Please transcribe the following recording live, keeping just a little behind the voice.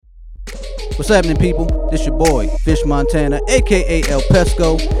What's happening, people? This your boy, Fish Montana, aka El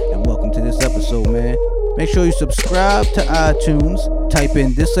Pesco, and welcome to this episode, man. Make sure you subscribe to iTunes, type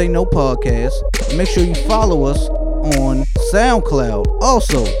in This Ain't No Podcast, and make sure you follow us on SoundCloud.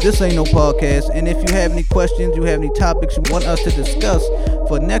 Also, This Ain't No Podcast, and if you have any questions, you have any topics you want us to discuss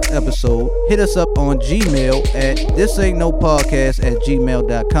for next episode, hit us up on Gmail at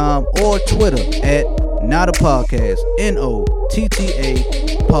thisaintnopodcast@gmail.com or Twitter at NottaPodcast, NOTTA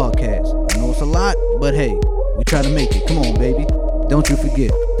podcast. I know it's a lot, but hey, we try to make it. Come on, baby. Don't you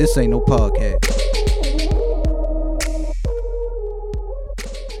forget, this ain't no podcast.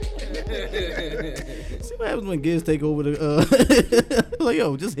 See what happens when kids take over the like,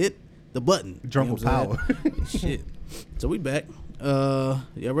 yo, just hit the button. Drunk with power. Shit. So we back. Y'all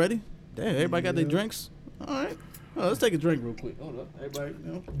ready? Damn, everybody got their drinks? Alright. Oh, let's take a drink real quick. Hold up. Everybody,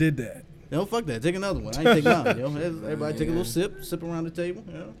 Did that. No, fuck that. Take another one. I ain't take mine, yo. Everybody take a little sip around the table.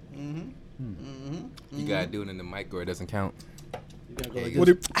 You gotta do it in the mic or it doesn't count. You gotta go like What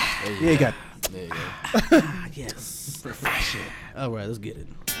this. it, yeah, you got. There you go. Yes. Refreshing. All right, let's get it.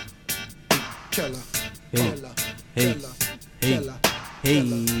 Killer, Hey, killer, hey, killer, hey, killer,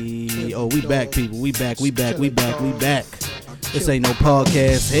 hey. Oh, we back, people. We back. This ain't no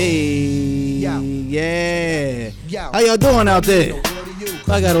podcast. Hey, yeah. How y'all doing out there?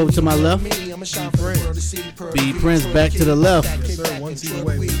 I got over to my left. B Prince back to the left. One seat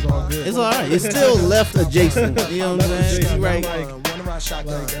away, but it's all good. It's all right. It's still left adjacent. You know what I'm saying? You right.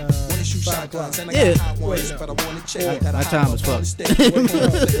 Yeah. My time is fucked.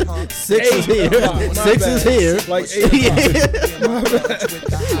 6 is here. 6 is here. Like 8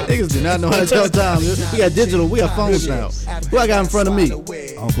 Niggas do not know how to tell time. We got digital. We got phones now. Who I got in front of me?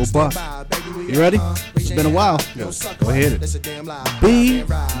 Uncle Buck. You ready? It's been a while. Go ahead.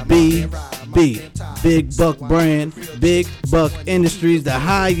 BBB. Big Buck Brand. Big Buck Industries. The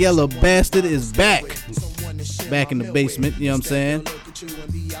high yellow bastard is back. Back in the basement. You know what I'm saying?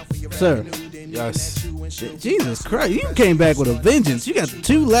 Sir. Yes. Jesus Christ. You came back with a vengeance. You got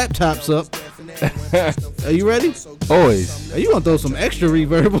 2 laptops up. Are you ready? Always. Are you gonna throw some extra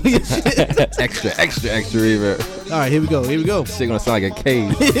reverb on your shit? extra reverb. All right, here we go. Shit gonna sound like a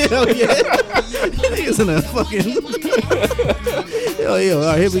cave. Hell yeah. Niggas in a fucking. Yo, all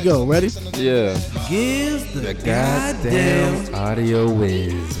right, here we go. Ready? Yeah. Gives the Goddamn audio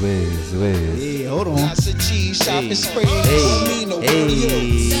whiz. Hey, hold on.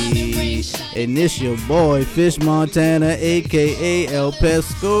 Hey. And this your boy, Fish Montana, a.k.a. El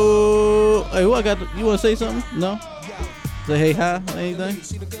Pesco. Hey, what I got? You want to say something? No? Say hey, hi, anything?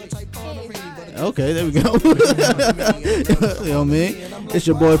 Okay, there we go. You know what I mean? It's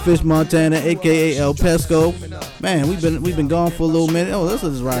your boy, Fish Montana, a.k.a. El Pesco. Man, we've been gone for a little minute. Oh, let's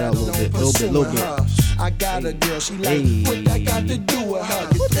just ride out a little bit. I got a girl, she like, Hey. what that got to do with her?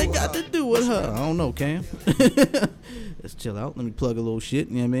 What they got to do with her? I don't know, Cam. Let's chill out. Let me plug a little shit.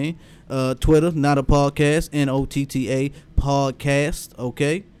 You know what I mean? Twitter, Not a Podcast, NOTTA Podcast.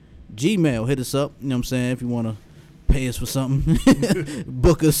 Okay. Gmail, hit us up. You know what I'm saying? If you want to pay us for something,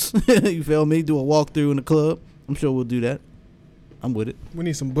 book us. You feel me? Do a walkthrough in the club. I'm sure we'll do that. I'm with it. We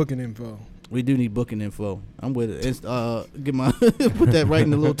need some booking info. We do need booking info. I'm with it. It's, get my put that right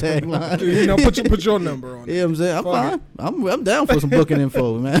in the little tagline. You know, put your number on it. Yeah, I'm saying I'm fine. I'm down for some booking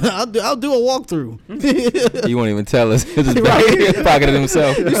info, man. I'll do a walkthrough. You won't even tell us. Just Right. pocketed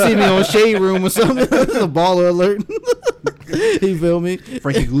himself. You see me on Shade Room or something? This is a baller alert. You feel me?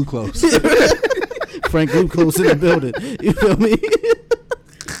 Frankie Glucose. Frank Glucose in the building. You feel me?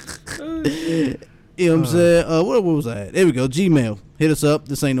 You know what I'm saying? What was I at? There we go. Gmail. Hit us up.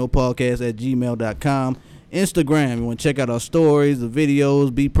 This ain't no podcast at gmail.com. Instagram. You want to check out our stories, the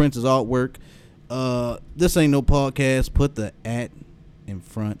videos, B Prince's artwork. This ain't no podcast. Put the at in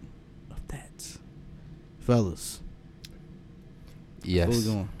front of that. Fellas. Yes.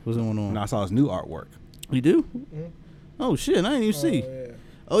 What's going on? I saw his new artwork. You do? Mm-hmm. Oh shit, I didn't even see. Yeah.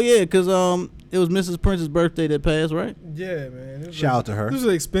 Oh yeah, cause it was Mrs. Prince's birthday that passed, right? Yeah, man. Shout out to her. This was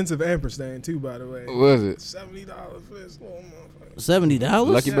an expensive ampersand too, by the way. What was it? $70 for this little motherfucker. $70.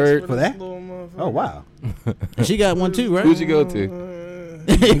 Lucky Yes, Bird for that? this little motherfucker. Oh wow. And she got one too, right? Who'd you go to?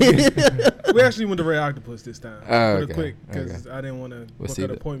 We actually went to Ray Octopus this time. Oh, Real okay. quick, because I didn't want to book see an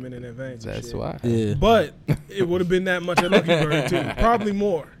the- appointment in advance. and That's shit. why. Yeah. But it would have been that much at Lucky Bird too. Probably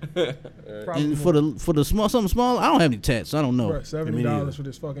more. Probably And more. for the something small, I don't have any tats, so I don't know. Bruh, $70 for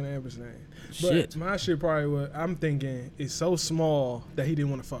this fucking ampersand. Shit. But my shit probably what I'm thinking is so small that he didn't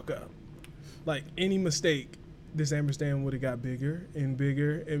want to fuck up. Like any mistake, this ampersand would have got bigger and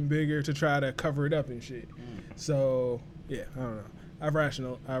bigger and bigger to try to cover it up and shit. So yeah, I don't know. I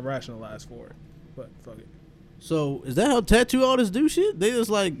rationalized for it, but fuck it. So is that how tattoo artists do shit? They just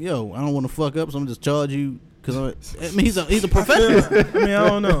like, yo, I don't want to fuck up, so I'm just charge you because I mean he's a professional. I mean, I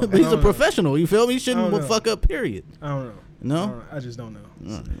don't know. He's a professional. You feel me? He shouldn't fuck up. Period. I don't know. No, I just don't know.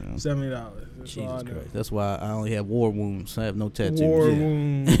 $70. $70. Christ. That's why I only have war wounds. I have no tattoos. War Yeah.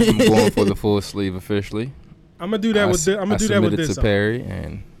 wound. I'm going for the full sleeve officially. I'm gonna do that with. I'm gonna do that with submitted this. to Perry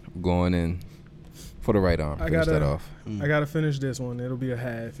and I'm going in for the right arm. Finish that off. I gotta finish this one. It'll be a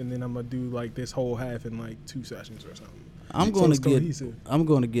half, and then I'm gonna do like this whole half in like 2 sessions or something. I'm So going it's to get. cohesive. I'm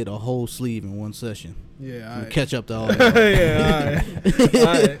going to get a whole sleeve in one session. Yeah, And I catch up to all that. yeah, all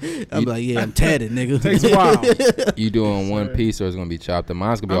right. I'm like, yeah, I'm tatted, nigga. Takes a while. You doing one Sorry. piece or it's gonna be chopped up?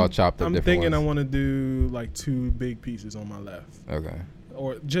 Mine's gonna be all chopped up. I'm different thinking I ones. want to do like 2 big pieces on my left, Okay.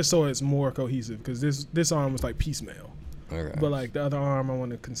 or just so it's more cohesive. Because this arm was like piecemeal, Okay. but like the other arm, I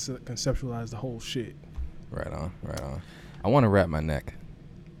want to conceptualize the whole shit. Right on. Right on. I want to wrap my neck.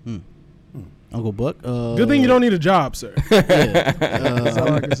 Uncle Buck. Good thing you don't need a job, sir. Yeah. That's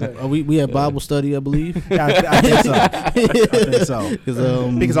all I can say. We had Bible study, I believe. Yeah, I think so. I think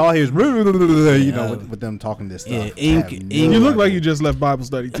so. Because all I hear is, you know, with them talking this stuff. Yeah, I ink- have ink- You look like idea. you just left Bible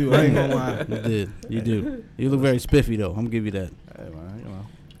study too. I ain't gonna lie. You did. You do. You look very spiffy though. I'm gonna give you that. Hey, well, you know.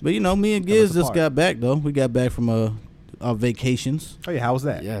 But you know, me and Tell Giz us just apart. got back though. We got back from our vacations. Oh yeah, how was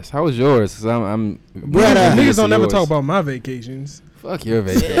that? Yes. How was yours? 'Cause I'm Brother. Niggas don't never yours. talk about my vacations. Fuck your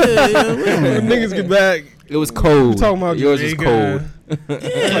vacation. When niggas get back, It was cold. we talking about yours was Jamaica. cold.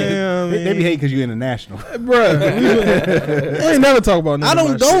 Yeah, They be hating because you're international. Bruh, we ain't never talk about none I of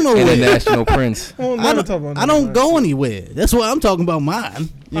don't my go shit. nowhere. International prince. We don't I never don't, talk about I none of don't my go shit. anywhere. That's why I'm talking about mine. You know All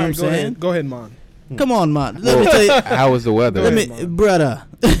what I'm right, saying? Go ahead, man. Come on, man. Let me tell you. How was the weather? Let ahead, me, man. brother,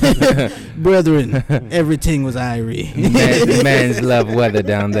 brethren, everything was irie. Man's love weather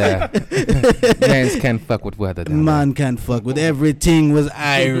down there. Mans can't fuck with weather down Man can't fuck with everything was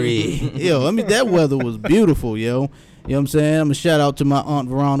irie. Yo, I mean that weather was beautiful, yo. You know what I'm saying? I'm gonna shout out to my aunt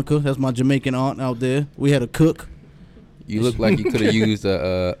Veronica. That's my Jamaican aunt out there. We had a cook. there. You look like you could have used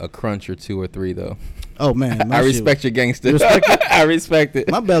a crunch or 2 or 3 though. Oh man, my I shit- respect your gangster. Respect I respect it.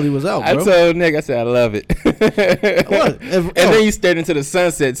 My belly was out, I bro. told Nick, I said I love it. What? And then you stared into the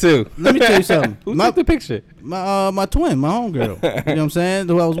sunset too. Let me tell you something. Who My took the picture? my twin, my homegirl. You know what I'm saying?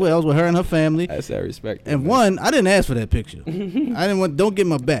 Who I was with her and her family. I said I respect it. And one, I didn't ask for that picture. I didn't want. Don't get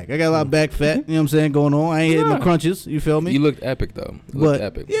my back. I got a lot of back fat. You know what I'm saying? Going on. I ain't hitting no crunches. You feel me? You looked epic though. You but looked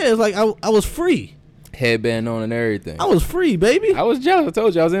epic. yeah, it's like I was free. Headband on and everything. I was free, baby. I was jealous. I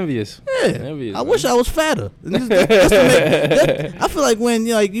told you I was envious. Yeah, Envious, I man. wish I was fatter. I feel like when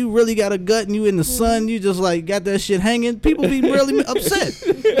you really got a gut and you in the sun, you just like got that shit hanging. People be really upset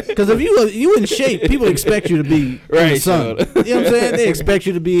because if you in shape, people expect you to be in the Right, sun. so- You know what I'm saying? They expect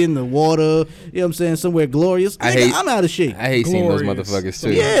you to be in the water. You know what I'm saying? Somewhere glorious. I Nigga, hate- I'm out of shape. I hate seeing those Glorious. motherfuckers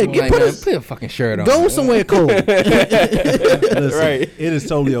too. Yeah, Like, man, put a fucking shirt on. Go somewhere cold. Listen, Right. it is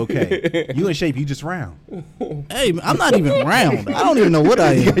totally okay. You in shape, you just round. Hey, I'm not even round. I don't even know what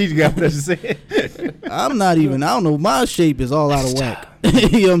I am. You got what I just said. I'm not even. I don't know. My shape is all out of whack.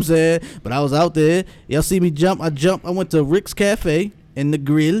 You know what I'm saying? But I was out there. Y'all see me jump. I went to Rick's Cafe in the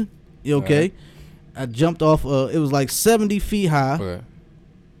grill. You okay? I jumped off. It was like 70 feet high. Okay.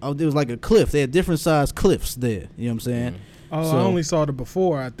 There was like a cliff. They had different size cliffs there. You know what I'm saying? Oh, So- I only saw the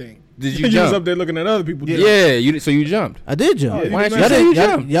before. I think. Did you was jump? up there looking at other people. Yeah, so you jumped. I did jump. Oh, Why didn't you you say you y'all,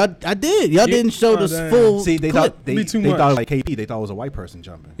 jumped? y'all, I did. Y'all didn't show Oh, the damn. full. See, they clip. thought they Be too thought it much. was like KP. They thought it was a white person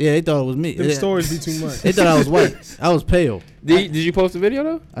jumping. Yeah, they thought it was me. Them Yeah. stories be too much. They thought I was white. I was pale. Did you post the video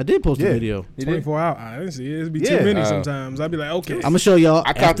though? I did post a Yeah. video. You did? 24 hours. I didn't see it. It'd be Yeah. too many Oh. sometimes. I'd be like, okay. I'm gonna show y'all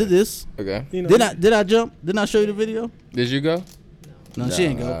I caught after it. this. Okay. You know, Did I jump? Didn't I show you the video? Did you go? No, she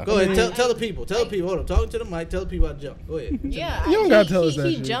ain't go. Nah. Go ahead. Tell the people. Tell the people. Hold on. Talking to the mic. Tell the people I jumped. Go ahead. Yeah, You don't gotta tell us that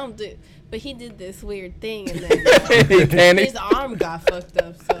He shit. jumped it, but he did this weird thing, and then He panicked. his arm got fucked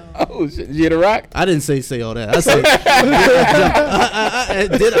up. So Oh shit! Did you hit a rock? I didn't say all that. I said,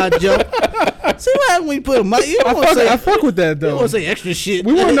 did I jump? See what happened when you put a mic? You don't want to say. I fuck with that You don't though. want to say extra shit.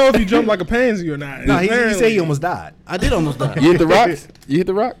 We want to know if you jump like a pansy or not. No, he Apparently. said he almost died. I did almost die. You hit the rocks? You hit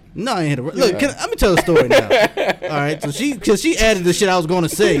the rock? No, I ain't hit a. Look, let me tell a story now. All right, so she added the shit I was going to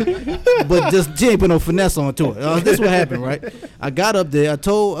say, but just she ain't put no finesse onto it. This is what happened, right? I got up there. I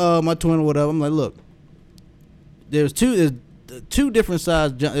told my twin or whatever. I'm like, look, there's two different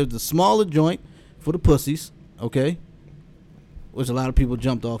size. There's the smaller joint for the pussies, okay, which a lot of people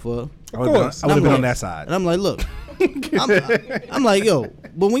jumped off of. I would have course. been like- on that side. And I'm like, look, I'm like, yo,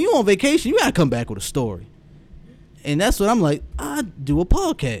 but when you on vacation, you gotta come back with a story. And that's what I'm like, I do a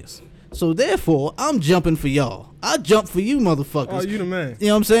podcast. So therefore, I'm jumping for y'all. I jump for you motherfuckers. Oh, you the man. You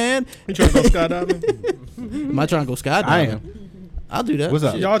know what I'm saying? You trying to go skydiving? Am I trying to go skydiving? I am. I'll do that. What's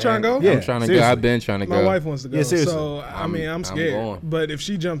up? Y'all trying to go? Yeah. I'm trying to seriously. go. I've been trying to go. My wife wants to go. Yeah, seriously. So I'm I'm scared. going. But if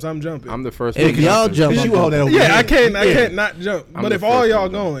she jumps, I'm jumping. I'm the first. If one y'all jumping. jump, You hold that over yeah, your I head. can't not jump. I'm But the if all first y'all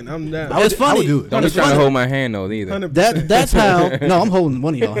one going, I'm down. It's funny. I would do it. Don't be trying to hold my hand though, either. 100%. That's how. No, I'm holding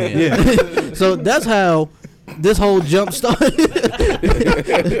one of y'all hands. Yeah. So that's how this whole jump started.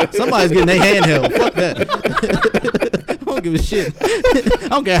 Somebody's getting their hand held. Fuck that. I don't give a shit. I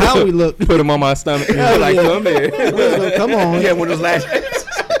don't care how we look. Put him on my stomach. Hell Like, yeah. come here. So, come on. Yeah, one of those last.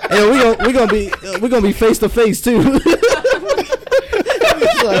 Yeah, we gonna be face to face too. He's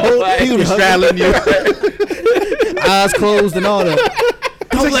gonna be straddling you. Eyes closed and all that.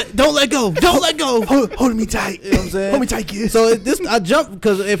 Don't let go. Don't let go. Hold me tight. You know what I'm saying? Hold me tight, kid. So I jumped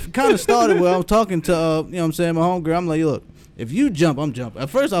because it kind of started where I was talking to you know what I'm saying, my homegirl. I'm like, look, if you jump, I'm jumping. At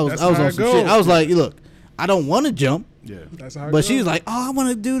first I was That's on how it some goes. shit. I was like, look, I don't want to jump, Yeah. That's how it but goes. she was like, oh, I want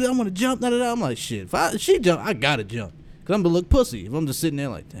to do that. I want to jump. Da, da, da. I'm like, shit. If she jump, I gotta jump because I'm gonna look pussy. If I'm just sitting there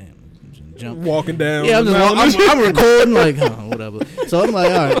like, damn, I'm just jump. walking down. Yeah, I'm recording like whatever. So I'm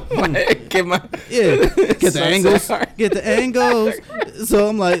like, all right, Get my. yeah, get the Sunset. angles, get the angles. So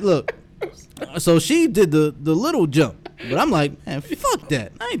I'm like, look. So she did the little jump, but I'm like, man, fuck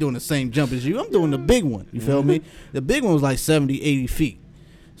that. I ain't doing the same jump as you. I'm doing the big one. You feel me? The big one was like 70, 80 feet.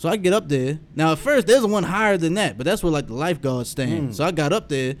 So I get up there. Now at first there's one higher than that, but that's where like the lifeguards stand. So I got up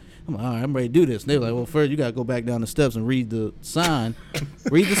there. I'm like, all right, I'm ready to do this. And they were like, well, first you gotta go back down the steps and read the sign.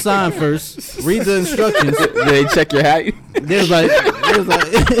 Read the sign first. Read the instructions. They check your height. They was like,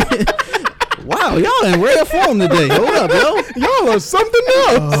 wow, y'all in rare form today. Hold up, yo. Y'all are something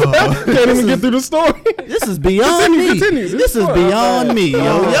else. Can't even get through the story. This is beyond me. Continue. This is beyond me,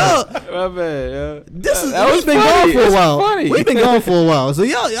 yo. My bad, yo. This is That we've was been funny. gone for a It's while. funny. We've been gone for a while. So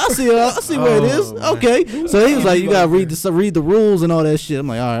y'all see where it is. Okay. So he was like, you gotta read the rules and all that shit. I'm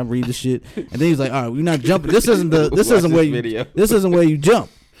like, all right, I'm reading the shit. And then he's like, all right, we're not jumping. This isn't where you jump.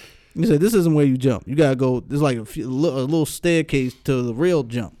 He said, this isn't where you jump. You gotta go. There's like a little staircase to the real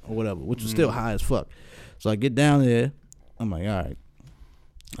jump or whatever, which is still high as fuck. So I get down there. I'm like, all right.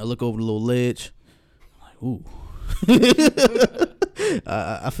 I look over the little ledge. I'm like, ooh.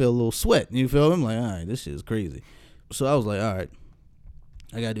 I feel a little sweat. You feel me? I'm like, all right, this shit is crazy. So I was like, all right,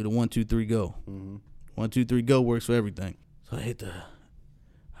 I gotta do the 1, 2, 3, go. 1, 2, 3, go works for everything. So I hit the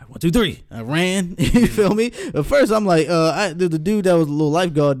 1, 2, 3. I ran. You feel me? At first, I'm like, the dude that was a little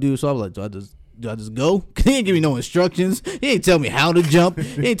lifeguard dude. So I was like, do I just go? He didn't give me no instructions. He didn't tell me how to jump.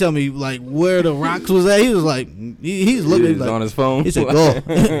 He didn't tell me like where the rocks was at. He was like, he's looking He was like, on his phone. He said, go,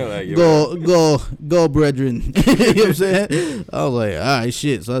 Like, go, brethren. You know what I'm saying? I was like, all right,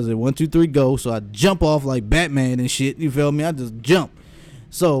 shit. So I said, 1, 2, 3, go. So I jump off like Batman and shit. You feel me? I just jump.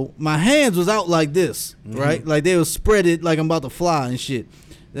 So my hands was out like this, right? Like they was spread it like I'm about to fly and shit.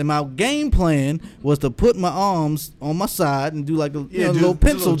 Then my game plan was to put my arms on my side and do like a little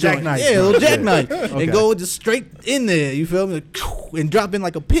pencil jackknife. joint. Yeah, a little jackknife. Okay. And go just straight in there, you feel me? And drop in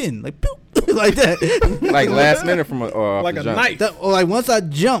like a pin, like pew, like that. like last minute from Like a knife. Or like once I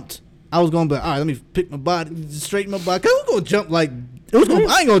jumped, I was gonna be like, all right, let me pick my body, straighten my body. Cause who's gonna jump like? I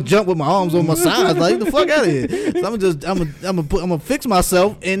ain't gonna jump with my arms on my sides. Like, get the fuck out of here. So I'm gonna fix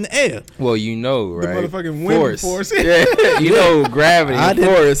myself in the air. Well, you know, The right? motherfucking wind force. Yeah, you know, gravity, I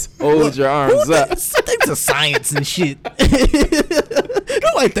didn't- force holds your arms up. Things of science and shit.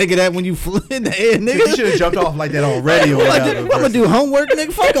 Nobody think of that when you flew in the air, You nigga. should have jumped off like that already. Or I'm gonna do homework,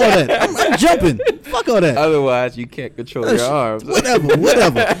 nigga. Fuck all that. I'm jumping. Fuck all that. Otherwise, you can't control your arms.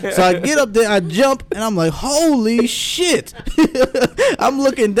 Whatever. So I get up there, I jump, and I'm like, holy shit. I'm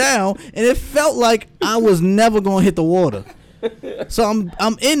looking down, and it felt like I was never gonna hit the water. So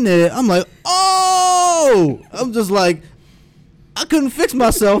I'm in there. I'm like, oh. I'm just like, I couldn't fix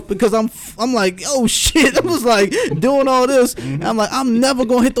myself because I'm like, oh shit. I'm just like doing all this. And I'm like, I'm never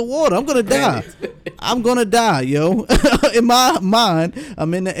gonna hit the water. I'm gonna die. I'm gonna die, yo. In my mind,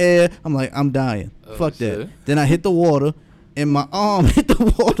 I'm in the air. I'm like, I'm dying. Fuck that. shit. Then I hit the water, and my arm hit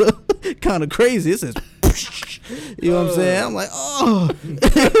the water. Kind of crazy. It says, you know what I'm saying? I'm like, oh.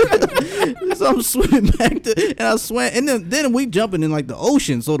 So I'm swimming back to, and I swam, and then we jumping in like the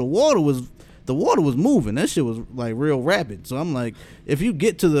ocean. So the water was moving. That shit was like real rapid. So I'm like, if you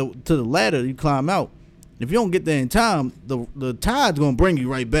get to the ladder, you climb out. If you don't get there in time, the tide's gonna bring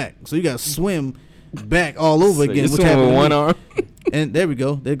you right back. So you gotta swim back all over So again. you which swim happened with to one me. arm. And there we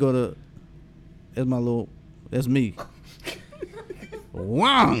go. There go the. That's me.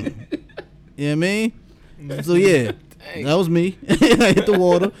 Wow. You know what I mean? So yeah, that was me. I hit the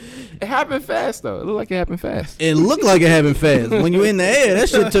water. It happened fast though. It looked like it happened fast. It looked like it happened fast. When you in the air, that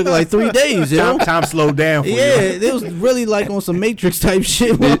shit took like 3 days, yo. Time slowed down for you. Yeah, it was really like on some Matrix type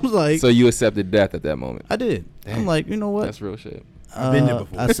shit. Where I was like, So you accepted death at that moment. I did. I'm Damn. like, you know what? That's real shit. I've been there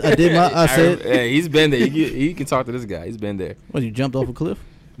before. I did my. I said, Yeah, he's been there. You can talk to this guy. He's been there. what? You jumped off a cliff?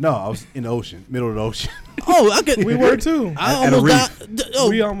 No, I was in the ocean, middle of the ocean. Oh, I could. We were too. I At a almost reef. died. Oh,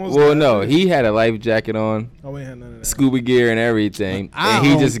 We almost. Well, died. no, he had a life jacket on, Oh, we ain't had none of that. scuba gear and everything, I and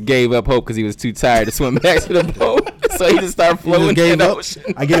he don't- just gave up hope because he was too tired to swim back to the boat. So he just started floating gave in the up? ocean.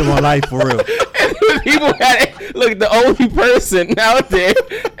 I gave it my life for real. And people had to, look, the only person out there,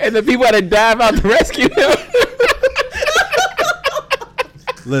 and the people had to dive out to rescue him.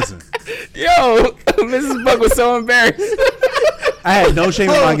 Listen, Yo, Mrs. Buck was so embarrassed. I had no shame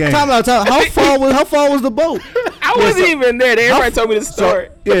in my game. Time out. How far was the boat? I wasn't even there. Everybody told me the story.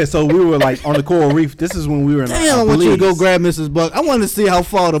 Yeah, so we were like on the coral reef. This is when we were in Damn, I want you to go Belize. grab Mrs. Buck. I wanted to see how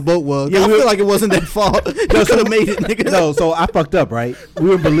far the boat was. Yeah, I we- feel like it wasn't that far. You could have made it, nigga. No, so I fucked up, right? We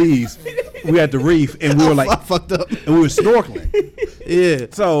were in Belize. We had the reef, and we were I like, fucked up. and we were snorkeling. Yeah.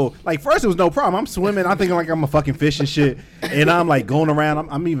 So, like, first it was no problem. I'm swimming. I'm thinking like I'm a fucking fish and shit, and I'm like going around.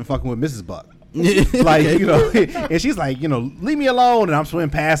 I'm even fucking with Mrs. Buck. Like, you know, and she's like, you know, leave me alone. And I'm swimming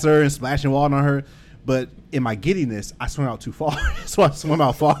past her and splashing water on her. But in my giddiness, I swim out too far. So I swim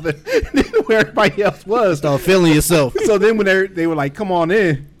out farther than where everybody else was. Start feeling yourself. So then when they were like, come on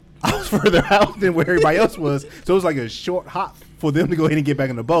in, I was further out than where everybody else was. So it was like a short hop for them to go ahead and get back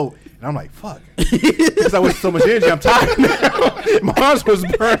in the boat. And I'm like, fuck. Because I was so much energy, I'm tired now. My arms was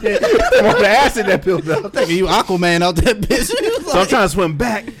burning from all the acid that built up. Thinking you Aquaman out that bitch. So I'm trying to swim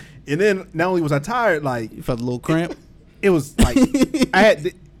back. And then not only was I tired, like, You felt a little cramp. it was like I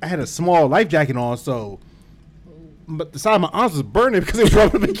had a small life jacket on, so but the side of my arms was burning because it was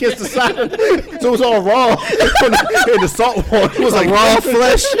rubbing up against the side. So it was all raw in the salt water. It was like raw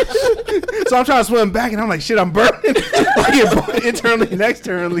flesh. So I'm trying to swim back, and I'm like, shit, I'm burning. Like internally and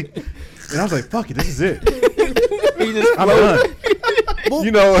externally. And I was like, fuck it, this is it. He just I'm done.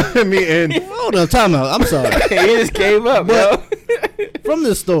 You know what I mean? And Hold on, time out. I'm sorry. he just gave up, bro. From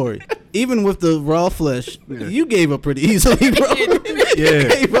this story, even with the raw flesh, you gave up pretty easily, bro. You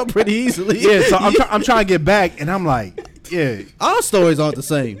gave up pretty easily. yeah, so I'm trying to get back, and I'm like, yeah. Our stories aren't the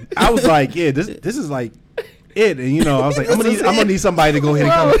same. I was like, yeah, this is like it, and you know, I was like, I'm gonna need somebody to go ahead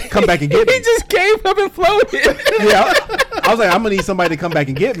and come back and get me. He just gave up and floated. Yeah, I was like, I'm gonna need somebody to come back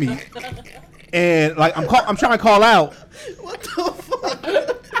and get me, and like I'm trying to call out. What the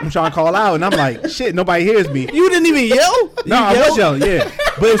fuck? I'm trying to call out, and I'm like, shit, nobody hears me. You didn't even yell? No, I was yelling, yeah,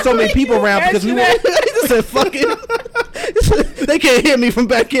 but there was so many people around because we were. He just said, fuck it. They can't hear me from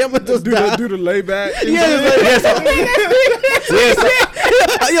back here, but just Do the layback. Yes.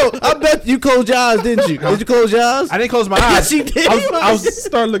 Yo, I bet you closed your eyes, didn't you? Did you close your eyes? I didn't close my eyes. Yes, you did. I was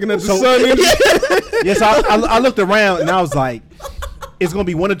Start looking at the So- sun. And yes, I looked around and I was like, it's gonna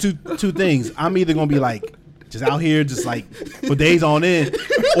be one of two things. I'm either gonna be like just out here, just like for days on end,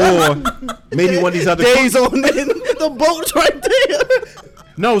 or maybe one of these other Days on end. The boat's right there.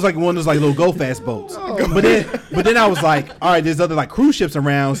 No, it was like one of those like little go fast boats. But then I was like, all right, there's other like cruise ships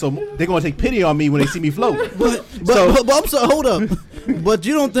around, so they're gonna take pity on me when they see me float. But I'm sorry, hold up. But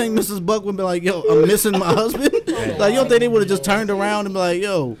you don't think Mrs. Buck would be like, yo, I'm missing my husband? Like, you don't think they would have just turned around and be like,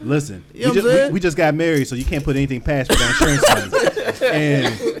 yo. Listen, You know what I'm saying? we just got married, so you can't put anything past for the insurance money.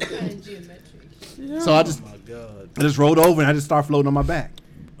 And so I just rolled over and I just started floating on my back.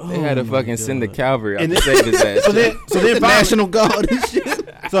 They had to fucking send the cavalry out And to save his ass. So then finally- National Guard and shit.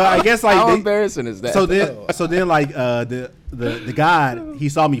 so I guess like How they, embarrassing is that? so then like the guy, he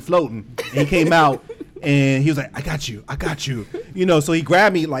saw me floating and he came out and he was like, I got you, you know. So he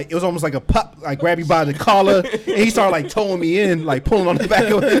grabbed me, like it was almost like a pup, like grabbed me by the collar and he started like towing me in, like pulling on the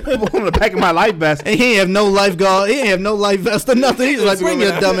back of my life vest. And he ain't have no lifeguard. He ain't have no life vest or nothing. He's like, bring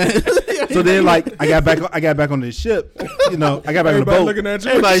your dumb ass. So then like I got back on the ship, you know, I got back on the everybody boat. looking at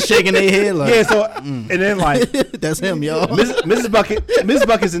you. Everybody shaking their head like, Yeah, so and then like that's him, y'all. Mrs.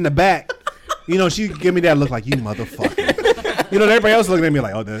 Bucket's in the back. You know, she give me that look like, you motherfucker. You know, everybody else looking at me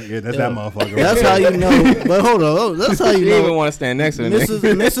like, oh, that's that motherfucker. That's how you know. But hold on. That's how you you didn't even know. want to stand next to him.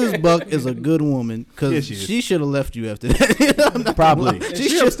 Mrs. Buck is a good woman Yeah, because she is. she should have left you after that. I'm not Probably. gonna lie.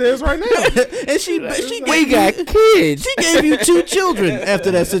 She upstairs right now. And she We got kids. She gave you 2 children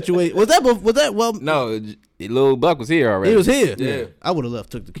after that situation. Was that well? No, Lil Buck was here already. He was here. Yeah. I would have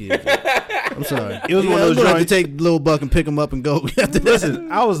left, took the kids. I'm sorry. It was one of I'm those gonna have to joints- take Lil Buck and pick him up and go after that.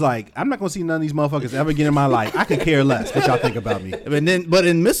 Listen, I was like, I'm not gonna see none of these motherfuckers ever again in my life. I could care less what y'all think about me. But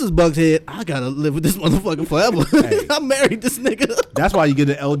in Mrs. Buck's head, I gotta live with this motherfucker forever. Hey. I married this nigga. That's why you get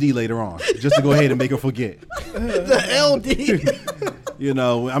an LD later on, just to go ahead and make her forget. The LD. You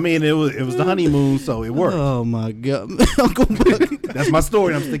know, I mean, it was the honeymoon, so it worked. Oh my god, Uncle Buck. That's my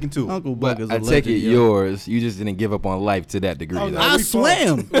story. I'm sticking to it. Uncle Buck But is a I take it legend, yo. yours. You just didn't give up on life to that degree. Oh, no, though. I we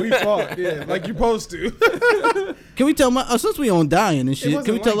swam. Fought. We fought, yeah, like you're supposed to. Can we tell since we on dying and It shit? wasn't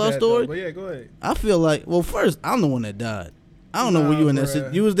Can we tell like our that, story? though, but yeah, go ahead. I feel like, well, first I'm the one that died. I don't know where Nah, you in that bruh.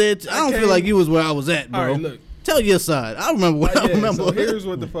 shit. You was there. I don't feel came- like you was where I was at, bro. All right, look. Tell your side. I remember what I Yeah, remember. so here's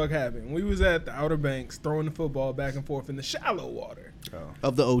what the fuck happened. We was at the Outer Banks throwing the football back and forth in the shallow water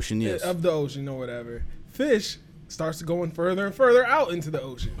of the ocean, yes. of the ocean or whatever. Fish starts going further and further out into the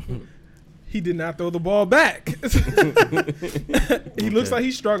ocean. He did not throw the ball back. He looks like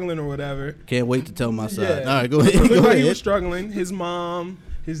he's struggling or whatever. Can't wait to tell my side. Yeah. All right, go ahead. It looked Go like he was ahead. struggling. His mom,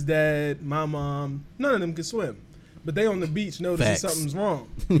 his dad, my mom, none of them could swim. But they on the beach noticing Facts. something's wrong.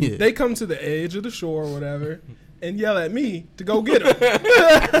 Yeah. They come to the edge of the shore or whatever and yell at me to go get him.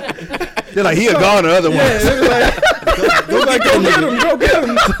 They're like, he a gone the other one. Yeah, they was like, go get him, go get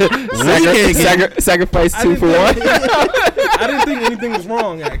him. Sacrifice I 2 didn't for 1. think- I didn't think anything was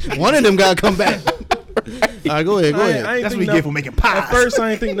wrong, actually. One of them gotta come back. All right, go ahead. Go I ahead. ain't That's think what you get for making pies. At first, I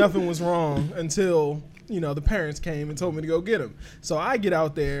didn't think nothing was wrong until, the parents came and told me to go get him. So I get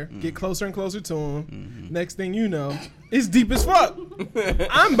out there, get closer and closer to him. Next thing you know, it's deep as fuck.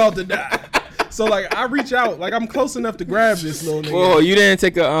 I'm about to die. So, like, I reach out, like, I'm close enough to grab this little nigga. Whoa, you didn't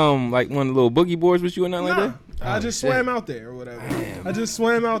take a like one of the little boogie boards with you or nothing like Nah, that? I just shit. swam out there or whatever. I just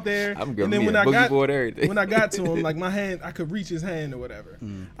swam out there. I'm and gonna then be when a I boogie got board everything. when I got to him, like my hand, I could reach his hand or whatever.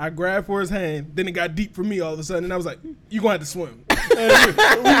 I grabbed for his hand. Then it got deep for me all of a sudden, and I was like, "You gonna have to swim.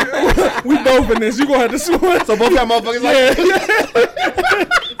 we both in this. You gonna have to swim." So both y'all motherfuckers like,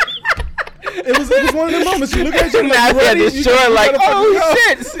 It was one of the moments you look at you Now like, I had ready, to you short like, gotta fucking go. oh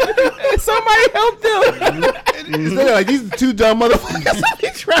shit, somebody help them. they're like, these two dumb motherfuckers.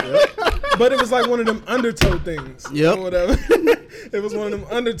 But it was like one of them undertow things. Yep. Or whatever. It was one of them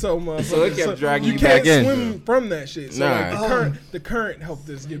undertow motherfuckers. So it kept dragging you can't back in. swim from that shit. So like, Nah. the current helped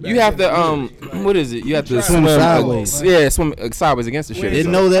us get back. You have in. to what is it? You have to Try- swim sideways. Yeah, swim sideways against the shit. Didn't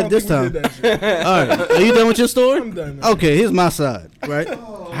So know I that don't this think we time. did that shit. All right, are you done with your story? I'm done, man. Okay, here's my side. Right.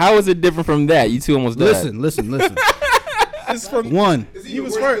 How is it different from that? You two almost died. Listen. It's from One. He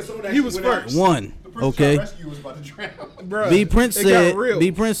was first. He was first. One. Okay. Bruh, B Prince it got said. real.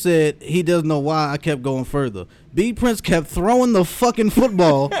 B Prince said he doesn't know why I kept going further. B Prince kept throwing the fucking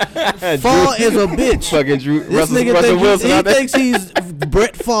football far as a bitch. Fucking Drew, This Russell nigga Wilson he out there. thinks he's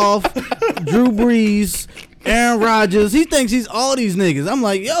Brett Favre, Drew Brees, Aaron Rodgers. He thinks he's all these niggas. I'm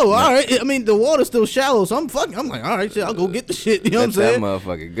like, yo, all right. I mean, the water's still shallow, so I'm like, all right, shit, I'll go get the shit. You know what I'm Let that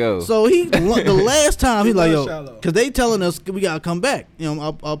saying? motherfucker go. So the last time he's like, yo, Shallow. because they telling us we gotta come back. You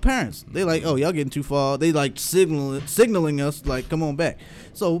know, our parents. They like, oh, y'all getting too far. They like signaling us like, come on back.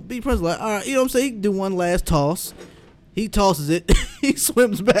 So B Prince like, all right, you know what I'm saying? He can do one last toss. He tosses it. He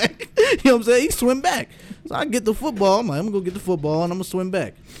swims back. You know what I'm saying? He swim back. So I get the football. I'm like, I'm gonna go get the football and I'm gonna swim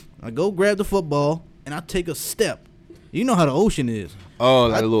back. I go grab the football and I take a step. You know how the ocean is. Oh,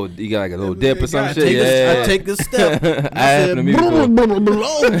 like you got like a little dip or some gotta shit. I Yeah. take a step. I happened to me before.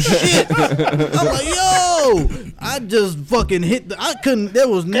 Oh shit! I'm like, yo! I just fucking hit there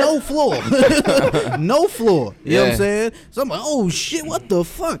was no floor. No floor. You know what I'm Yeah. saying? So I'm like, oh shit, what the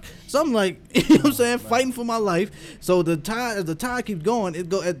fuck? So I'm like, you know what I'm saying? Fighting for my life. So as the tide keeps going,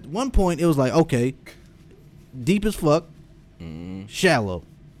 at one point it was like, okay, deep as fuck, shallow.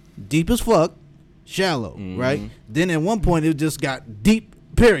 Deep as fuck, shallow, right? Then at one point it just got deep,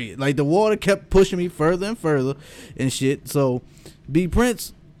 period. Like the water kept pushing me further and further and shit. So B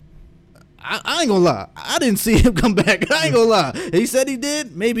Prince, I ain't gonna lie, I didn't see him come back. I ain't gonna lie. He said he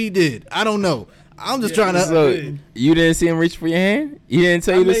did, maybe he did. I don't know. I'm just trying to. So you didn't see him reach for your hand? He didn't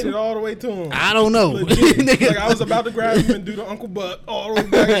tell I you made this? it all the way to him. I don't know. Legit. Like I was about to grab him and do the Uncle Buck all the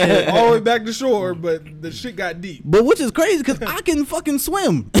way back to shore, but the shit got deep. But which is crazy because I can fucking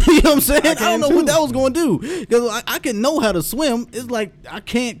swim. You know what I'm saying? I don't know what that was going to do because I can know how to swim. It's like I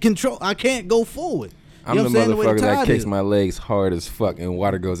can't go forward. I'm You know the what I'm saying? way motherfucker that tide kicks is. my legs hard as fuck and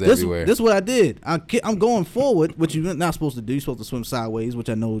water goes This everywhere. is what I did. I'm going forward, which you're not supposed to do. You're supposed to swim sideways, which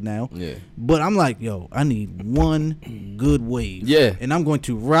I know now. Yeah. But I'm like, yo, I need one good wave. Yeah. And I'm going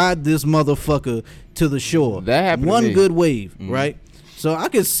to ride this motherfucker to the shore. That happened to One me. good wave, right? So I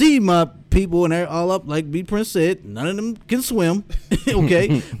can see my people and they're all up, like B Prince said. None of them can swim,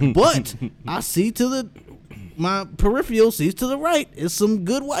 okay? But I see my peripheral sees to the right is some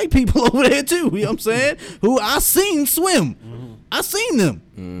good white people over there too. You know what I'm saying? Who I seen swim. I seen them.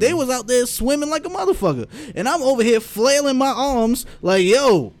 They was out there swimming like a motherfucker. And I'm over here flailing my arms like,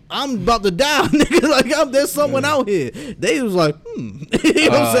 yo, I'm about to die, nigga. Like, there's someone out here. They was like, You know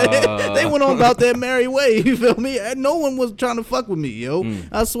what I'm saying? They went on about their merry way, you feel me? And no one was trying to fuck with me, yo.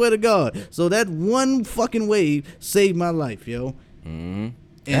 I swear to God. So that one fucking wave saved my life, yo. And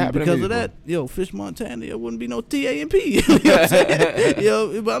because of that, yo, Fish Montana, there wouldn't be no TAMP. You know what I'm saying?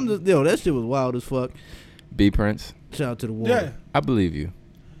 Yo, but I'm just, yo, that shit was wild as fuck. B Prince. Shout out to the water. Yeah. I believe you.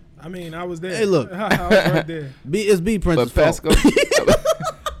 I mean, I was there. Hey, look. I was right there. It's B Prince's But fault. Pasco,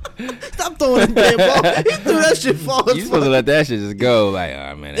 Stop throwing that damn ball. He threw that shit far as you supposed to fuck. let that shit just go. Like,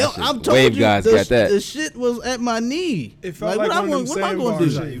 oh man, Yo, that I'm shit, told wave you, guys the, got that. the shit was at my knee. It felt like, what I one of them what am I sandbar gonna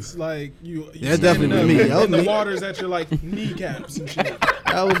do? shapes. Like you That's standing definitely up me. That was and the me. water's at your like kneecaps and shit.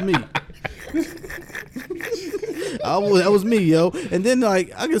 That was me. That was me, yo. And then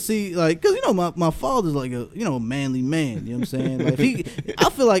like I could see like, cause you know my father's like a manly man. You know what I'm saying? Like I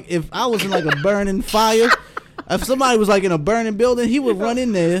feel like if I was in like a burning fire. If somebody was like in a burning building, he would run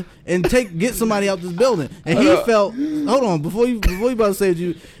in there and get somebody out this building. And he felt, hold on, before you about to say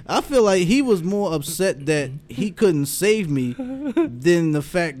it, I feel like he was more upset that he couldn't save me than the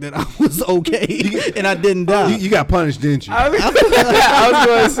fact that I was okay and I didn't die. You got punished, didn't you? I was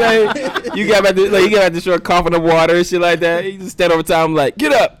going to say you got about to start coughing the water and shit like that. You just stand over time like,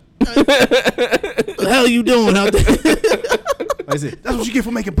 get up. What the hell you doing out there? I said, that's what you get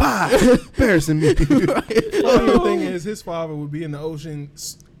for making pie. Embarrassing me. The funny thing is, his father would be in the ocean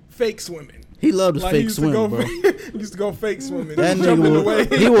fake swimming. He loved his Like fake he used swim, to go, bro. he used to go fake swimming. That Jump in the nigga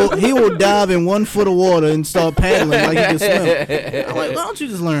wave. he will dive in 1 foot of water and start paddling like he can swim. I'm like, why don't you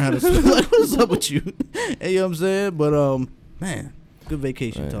just learn how to swim? Like, what's up with you? You know what I'm saying? But man, good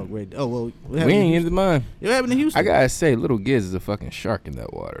vacation talk right there. Oh well, what We happened in ain't Houston? into mine. What happened in Houston? I gotta say, Little Giz is a fucking shark in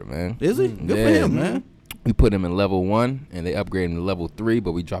that water, man. Is he? Good for Yeah. him, man. We put him in level 1, and they upgraded him to level 3,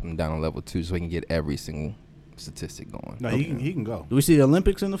 but we dropped him down on level 2 so he can get every single statistic going. No, he can go. Do we see the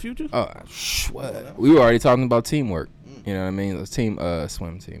Olympics in the future? Oh, what? We were already talking about teamwork. You know what I mean? It was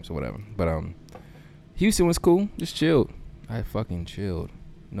swim teams or whatever. But Houston was cool. Just chilled. I fucking chilled.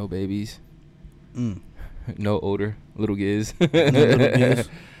 No babies. No odor. Little Giz.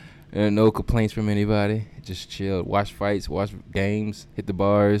 And no complaints from anybody. Just chilled. Watch fights. Watch games. Hit the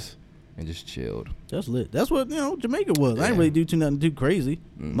bars. And just chilled. That's lit. That's what Jamaica was. I didn't really do nothing too crazy.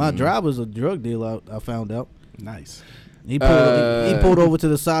 My driver's a drug dealer. I found out. Nice. He pulled over to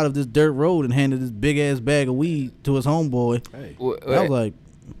the side of this dirt road and handed this big ass bag of weed to his homeboy. Hey. I was like,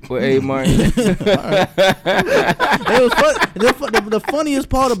 Well, hey, Martin. it was fun. The funniest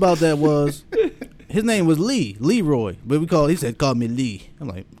part about that was his name was Leroy, but he said call me Lee. I'm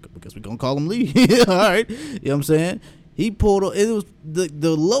like, because we're gonna call him Lee. All right, you know what I'm saying? He pulled. It was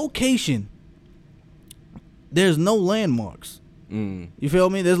the location. There's no landmarks. You feel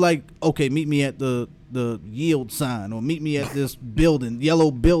me? There's like, okay, meet me at the yield sign or meet me at this building,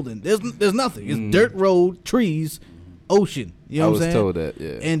 yellow building. There's nothing. It's dirt road, trees, ocean. You know what I'm saying? I was told that,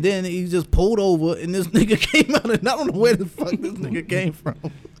 yeah. And then he just pulled over, and this nigga came out, and I don't know where the fuck this nigga came from.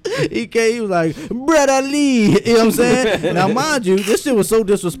 He was like, Brother Lee. You know what I'm saying? Now, mind you, this shit was so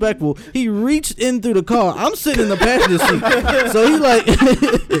disrespectful. He reached in through the car. I'm sitting in the passenger seat. So he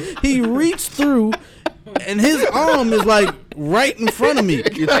like, he reached through, and his arm is like right in front of me.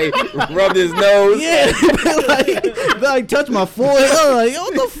 He like rubbed his nose. Yeah, like touch my forehead. I'm like, yo,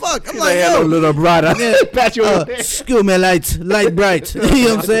 what the fuck? I'm like, yo, little brother. Pat you on the head. excuse me, light bright. You know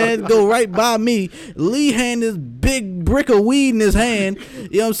what I'm saying? Go right by me. Lee had this big brick of weed in his hand.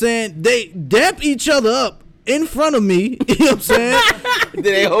 You know what I'm saying? They dap each other up in front of me. You know what I'm saying? Did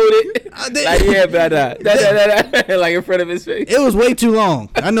they hold it? Like, yeah, but like in front of his face. It was way too long.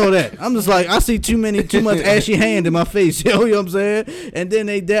 I know that. I'm just like, I see too much ashy hand in my face. Yo, you know what I'm saying? And then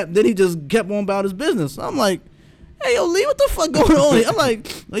then he just kept on about his business. I'm like, hey, yo, Lee, what the fuck going on here? I'm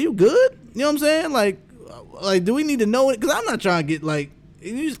like, are you good? You know what I'm saying? Like, do we need to know it? Because I'm not trying to get like,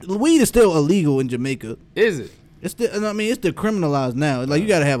 weed is still illegal in Jamaica. Is it? It's decriminalized now. Like, you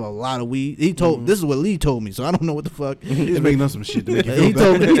gotta have a lot of weed. This is what Lee told me, so I don't know what the fuck. He's making up some shit to make you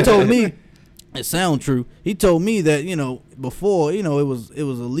feel better. He told me, it sound true. He told me that, before, it was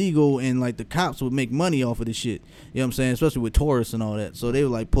illegal and like the cops would make money off of this shit. You know what I'm saying? Especially with tourists and all that. So they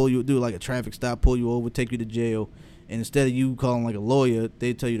would like do like a traffic stop, pull you over, take you to jail. And instead of you calling like a lawyer,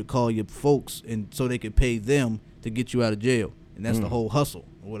 they tell you to call your folks and so they could pay them to get you out of jail. And that's the whole hustle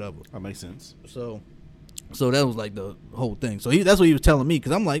or whatever. That makes sense. So that was like the whole thing. So that's what he was telling me,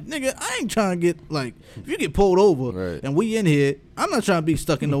 because I'm like, nigga, I ain't trying to get like, if you get pulled over and we in here, I'm not trying to be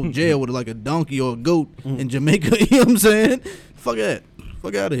stuck in no jail with like a donkey or a goat in Jamaica. You know what I'm saying? Fuck that.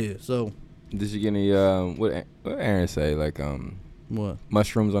 Fuck out of here. So Did you get any what Aaron say, like What?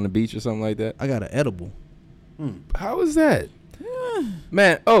 mushrooms on the beach or something like that? I got an edible. How was that?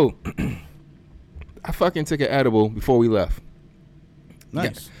 Man, I fucking took an edible before we left.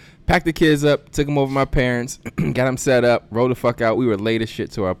 Nice. Packed the kids up, took them over to my parents, got them set up, rolled the fuck out. We were late as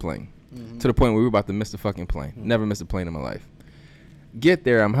shit to our plane. To the point where we were about to miss the fucking plane. Never missed a plane in my life. Get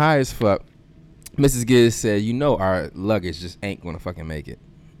there, I'm high as fuck. Mrs. Giz said, you know our luggage just ain't gonna fucking make it.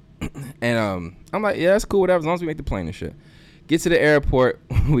 And I'm like, yeah, that's cool, whatever, as long as we make the plane and shit. Get to the airport.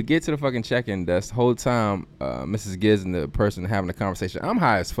 We get to the fucking check-in desk. The whole time, Mrs. Giz and the person having the conversation, I'm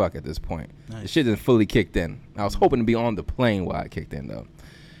high as fuck at this point. Nice. The shit didn't fully kicked in. I was hoping to be on the plane while it kicked in, though.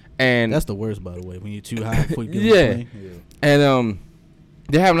 And That's the worst, by the way, when you're too high before you get Yeah. on the plane. and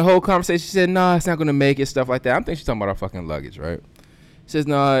they're having a whole conversation. She said, "No, it's not gonna make it." Stuff like that. I'm thinking she's talking about our fucking luggage, right? She says,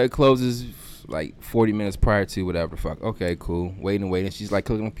 "No, it closes like 40 minutes prior to whatever the fuck." Okay, cool. Waiting. She's like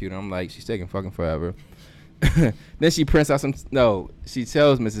clicking the computer. I'm like, she's taking fucking forever. Then she prints out some. No, she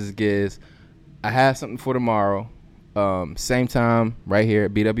tells Mrs. Giz, "I have something for tomorrow. Same time, right here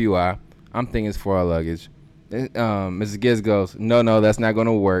at BWI. I'm thinking it's for our luggage." Then, Mrs. Giz goes, "No, that's not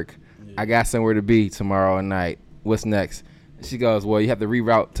gonna work. I got somewhere to be tomorrow night. What's next?" She goes, "Well, you have to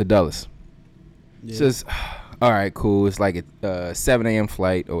reroute to Dulles." Yeah. She says, "All right, cool. It's like a 7 a.m.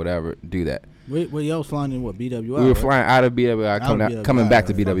 flight or whatever. Do that." Where y'all was flying in what, BWI? We were right? flying out of BWI, coming back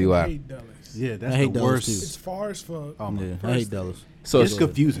to I fucking BWI. hate Dulles. Yeah, that's I hate the Dulles, worst. too. It's far as fuck. Oh my Yeah, I First hate thing. Dulles. So it's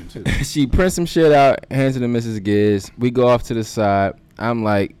confusing too. she prints some shit out, hands it to Mrs. Giz. We go off to the side. I'm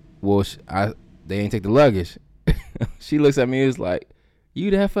like, "Well, they ain't take the luggage." She looks at me and is like, "You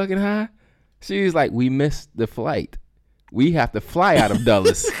that fucking high?" She's like, "We missed the flight. We have to fly out of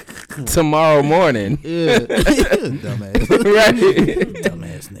Dulles tomorrow morning." Yeah. Dumbass. Right.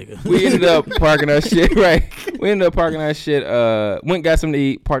 Dumbass nigga. We ended up parking our shit, right? We ended up parking our shit. Went got something to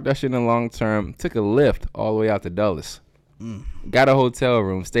eat, parked our shit in the long term, took a lift all the way out to Dulles. Got a hotel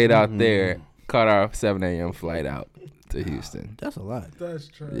room, stayed out there, caught our 7 a.m. flight out to Houston. That's a lot. That's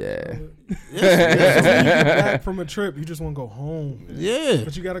trash. Yeah. When you get back from a trip, you just want to go home. Yeah.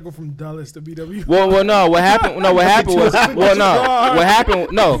 But you got to go from Dulles to BW. Well, no. What happened? No, what happened was. Well, no. What happened?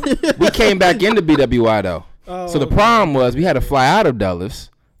 No, we came back into BWI though. So the problem was we had to fly out of Dulles,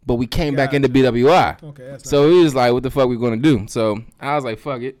 but we came back into BWI. Okay, that's So we was like, what the fuck we gonna do? So I was like,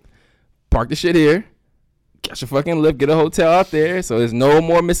 fuck it. Park the shit here. Catch a fucking lift, get a hotel out there. So there's no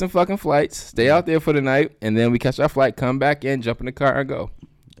more missing fucking flights. Stay out there for the night. And then we catch our flight, come back in, jump in the car and go.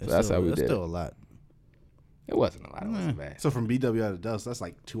 So that's how we That's did. still a lot. It wasn't a lot. It wasn't bad. So from BWI to Dulles, that's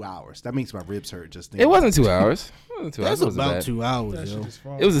like 2 hours. That makes my ribs hurt just thinking. It wasn't 2 hours. It wasn't 2 hours. That's It wasn't about bad. 2 hours, that yo. shit is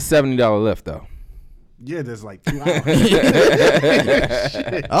far. It was a $70 lift though. Yeah, there's like 2 hours.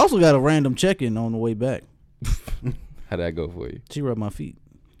 I also got a random check-in on the way back. How'd that go for you? She rubbed my feet.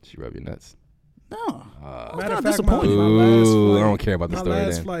 She rubbed your nuts. No. Matter kinda of fact, disappointed. my last Ooh, flight, I don't care about the my story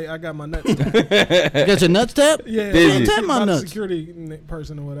last then. flight, I got my nuts tapped. You got your nuts tapped? Yeah, Did you? Tap my by the nuts. security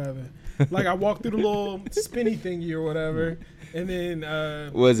person or whatever. Like I walked through the little spinny thingy or whatever, and then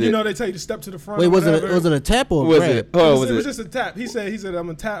Was you it- know they tell you to step to the front. Wait, or was it whatever. a tap or a Was grab? it? Oh, was it was it? just a tap. He said I'm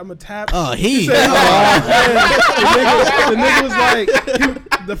a tap. Oh, He he. said, the nigga was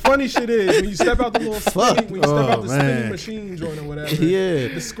like, the funny shit is when you step out the little Fuck. spinning, when you step out Oh, the man. spinning machine joint or whatever, Yeah.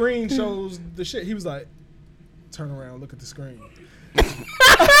 the screen shows the shit. He was like, turn around, look at the screen.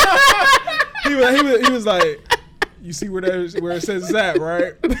 he was like, you see where it says that,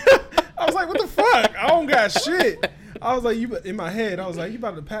 right? I was like, what the fuck? I don't got shit. I was like, in my head, I was like, you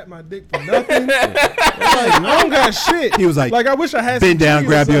about to pat my dick for nothing? Like, I don't got shit. He was like, I wish I had bend some down, cheese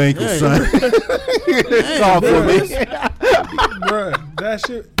grab or your something. ankle, son. It's all for me. Bruh, that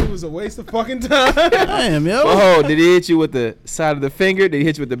shit, it was a waste of fucking time. Damn, yo. Oh, did he hit you with the side of the finger? Did he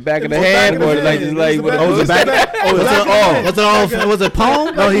hit you with the back of the It was hand? back of Or the like hand. just It like was with the the back- was back- back. back- Oh, was back it of the all? hand. Was it all? Was it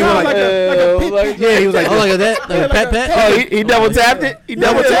palm? No, he was like, yeah, he was like, Oh, like that? Like a pat pat? Oh, he double tapped it? He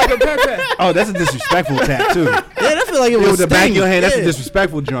double tapped it? oh, that's a disrespectful tap too. Yeah, that feel like it With was the back of your hand, that's a yeah.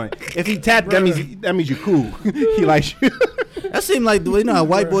 disrespectful joint. If he tapped, that means you're cool. He likes you. That seemed like you know how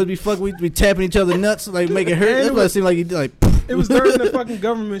white boys be fucking, we be tapping each other nuts, like make it hurt. That's what it seemed like he did. Like, It was during the fucking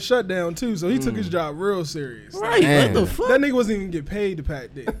government shutdown too, so he took his job real serious. right? Man. What the fuck? That nigga wasn't even get paid to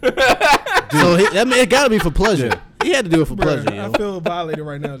pat dick. So I mean, it gotta be for pleasure. He had to do it for Bruh, pleasure. Yo. I feel violated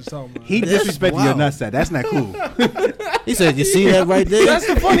right now just talking about He it. That's disrespected your wild. nutsack. That's not cool. He said, "You see that right there? That's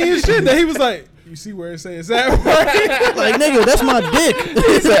the funniest shit that he was like, you see where it says that right? Like, nigga, that's my dick."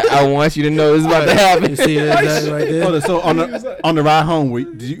 He said, I want you to know this is about to happen. You see that right there? Oh, so on the ride home, were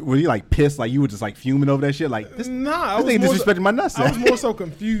you like pissed? Like you were just like fuming over that shit? Like this Nah, I nigga was, more so, disrespected my I was nutsack. more so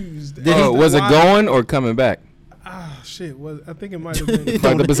confused. Oh, was it Why- going or coming back? Shit. I think it might have been.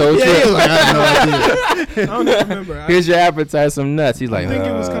 Fucked up his whole Yeah, trip. he was like, I have no idea. I don't even remember. Here's your appetite, some nuts. He's like, I think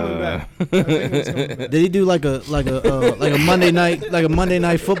it was coming back. I think it was coming back. Did he do like a Monday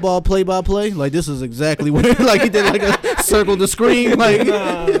night football play-by-play? Like this is exactly where like he did like a circle the screen like.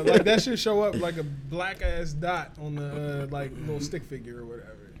 Nah, like that shit show up like a black ass dot on the like little stick figure or whatever.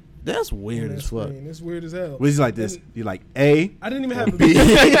 That's weird On that as fuck. screen. It's weird as hell. Was he like this? You like A, I didn't even have B,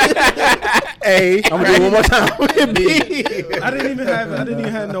 A. I'm gonna do it one more time. B. I didn't even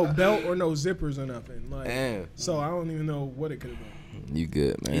have no belt or no zippers or nothing. Like, Damn. so I don't even know what it could have been. You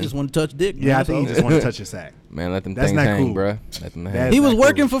good, He man. just want to touch dick. Yeah, I man, think he so. just want to touch his sack. Man, let them That's things not hang, cool. bruh. Let them hang. That's He was not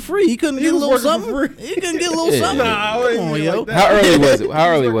working cool. for free. He couldn't get a was little working for something. free. He couldn't get a little Yeah. something. Nah, I wasn't Come on, even yo. like that. How early was it? How He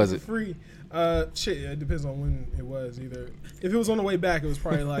early working was for it? Free. Shit. It depends on when it was. Either if it was on the way back, it was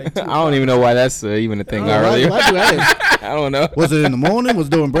probably like. I don't even know why that's even a thing. Oh, Earlier. why do that? I don't know. Was it in the morning? Was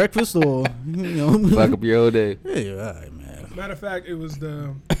it during breakfast or you know? Fuck up your whole day. Yeah, all right, man. Matter of fact, it was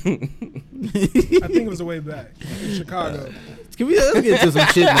the. I think it was the way back in Chicago. Let's get to some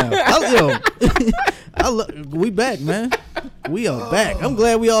shit now. We back, man. We are back. I'm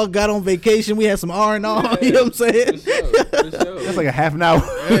glad we all got on vacation. We had some R&R. You know what I'm saying? That's like a half an hour.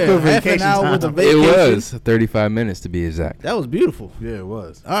 Yeah, of half an vacation hour with time. a It vacation. was 35 minutes to be exact. That was beautiful. Yeah, it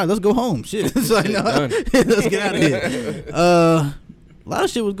was. All right, let's go home. Shit. It's like, no, Done. let's get out of here. A lot of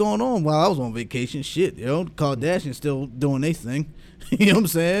shit was going on while I was on vacation. Shit, you know, Kardashians still doing their thing. You know what I'm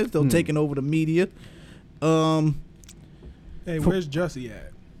saying? Still taking over the media. Hey, where's Jussie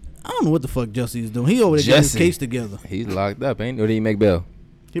at? I don't know what the fuck Jussie's doing. He over there getting his Jussie. case together. He's locked up, ain't? Or did he make bail?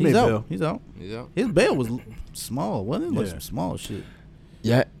 He He's made out. bail. He's out. He's out. His bail was small, wasn't it? Like Yeah. some small shit.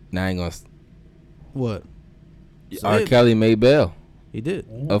 Yeah. Now I ain't gonna. What? R. it. Kelly made bail. He did.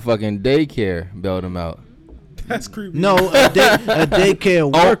 A fucking daycare bailed him out. That's creepy. No, a daycare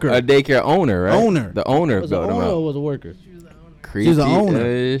worker. A daycare owner, right? Owner. The owner was it bailed him owner or out. was a worker? Creepy She's the owner.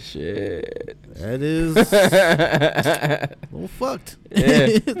 as shit. That is a little fucked. Yeah.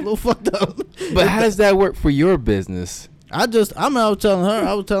 A little fucked up. But how does that work for your business? I'm out telling her.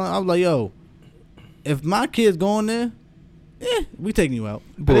 I was like, yo, if my kid's going there, we taking you out.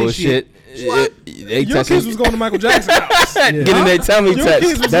 Bullshit. What? They Your touching- kids was going to Michael Jackson's house. getting their tummy Your touched.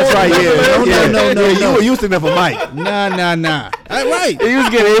 kids was That's going right. to Michael Yeah. Jackson's No, Yeah. no. You were used enough for Mike. Nah. Right. He was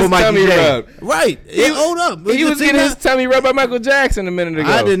getting his For Mikey tummy J. rubbed. Right. Hold up. He was getting his tummy rubbed by Michael Jackson a minute ago.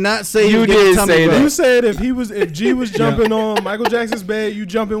 I did not say You he was getting did tummy say that. rubbed. You said if G was jumping on Michael Jackson's bed, you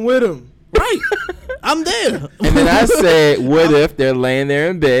jumping with him. Right. I'm there. And then I said, what if they're laying there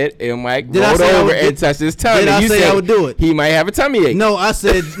in bed and Mike Did I rolled say I over would and do- touched his tummy? Did I You say I said would do it? He might have a tummy ache. No, I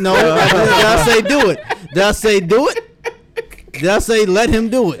said no. Did I say do it? Did I say do it? Did I say let him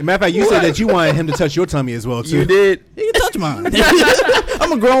do it? Matter of fact, you said that you wanted him to touch your tummy as well too. You did. He can touch mine.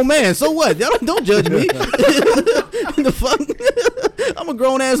 I'm a grown man. So what? Y'all don't judge me. The fuck? I'm a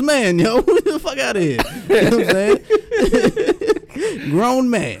grown ass man, yo. Get the fuck out of here. You know what I'm saying? Grown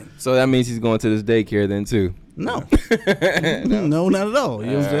man. So that means he's going to this daycare then too. No. No, not at all.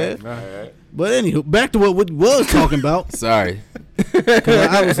 You know what I'm saying? But anywho, back to what we was talking about. Sorry. Because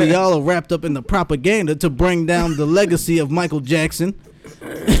obviously y'all are wrapped up in the propaganda to bring down the legacy of Michael Jackson.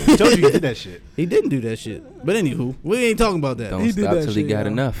 I told you he did that shit. He didn't do that shit. But anywho, we ain't talking about that. Don't He did stop that till he shit, got y'all.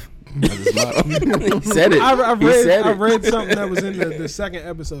 enough. That's his motto. He said it. I He said it. read something that was in the second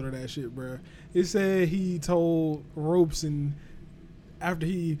episode of that shit, bro. It said he told Ropes and after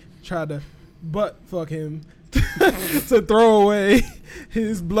he tried to butt fuck him to throw away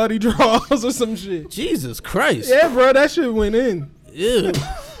his bloody drawers or some shit. Jesus Christ. Yeah, bro, that shit went in. Ew.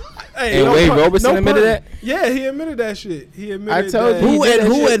 Hey, And Wade Robertson admitted that? Yeah, he admitted that shit. He admitted told that you. Who, did that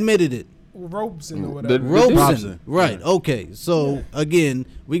who shit. admitted it? Robeson or The- whatever. Robeson. Robson. Right. Okay. So again,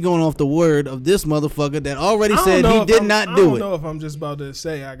 we going off the word of this motherfucker that already I don't said know he if did I'm- not I do don't it. know if I'm just about to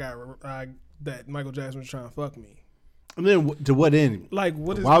say that Michael Jackson was trying to fuck me. And then to what end? Like,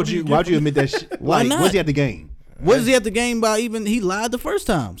 what is? Why would what do you? get Why'd you from- admit that shit? Why Like, not? what's he at the game? What does he have to gain by even he lied the first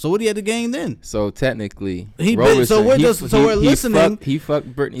time? So what do he have to gain then? So technically, He been- Roberson, so we're he- just- so he- we're he listening- He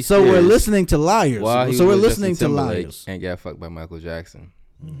fucked Britney So we're Spears listening to liars. while he So we're was with listening to Justin Timberlake liars. and got fucked by Michael Jackson.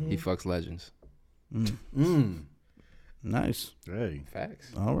 He fucks legends. Nice. Hey.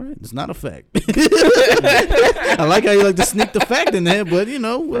 Facts. All right. It's not a fact. I like how you like to sneak the fact in there, but you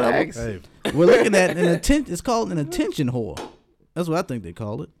know, whatever. Facts. Hey. We're looking at an attention. It's called an attention whore. That's what I think they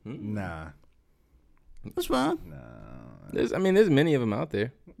call it. Nah. That's fine. There's many of them out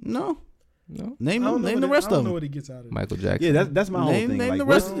there. No. No, Name I don't know name what the I rest don't of know them. what he gets out of it. Michael Jackson. Yeah, that's my whole Name- thing. name Like, the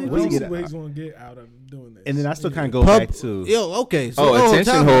what- rest of the- what's he What get? he's gonna get out of doing this? And then I still kind of go Pub- back to. Yo, okay. So,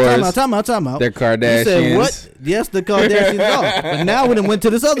 attention time whores. out, time out. They're You said Kardashians. what? Yes, the Kardashians are. But now we done went to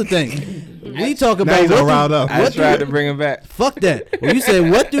this other thing. We talk Now about he's all what riled do, up. I what tried do, to bring him back. fuck that. When you said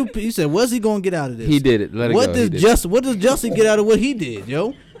what do you said what's he gonna get out of this? He did it. Let it What go. does He did what does Jussie get out of what he did,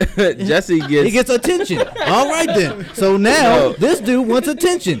 yo? it. Jesse gets. He gets attention. All right then. So now No. this dude wants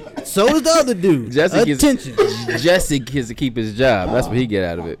attention. So does the other dude. Jesse gets attention. Jesse gets to keep his job. That's what he get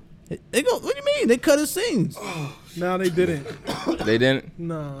out of it. They go. What do you mean? They cut his scenes. No, they didn't. They didn't.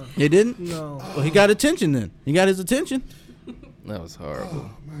 No, They didn't. no. Well, he got attention then. He got his attention. That was horrible.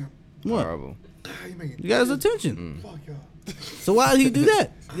 What? Horrible. He got his attention. So why did he do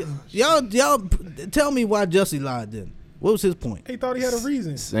that? Y'all tell me why Jussie lied then. What was his point? He thought he had a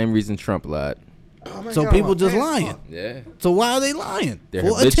reason. Same reason Trump lied. So people just lying. Yeah. So why are they lying? They're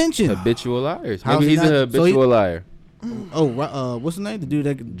For attention. habitual liars. How's Maybe he he's a not- so he- habitual liar. Oh, what's his name? The dude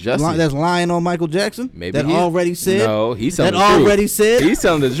Jussie. that's lying on Michael Jackson. Maybe that he- already said. No, he's that telling the truth. already said. He's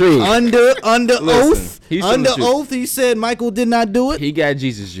telling the truth. under Listen, oath. he's telling Under the truth. oath, he said Michael did not do it. He got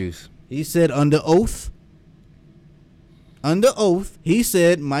Jesus juice. He said under oath. Under oath, he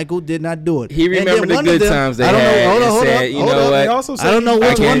said Michael did not do it. He And then remembered the one of good them- times they I don't had know. Hold and on, hold said, on, you hold know on. what? He also said I don't know he- which I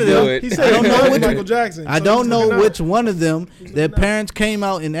one can't of do them. it. He I said don't he know loved which Michael Jackson. I so don't he know took it which out. one of them their parents came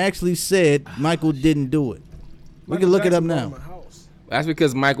out and actually said Michael didn't do it. We Michael can look it up Jackson now. bought him a house. That's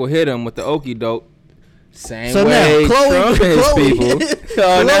because Michael hit him with the okie doke. Same So way now, Chloe, Trump hits people.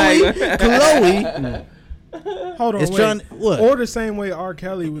 Oh, now Chloe Hold on, is wait. trying. What? Or the same way R.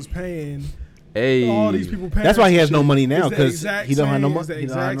 Kelly was paying Hey. all these people. That's why he has no parents money and now shit. because It's the exact he don't have no same- money. it's the He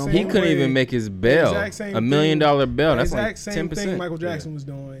don't have exact no same He money. couldn't way. even make his The bail. exact same $1 million bail. The That's exact like same 10%. thing Michael Jackson was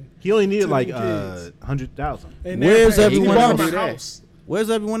doing. He only needed To like them kids. 100,000. And Where's they're paying- everyone he bought else? him a house. Where's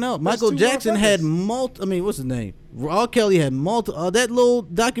everyone else? Michael two Jackson had motherfuckers. what's his name? R. Kelly had that little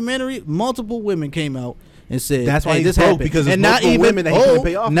documentary. Multiple women came out and said, That's why hey, he's this broke, happened. because there's and not multiple even women that he couldn't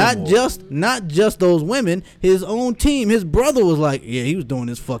pay off not no more. not just those women. His own team, his brother was like, yeah, he was doing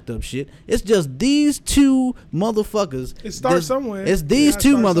this fucked up shit. It's just these two motherfuckers. It starts somewhere. It's these Yeah, it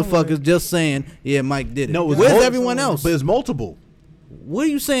two starts motherfuckers somewhere. just saying, yeah, Mike did it. No, it was Where's multiple- everyone else? But it's multiple. What are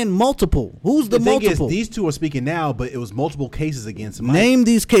you saying? Multiple? Who's the thing multiple? is, these two are speaking now, but it was multiple cases against Mike. Name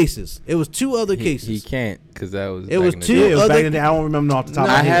these cases. It was two other cases. He can't because that was. It back was in the two Yeah, day. it was other- back in the day. I don't remember off the top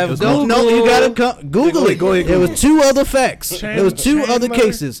No, of my I head. have It was no- No, you gotta Google it. Go ahead, There was Google. two other facts. There was two other Chandler?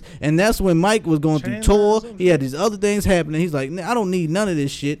 cases, and that's when Mike was going through Chandler tour. or something? He had these other things happening. He's like, "Nah, I don't need none of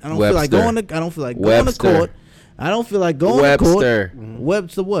this shit. I don't feel like Webster. going to. I don't feel like going to Webster. court. I don't feel like going to court." Webster.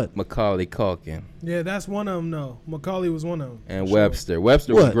 Webster what? Macaulay Culkin Yeah, that's one of them. No, Macaulay was one of them. and Sure. Webster.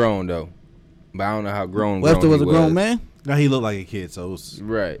 Webster was What? grown though, but I don't know how grown. Webster grown was he a grown man, No, he looked like a kid, so it was.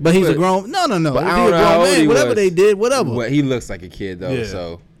 right? but he's a grown. No. But If I he don't a know how grown old he man, whatever was. they did, whatever. Well, he looks like a kid though, Yeah.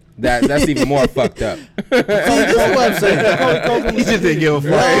 so that's even more fucked up. See, this is what I'm saying. He just didn't give a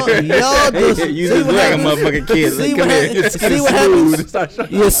fuck. Y'all just You see just what like a happens. motherfucking kid. See Come what here. happens. See what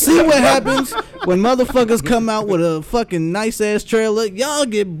happens. You see what happens when motherfuckers come out with a fucking nice ass trailer. Y'all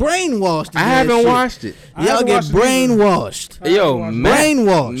get brainwashed. I haven't watched it. I Y'all haven't get watched it either. brainwashed. Yo, watched it. Mac,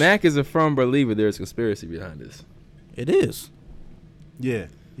 Brainwashed. Mac is a firm believer there's conspiracy behind this. It is. Yeah,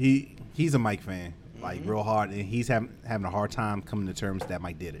 he's a Mike fan, like real hard, and he's having a hard time coming to terms that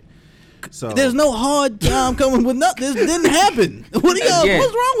Mike did it. So There's no hard time coming with nothing. This didn't happen. What are y'all? Again,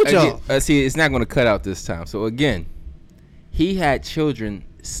 What's wrong with y'all? See, it's not going to cut out this time. So again, he had children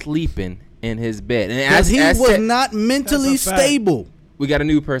sleeping in his bed, and Because he I was said- not mentally That's a fact. stable. We got a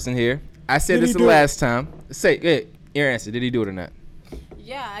new person here. I said Did this he the do it? last time. Say, hey, your answer. Did he do it or not?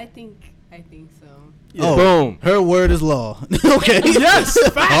 Yeah, I think so. Oh, Boom. her word is law. Okay. Yes.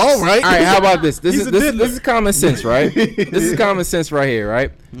 All right. All right, how about this? This He's is a this, diddler. this is common sense, right? This is common sense right here,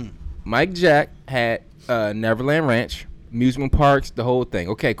 right? Mike Jack had Neverland Ranch, amusement parks, the whole thing.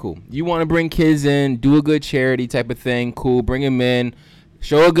 Okay, cool. You want to bring kids in, do a good charity type of thing, cool. Bring them in,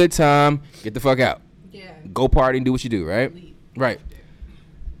 show a good time, get the fuck out. Yeah. Go party and do what you do, right? Leave. Right.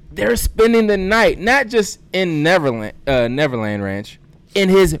 They're spending the night, not just in Neverland Ranch, in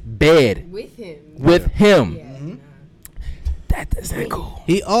his bed With him. with him. Yeah. That's not cool.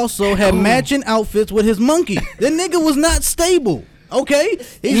 He also had matching outfits with his monkey. The nigga was not stable. Okay,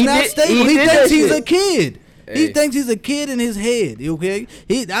 he's He not did- stable. he He did thinks that he's shit. a kid. He Hey. thinks he's a kid in his head. Okay,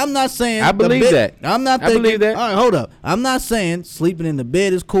 I'm not saying. I the believe bed- that. I'm not I thinking. believe that. All right, hold up. I'm not saying sleeping in the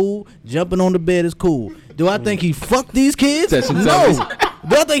bed is cool. Jumping on the bed is cool. Do I think he fucked these kids? Touching No. tummies.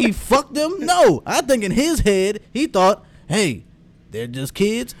 Do I think he fucked them? No. I think in his head he thought, hey. They're just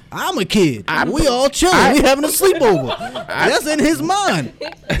kids. I'm a kid. We all chilling. We having a sleepover. That's in his mind.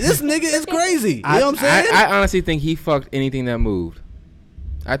 This nigga is crazy. You know what I'm saying? I honestly think he fucked anything that moved.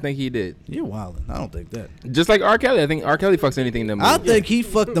 I think he did. You're wildin'. I don't think that. Just like R. Kelly. I think R. Kelly fucks anything that moved. I think he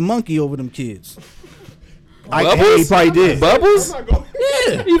fucked the monkey over them kids. he probably did. Bubbles? Yeah.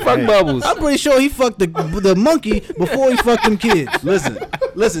 Yeah. He fucked Bubbles. I'm pretty sure he fucked the monkey before he fucked them kids.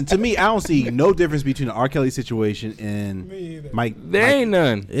 Listen. To me, I don't see no difference between the R. Kelly situation and Me either. Mike. There ain't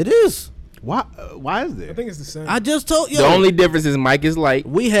none. It is. Why? Why is I there? think it's the same. I just told you. The only difference is Mike is light.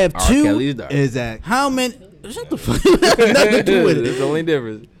 we have R. Kelly's two. dark. Is that How many? Shut the fuck. Nothing to do with That's it. the only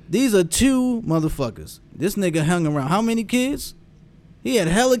difference. These are two motherfuckers. This nigga hung around. How many kids? He had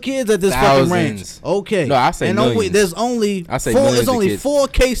hella kids at this fucking ranch. Thousands. Okay. No, I say and millions. there's only I say four. millions There's of only kids. 4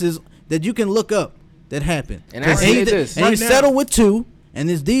 cases that you can look up that happened. And I say this. And he Right now. settled with 2. And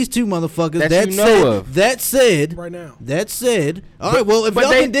it's these 2 motherfuckers That you know of. That said. right now. That said. All right. Well, if but y'all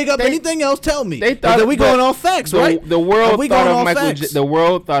they- can dig up they- anything else, tell me. They thought Then we but going off facts, right? The Are world we thought going of off Michael. facts? The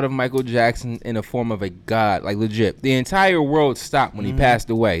world thought of Michael Jackson in the form of a god, like legit. The entire world stopped when he passed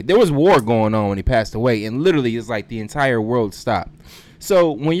away. There was war going on when he passed away, and literally, it's like the entire world stopped.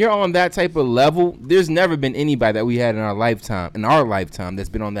 So when you're on that type of level, there's never been anybody that we had in our lifetime, that's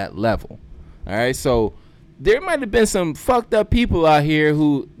been on that level. All right, so there might have been some fucked up people out here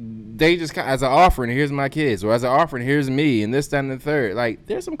who they just as an offering, here's my kids, or as an offering, here's me, and this, that, and the third. Like,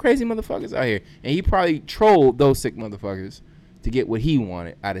 there's some crazy motherfuckers out here, and he probably trolled those sick motherfuckers to get what he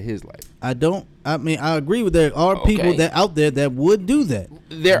wanted out of his life. I agree with there are people Okay. that out there that would do that.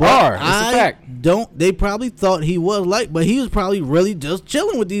 There But are. It's a I fact. don't. They probably thought he was like, but he was probably really just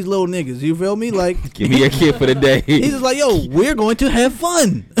chilling with these little niggas. You feel me? Like, Give me your kid for the day. he's just like, yo, we're going to have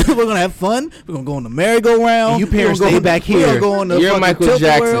fun. We're gonna have fun. We're gonna go on the merry-go-round. You parents We're gonna stay back we're gonna here. go on the You're fucking Michael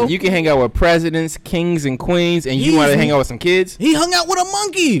tilt-a-whirl. Jackson. You can hang out with presidents, kings, and queens, and you He's- want to hang out with some kids. He hung out with a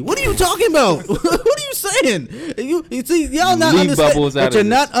monkey. What are you talking about? What are you saying? You see, y'all not Leave understand. Bubbles out But of you're this.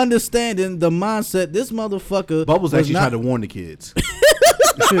 not understanding the mindset. This motherfucker. Bubbles was actually not, tried to warn the kids.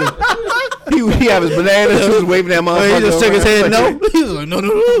 he have his bananas. He was waving that motherfucker. He just shook his head. No. He was like, no, no,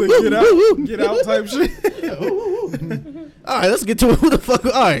 no. Get out type shit. All right, let's get to who the fuck.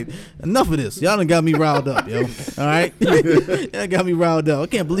 All right, enough of this. Y'all done got me riled up, yo. All right, y'all got me riled up. I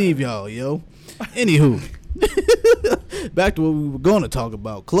can't believe y'all, yo. Anywho, back to what we were going to talk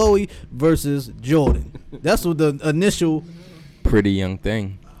about: Chloe versus Jordan. That's what the initial. Pretty young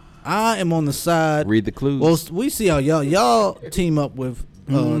thing. I am on the side. Read the clues. Well, we see how y'all team up with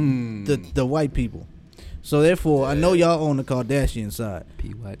the white people. So therefore, I know y'all on the Kardashian side.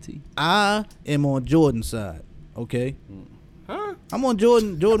 PYT. I am on Jordan's side. Okay. Huh? I'm on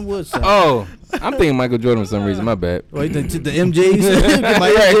Jordan Woods' side. Oh, I'm thinking Michael Jordan for some reason. My bad. Wait, the MJs, get my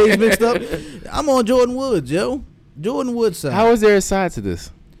MJs mixed up. I'm on Jordan Woods, yo. Jordan Woods side. How is there a side to this?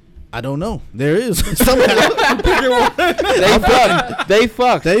 I don't know. There is somehow. They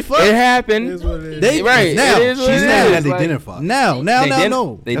fucked. They fucked. It happened. Is what it is. They Right. now. It is what She's it mad is. that they Like, didn't fuck. Now, They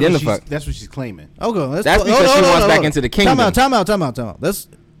no. didn't That's what fuck. That's what she's claiming. Okay, That's because she wants back into the kingdom. Time out. Let's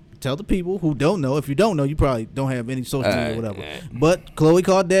tell the people who don't know. If you don't know, you probably don't have any social media or whatever. But Khloe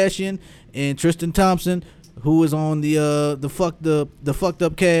Kardashian and Tristan Thompson, who is on the fucked up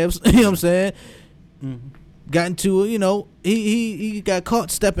Cavs, you know what I'm saying? Got into, he got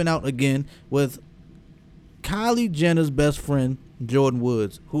caught stepping out again with Kylie Jenner's best friend, Jordan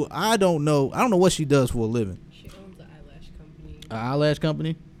Woods, who I don't know what she does for a living. She owns an eyelash company. An eyelash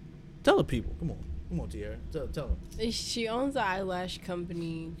company? Tell the people. Come on, Tiara. Tell them. She owns an eyelash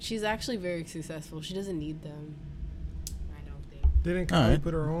company. She's actually very successful. She doesn't need them. I don't think. Didn't All Kylie right.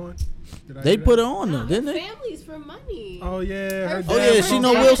 put her on? Did I They do put that? her on though, didn't they? Families for money. Oh yeah. her Oh, dad yeah, was she on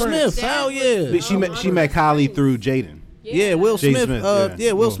know Fresh Will Prince. Smith. Hell yeah. She met Kylie through Jaden. Yeah, Will Jay Smith. Smith,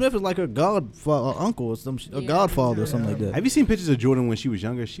 yeah. Will Oh. Smith is like her uncle or a godfather or something like that. Have you seen pictures of Jordan when she was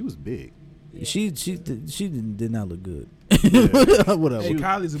younger? She was big. She did not look good. Whatever. Hey,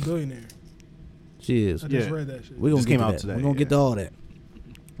 Kylie's a billionaire. She is. I just Yeah. read that shit. We're gonna Just get came to out that. today, We're gonna get to all that.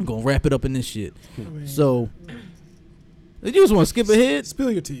 We're gonna wrap it up in this shit. I mean, So, you just want to skip ahead?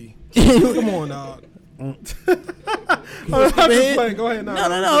 spill your tea. Come on, dog. I'm just ahead? playing. Go ahead. No.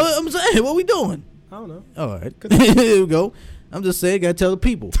 I'm saying, what we doing? I don't know. All right. Here we go. I'm just saying, gotta tell the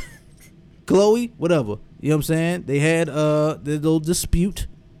people. Chloe, whatever. You know what I'm saying? They had the little dispute.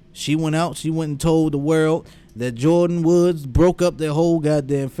 She went out. She went and told the world that Jordan Woods broke up their whole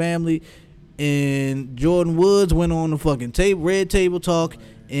goddamn family. And Jordan Woods went on the fucking red table talk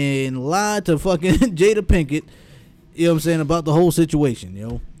and lied to fucking Jada Pinkett. You know what I'm saying? About the whole situation,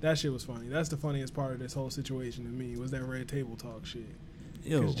 yo. That shit was funny. That's the funniest part of this whole situation to me was that red table talk shit.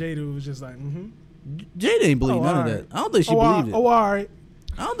 Yo. Because Jada was just like, Jada ain't believe Oh, none of alright. that. I don't think she oh, believed it. all right.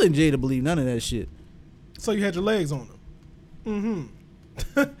 I don't think Jada believed none of that shit. So you had your legs on them.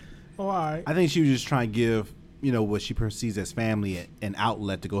 Oh, all right. I think she was just trying to give, what she perceives as family an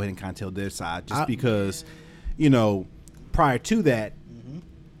outlet to go ahead and kind of tell their side. Just because, prior to that,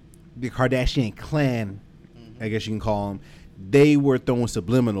 the Kardashian clan, I guess you can call them, they were throwing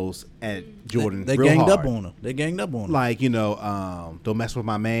subliminals at Jordan. They real ganged hard. up on him. They ganged up on him. Like, don't mess with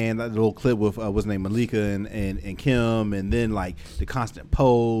my man. That little clip with what's his name, Malika and Kim, and then like the constant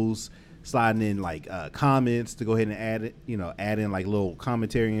pose, sliding in like comments to go ahead and add in like little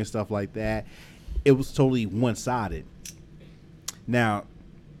commentary and stuff like that. It was totally one-sided. Now,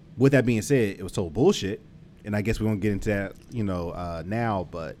 with that being said, it was total bullshit, and I guess we won't get into that now,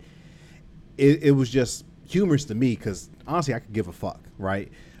 but it was just humorous to me because honestly I could give a fuck, right?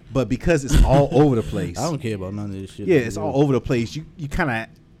 But because it's all over the place, I don't care about none of this shit. yeah, it's all over the place. You kind of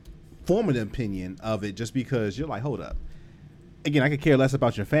form an opinion of it just because you're like, hold up. Again, I could care less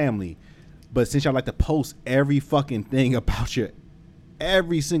about your family, but since y'all like to post every fucking thing about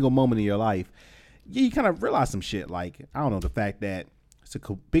every single moment of your life, yeah, you kind of realize some shit. Like, I don't know, the fact that it's a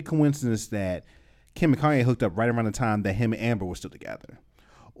big coincidence that Kim and Kanye hooked up right around the time that him and Amber were still together.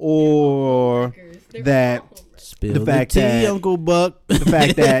 Or that Spill the fact tea, that Uncle Buck. the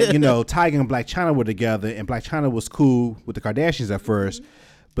fact that Tyga and Black China were together, and Black China was cool with the Kardashians at first,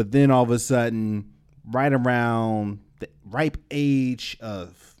 but then all of a sudden, right around the ripe age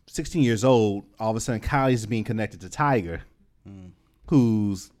of 16 years old, all of a sudden Kylie's being connected to Tyga,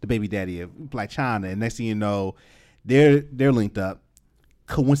 who's the baby daddy of Black China, and next thing you know, they're linked up.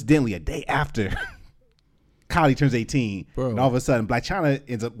 Coincidentally, a day after Kylie turns 18, Bro. and all of a sudden Black China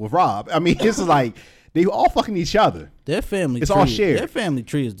ends up with Rob. I mean, it's like they all fucking each other. Their family It's tree, all shared. Their family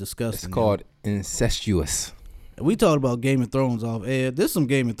tree is disgusting. It's called incestuous. yo. We talked about Game of Thrones off air. There's some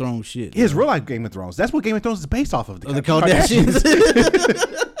Game of Thrones shit. His real life Game of Thrones. That's what Game of Thrones is based off of. Of the Kardashians.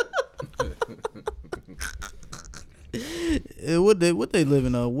 What they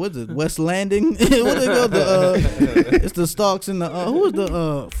living on? What's it? West Landing? What they go? It's the Starks and the who is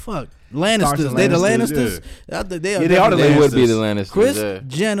the fuck Lannisters? Starks and They the Lannisters, Lannisters. I think they Yeah, they are the They would be the Lannisters. Lannisters. Chris yeah.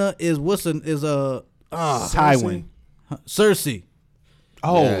 Jenner is Tywin. Cersei.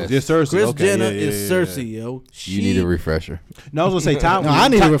 Oh, Yes. just Cersei. Chris Okay, Jenner yeah, is yeah, Cersei, yeah. yo. You need a refresher. No, I was gonna say Tywin. No, I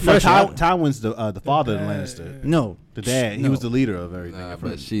need a refresher. Tywin's the father of the Lannister. No, The dad. He No. was the leader of everything. Nah, at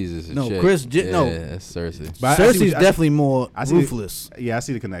but first. she's just a No, chick. Chris yeah, no. that's Cersei. But I see Cersei's what- I- definitely more I see ruthless. Yeah, I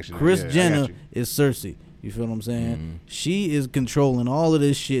see the connection. Chris Yeah, I Jenner got you. is Cersei. You feel what I'm saying? She is controlling all of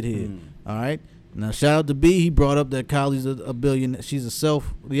this shit here. All right. Now shout out to B. He brought up that Kylie's a billionaire. She's the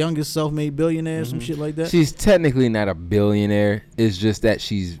youngest self-made billionaire, some shit like that. She's technically not a billionaire. It's just that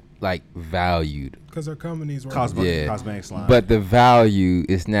she's like valued. Because her company's worth. Cosmetics line. But the value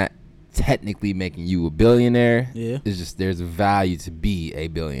is not technically making you a billionaire. Yeah. It's just there's a value to be a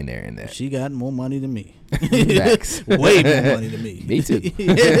billionaire in that. She got more money than me. Facts. Way more money than me. Me too. You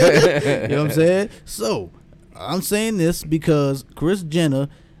know what I'm saying? So, I'm saying this because Kris Jenner,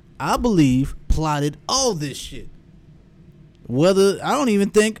 I believe, plotted all this shit. Whether, I don't even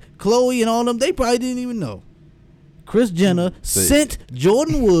think Khloe and all them, they probably didn't even know. Kris Jenner sent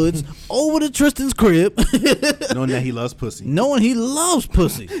Jordan Woods over to Tristan's crib, knowing that he loves pussy. knowing he loves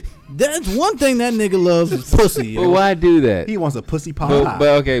pussy. That's one thing that nigga loves is pussy. But yo. why do that? He wants a pussy pie. But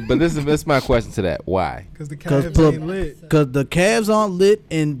okay, but this is my question to that. Why? Because the Cause Cavs ain't lit. the Cavs aren't lit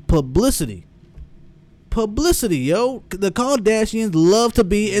in publicity. Publicity, yo. The Kardashians love to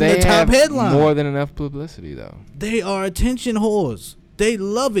be in They the top have headline. more than enough publicity though. They are attention whores. They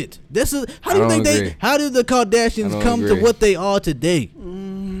love it. This is how do you I think don't they? agree. How did the I Kardashians don't come agree. to what they are today?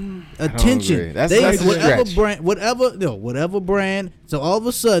 Attention. agree. That's They a whatever stretch. brand, whatever brand. So all of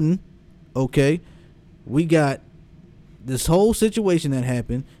a sudden, okay, we got this whole situation that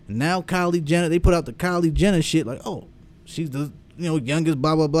happened. And now Kylie Jenner, they put out the Kylie Jenner shit like, oh, she's the youngest,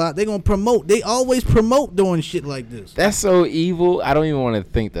 blah blah blah. They gonna promote. They always promote doing shit like this. That's so evil. I don't even want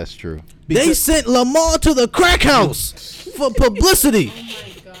to think that's true. They sent Lamar to the crack house for publicity.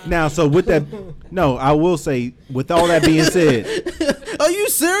 Now, so with that, no, I will say, with all that being said, Are you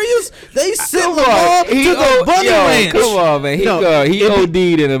serious? They sent Come Lamar on, to the bunny ranch. Come on, man. He No, OD'd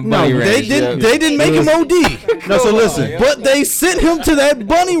in a bunny ranch. They didn't make him OD. no, so listen, But they sent him to that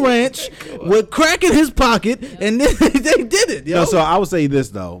bunny ranch with crack in his pocket, and then they did it. Yo. no, so I would say this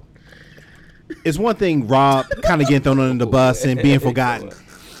though. It's one thing Rob kind of getting thrown under the bus and being forgotten.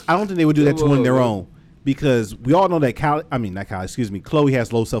 I don't think they would do that to one of their own because we all know that Khloe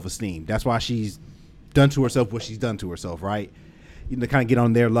has low self-esteem. That's why she's done to herself what she's done to herself, right? You know, kind of get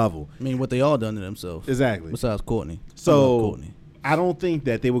on their level. I mean, what they all done to themselves. Exactly. Besides Courtney. I love So Courtney. I don't think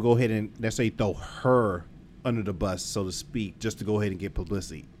that they would go ahead and let's say throw her under the bus, so to speak, just to go ahead and get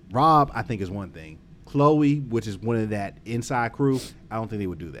publicity. Rob, I think, is one thing. Khloe, which is one of that inside crew, I don't think they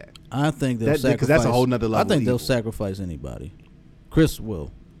would do that. I think they'll That- sacrifice. because that's a whole nother level I think of they'll evil. sacrifice anybody. Chris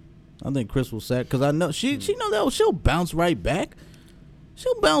will. I think Chris will because I know she know that she'll bounce right back.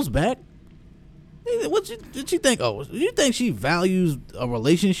 She'll bounce back. What you think? Oh, you think she values a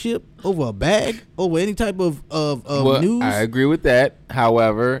relationship over a bag, over any type of news? I agree with that.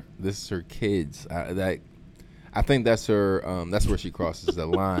 However, this is her kids. I think that's her. That's where she crosses the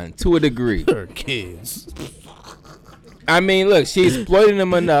line to a degree. Her kids. I mean, look, she's exploiting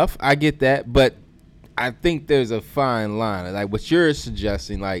them enough. I get that, but I think there's a fine line. Like what you're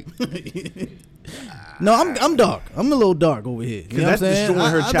suggesting, like. No, I'm dark. I'm a little dark over here. You know Because that's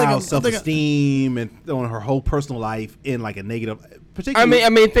destroying her I child's think I'm- self-esteem and throwing her whole personal life in like a negative. Particularly, I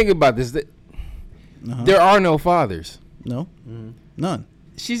mean, think about this. There are no fathers. No, none.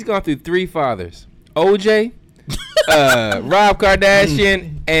 She's gone through 3 fathers: OJ, Rob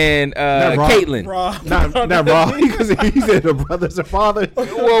Kardashian, and Rob. Caitlyn. Rob. not Rob, because he said the brothers are fathers.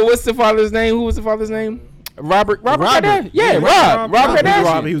 Well, what's the father's name? Who was the father's name? Robert Kardashian. Yeah, Rob Kardashian.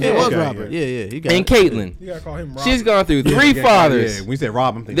 Rob, he was, It was okay, Robert. Yeah. He got And it. Caitlyn. You gotta call him Rob. She's gone through 3 fathers. Yeah, when you said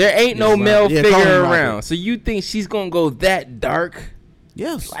Rob, I'm thinking There ain't no male Yeah, call figure him Robert. around. So you think she's gonna go that dark?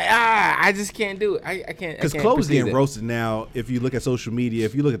 Yes. Like, I just can't do it. I can't. Because I can't Chloe's perceive getting it. roasted now. If you look at social media,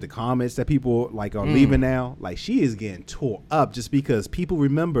 if you look at the comments that people like are leaving now, like she is getting tore up just because people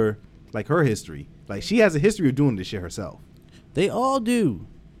remember like her history. Like she has a history of doing this shit herself. They all do.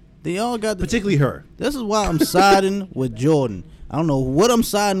 They all got the. Particularly her. This is why I'm siding with Jordan. I don't know what I'm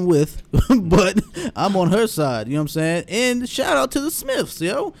siding with, but I'm on her side. You know what I'm saying? And shout out to the Smiths,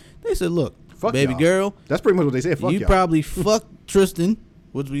 yo. They said, look, Fuck baby y'all. girl, That's pretty much what they said. Fuck you y'all. probably fucked Tristan,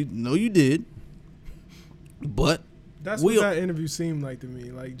 which we know you did. But That's we- what that interview seemed like to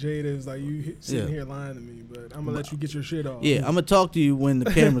me. Like Jada is like, you sitting Yeah. here lying to me, but I'm gonna let you get your shit off. yeah, I'm gonna talk to you when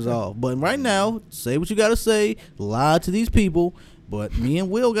the camera's off. But right now, say what you gotta say. Lie to these people. But me and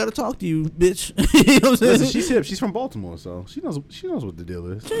Will gotta talk to you, bitch. You know what I'm saying? Listen, she's hip. She's from Baltimore, so she knows what the deal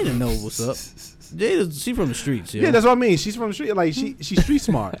is. Jada knows what's up. Jada, she from the streets, yo. Yeah, that's what I mean. She's from the street. Like she's street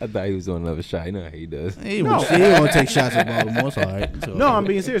smart. I thought he was doing another shot. You know how he does. He No. won't take shots at Baltimore. It's all right. It's all No, right. I'm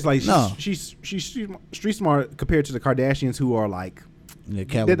being serious. Like No. she's street smart compared to the Kardashians, who are like Yeah, they're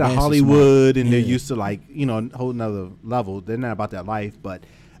the Calabasas Hollywood and they're Yeah. used to like a whole nother level. They're not about that life, but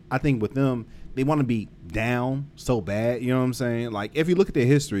I think with them, they want to be down so bad. You know what I'm saying? Like if you look at their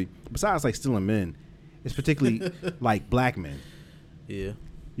history, besides like stealing men, it's particularly like black men. Yeah.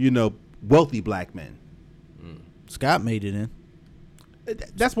 You know, wealthy black men. Scott made it in.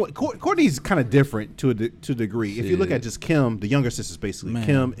 That's what Courtney's kind of different to a degree. If you look at just Kim, the younger sisters, basically Man,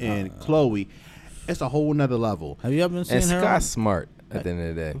 Kim and Chloe, it's a whole nother level. Have you ever been seeing And her? Scott's smart at the end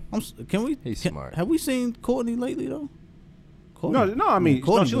of the day. Can we? He's can- smart. Have we seen Courtney lately though? No, I mean,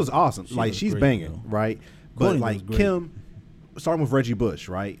 Courtney she was awesome. she Like was she's great, banging, though. right? But Courtney was like great. Kim, starting with Reggie Bush,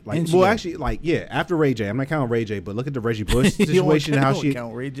 right? Like, And she well, got- actually, like, yeah, after Ray J, I'm not counting Ray J, but look at the Reggie Bush You don't situation and how count- she.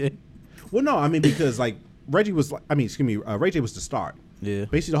 count Ray J. Well, no, I mean because like Reggie was, like, Ray J was the start. Yeah.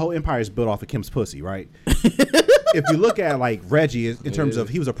 Basically, the whole empire is built off of Kim's pussy, right? If you look at like Reggie in terms of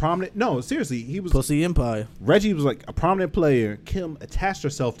he was a prominent. No, seriously, he was. Pussy Empire. Reggie was like a prominent player. Kim attached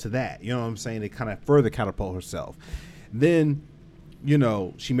herself to that. You know what I'm saying? To kind of further catapult herself. Then, you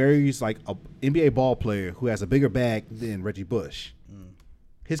know, she marries like a NBA ball player who has a bigger bag than Reggie Bush.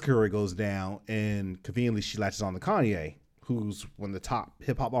 His career goes down, and conveniently she latches on to Kanye, who's one of the top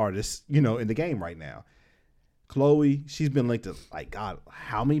hip hop artists, you know, in the game right now. Chloe, she's been linked to like God,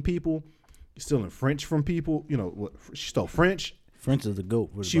 how many people? Stealing French from people, you know. What, she stole French. French is the goat.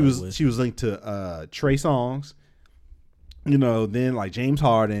 for the She by the was way. she was linked to Trey Songz, you know, then like James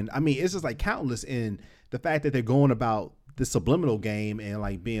Harden. I mean, it's just like countless. And the fact that they're going about the subliminal game and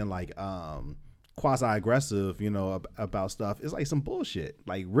like being like quasi aggressive, you know, about stuff is like some bullshit.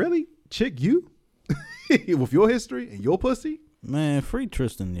 Like really, chick, you with your history and your pussy, Man, free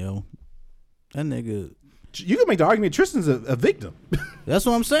Tristan, yo. That nigga. you can make the argument Tristan's a victim, That's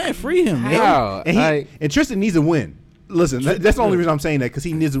what I'm saying. Free him, yo. How? and Tristan needs a win. Listen, that's the only reason I'm saying that because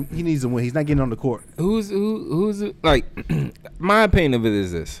he needs a win. He's not getting on the court. Who's like? My opinion of it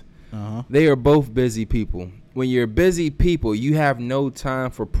is this: they are both busy people. When you're busy people, you have no time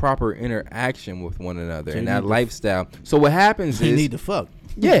for proper interaction with one another and that lifestyle. So what happens You is, need to fuck.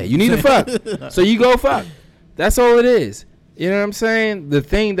 yeah, you need to fuck. So you go fuck. That's all it is. You know what I'm saying? The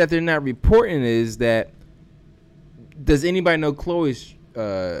thing that they're not reporting is that. Does anybody know Chloe's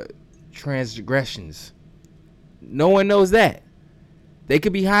transgressions? No one knows that. They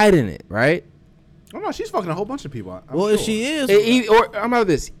could be hiding it, right? Oh no, she's fucking a whole bunch of people. I'm Well, if sure. she is, Or I'm about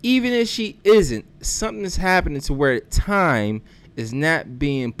this. Even if she isn't, something is happening to where time is not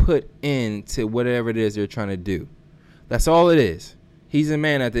being put into whatever it is they're trying to do. That's all it is. He's a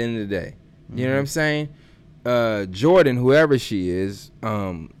man at the end of the day. You know what I'm saying? Jordan, whoever she is, at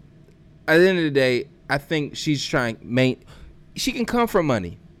the end of the day, I think she's trying. She can come from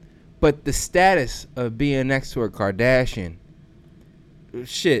money, But the status of being next to a Kardashian,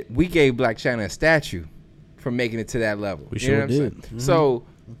 shit, we gave Black China a statue for making it to that level. We You sure know what I'm did. saying? Mm-hmm. So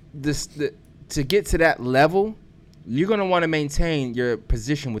to get to that level, you're gonna want to maintain your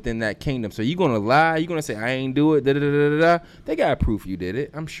position within that kingdom. So you're gonna lie. You're gonna say I ain't do it. Da da da da da. They got proof you did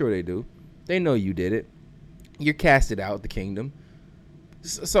it. I'm sure they do. They know you did it. You're casted out the kingdom.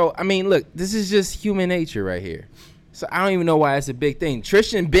 So I mean, look, this is just human nature right here. So I don't even know why it's a big thing.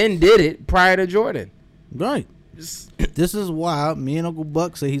 Tristan Ben did it prior to Jordan. Right. This is why me and Uncle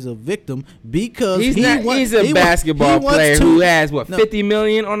Buck say he's a victim because He's he not. wa- He's a he wa- basketball he wants player to- who has what No. 50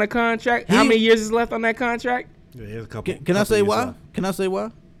 million on a contract. How He- many years is left on that contract? Yeah, he has a couple. Can I couple say years why? left. Can I say why?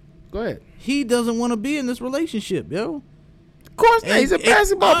 Go ahead. He doesn't want to be in this relationship, yo. Of course not. He's a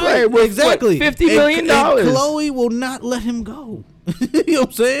basketball all player right, with exactly what, $50 million. And Chloe will not let him go. You know what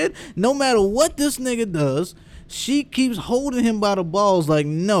I'm saying? No matter what this nigga does, she keeps holding him by the balls like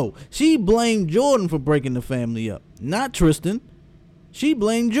no. She blamed Jordan for breaking the family up, not Tristan. She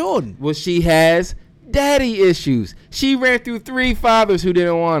blamed Jordan. Well, she has daddy issues. She ran through 3 fathers who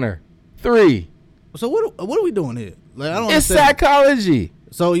didn't want her. 3. So what are we doing here? Like I don't It's understand. psychology.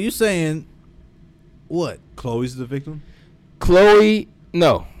 So you saying what? Chloe's the victim. Chloe,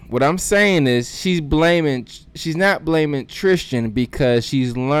 no. What I'm saying is she's not blaming Tristan because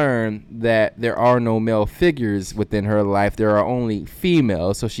she's learned that there are no male figures within her life. There are only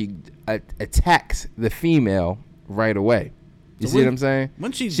females. So she attacks the female right away. You So see what I'm saying?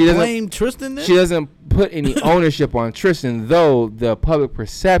 When she doesn't- blamed Tristan then? She doesn't put any ownership on Tristan, though the public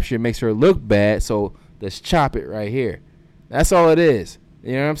perception makes her look bad. So let's chop it right here. That's all it is.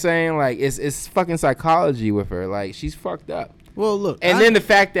 You know what I'm saying? Like it's fucking psychology with her. Like she's fucked up. Well, look. And then the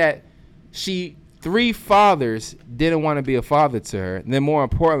fact that 3 fathers didn't want to be a father to her. And then more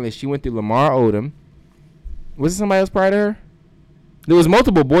importantly, she went through Lamar Odom. Was it somebody else prior to her? There was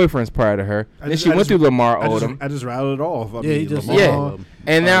multiple boyfriends prior to her. Then she went through Lamar Odom. I just rattled it off. I Yeah, he just- Yeah.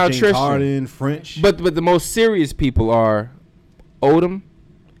 And now James Tristan. Harden, French. But the most serious people are Odom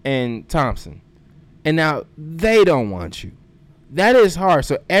and Thompson. And now they don't want you. That is hard.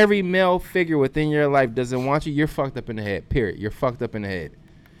 So every male figure within your life doesn't want you. You're fucked up in the head. Period. You're fucked up in the head.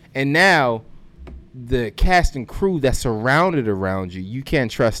 And now the cast and crew that's surrounded around you, you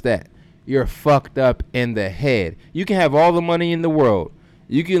can't trust that. You're fucked up in the head. You can have all the money in the world.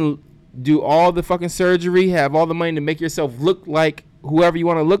 You can do all the fucking surgery, have all the money to make yourself look like whoever you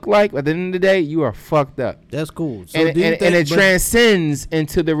want to look like. But at the end of the day, you are fucked up. That's cool. So And, do you and, think, and it but- transcends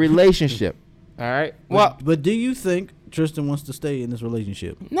into the relationship. All right? Well, but do you think Tristan wants to stay in this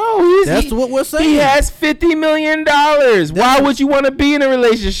relationship? no, That's what we're saying. He has $50 million. Why would you want to be in a But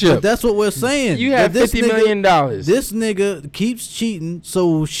relationship? that's what we're saying. You have That this $50 million. This nigga keeps cheating,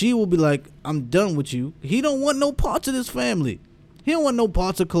 so she will be like, "I'm done with you." He don't want no parts of this family. He don't want no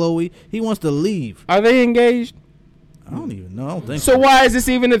parts of Chloe. He wants to leave. Are they engaged? I don't even know. I don't think So why is this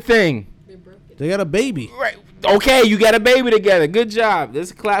even a thing? They got a baby. Right. Okay, you got a baby together. Good job.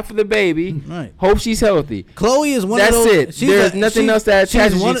 Let's clap for the baby. Right. Hope she's healthy. Chloe is one That's of those. it. There's nothing else that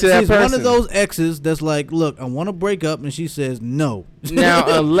attaches you to that she's one person. of those exes that's like, "Look, I want to break up," and she says no. Now,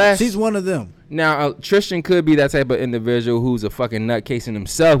 unless she's one of them. Now, Tristan could be that type of individual who's a fucking nutcase in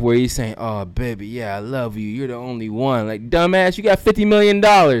himself, where he's saying, "Oh, baby, yeah, I love you. You're the only one." Like, dumbass, you got $50 million.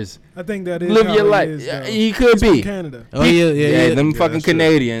 I think that is Live how your he life. is, Yeah, though. he could He's be. from Canada. Oh yeah. Them Yeah, fucking that's true.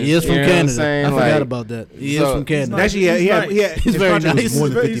 Canadians. He is from you know what I'm Canada. saying? I forgot Like, about that. He so- is from Canada. Actually, yeah, He's nice. He's very his contract was nice. more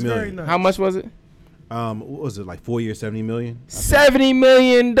than He's 50 very million. nice. How much was it? What was it, like 4 years, 70 million? $70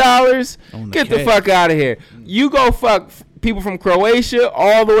 million. On the Get the cash. fuck out of here. You go fuck people from Croatia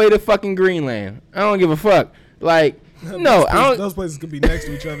all the way to fucking Greenland. I don't give a fuck. Like, no, I don't. Those places could be next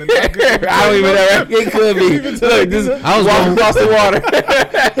to each other. I don't even know. It could be. Look, just I was walk going- across the water.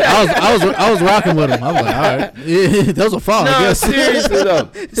 I was rocking with him. I was like, all right, yeah, that was a fall. I No, guess. seriously though.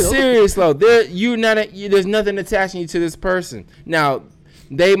 Seriously though. There's nothing attaching you to this person. Now,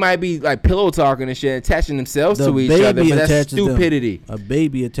 they might be like pillow talking and shit, attaching themselves The to each baby other, but that's attaches them. stupidity. A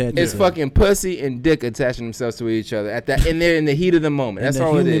baby attached. It's to them. fucking pussy and dick attaching themselves to each other at that, and they're in the heat of the moment. And That's a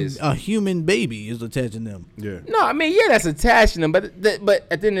all human, it is. A human baby is attaching them. Yeah. No, I mean, yeah, that's attaching them, but at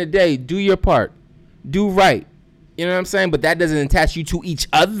the end of the day, do your part, do right. You know what I'm saying? But that doesn't attach you to each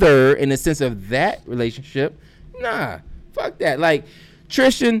other in the sense of that relationship. Nah, fuck that. Like,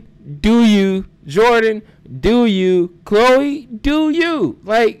 Tristan, do you? Jordan, do you? Chloe, do you?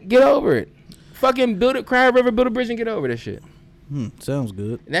 Like, get over it. Fucking build it, cry a river, build a bridge, and get over this shit. Sounds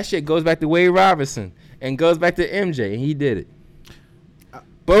good. And that shit goes back to Wade Robinson and goes back to MJ, and he did it.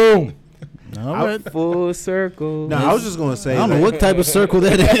 Boom. All All right. Full circle. No, I was just gonna say. I don't know like, what type of circle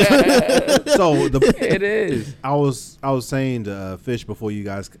that is. So It is. I was saying to Fish before you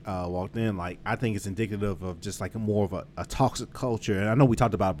guys walked in, like I think it's indicative of just like more of a toxic culture, and I know we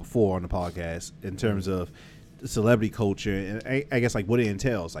talked about it before on the podcast in terms of the celebrity culture, and I guess like what it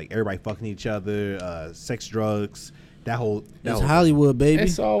entails, like everybody fucking each other, sex, drugs, that whole. It's Hollywood, baby.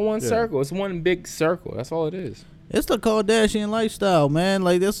 It's all one circle. It's one big circle. That's all it is. It's the Kardashian lifestyle, man.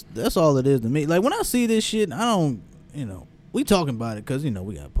 Like that's all it is to me. Like when I see this shit, I don't, we talking about it because we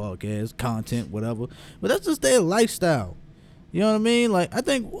got podcasts, content, whatever. But that's just their lifestyle. You know what I mean? Like I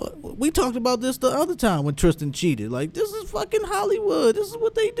think we talked about this the other time when Tristan cheated. Like this is fucking Hollywood. This is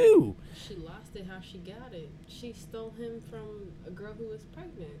what they do. She lost it how she got it. She stole him from a girl who was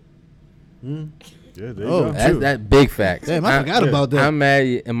pregnant. Yeah, there you Oh, go. That's that big facts. Damn, I forgot about that. I'm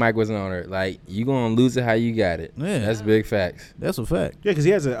mad and Mike wasn't on it. Like you gonna lose it how you got it. Yeah. That's big facts. That's a fact. Yeah, because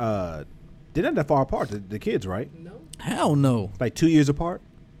he has they're not that far apart. The kids, right? No. Hell no. Like 2 years apart.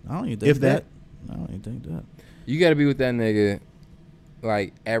 I don't even think If that. I don't even think that. You gotta be with that nigga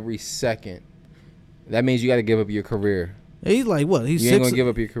like every second. That means you gotta give up your career. He's like what? He's You ain't gonna give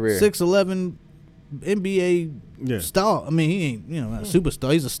up your career. 6'11" NBA Yeah. star. I mean, he ain't not a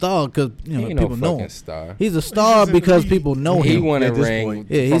superstar. He's a star because He ain't people no know fucking him. star. He's a star because people know He him. won a At this ring point.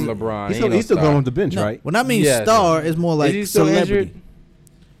 Yeah, from he's- LeBron. He's He ain't no still star. going off the bench, No, right? when I mean Yeah, star, it's more like Is he still celebrity. injured?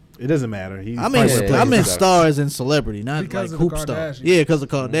 It doesn't matter. He I mean, probably Yeah, replaced I meant himself. star as in celebrity, not Because like of the hoop star. Kardashians. Yeah, because of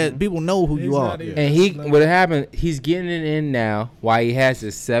Kardashians. People know who He's you are. not even- And what happened, he's getting it in now. Why he has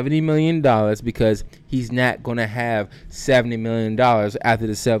this $70 million because he's not going to have $70 million after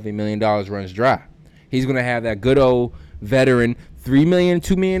the $70 million runs dry. He's going to have that good old veteran $3 million,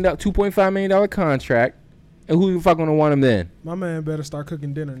 $2.5 million contract. And who the fuck going to want him then? My man better start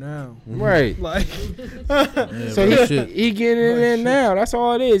cooking dinner now. Right. Like, Yeah, So real he, shit. he getting it in now. That's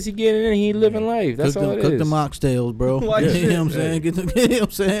all it is. He getting it in. He living life. That's all it Cook is. them oxtails, bro. Like you shit. know what I'm saying? You know what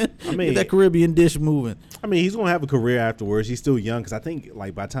I'm saying? I mean- Get that Caribbean dish moving. I mean, he's gonna have a career afterwards. He's still young because I think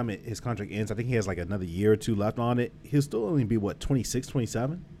like by the time his contract ends, I think he has like another year or two left on it. He'll still only be what 26,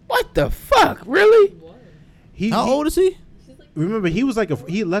 27. What the fuck? Really? What? How old is he? Remember, he was like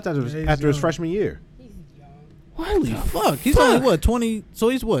he left after, Yeah, he's after his young. freshman year. He's young. Holy fuck. He's only what, 20? So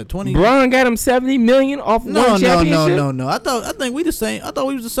he's what, 20? Braun got him $70 million off No, one no, championship. no. I think we the same. I thought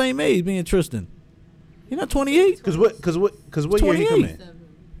we was the same age, being Tristan. He not 28? Because what year he come 28. in? 7.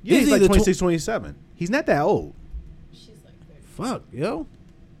 Yeah, he's like either 26, 27. He's not that old. She's like 30. Fuck, yo.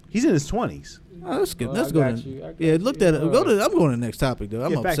 He's in his 20s. Oh, let's skip. Oh, Let's I go. got To, you, I got yeah, look you. at it. Go to. I'm going to the next topic though.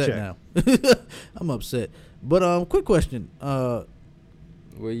 I'm Yeah, fact upset now. I'm upset. But quick question. What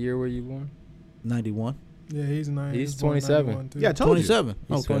year were you born? 91, yeah, he's 9. He's 27. Yeah, I told you. 27.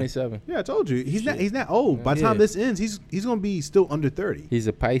 He's Okay. 27. Yeah, I told you. He's not old. By the time Yeah. this ends, he's gonna be still under 30. He's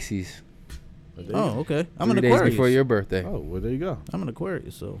a Pisces. Oh, okay. I'm an 3 days Aquarius. before your birthday. Oh, well, there you go. I'm an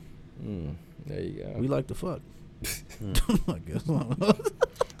Aquarius, so There you go. we like to fuck. I guess.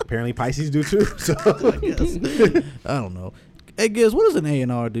 Apparently, Pisces do too. So I don't know. Hey, Giz, what does an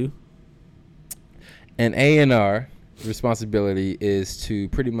A&R do? An A&R responsibility is to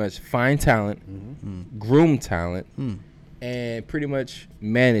pretty much find talent, groom talent, and pretty much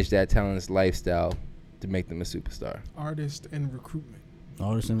manage that talent's lifestyle to make them a superstar Artist and recruitment.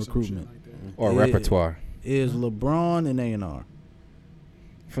 Artists and Some shit recruitment. like that. or Yeah. repertoire. Is LeBron an A&R?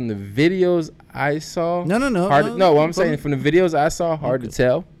 From the videos I saw, No. What I'm saying, from the videos I saw, hard to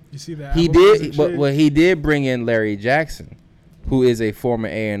tell. You see that? He Apple Music did, but shit? well, he did bring in Larry Jackson, who is a former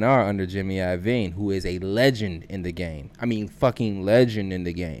A&R under Jimmy Iovine, who is a legend in the game. I mean, fucking legend in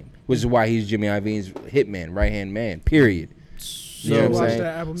the game, which is why he's Jimmy Iovine's hitman, right hand man. Period. You know You what I'm watched saying?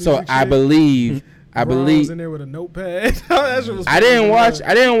 that Apple So Music I shit? believe, Ron was in there with a notepad. That shit was I didn't funny. watch.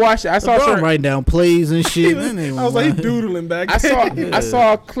 I didn't watch it. I saw. LeBron certain- writing down plays and shit. I That ain't was like, he lying. doodling back I saw. then. I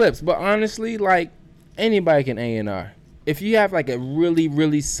saw clips, but honestly, like anybody can A&R. If you have like a really,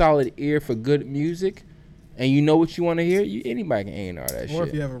 really solid ear for good music, and you know what you want to hear, anybody can A&R that Or if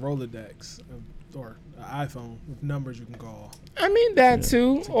shit. you have a Rolodex or an iPhone with numbers you can call. I mean that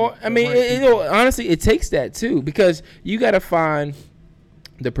too, or I the mean, right honestly, it takes that too because you got to find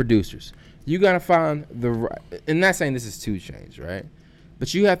the producers. You got to find and not saying this is 2 Chainz, right?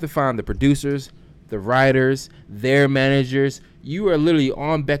 But you have to find the producers, the writers, their managers. You are literally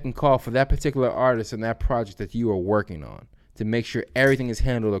on beck and call for that particular artist and that project that you are working on to make sure everything is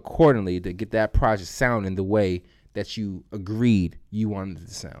handled accordingly to get that project sounding the way that you agreed you wanted it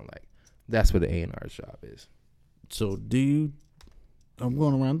to sound like. That's what the A&R's job is. So I'm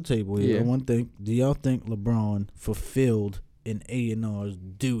going around the table here. Yeah. One thing, do y'all think LeBron fulfilled an A&R's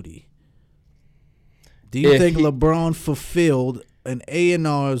duty? Do you If think he- LeBron fulfilled an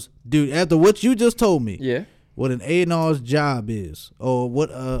A&R's dude after what you just told me? Yeah. What an A&R's job is, or what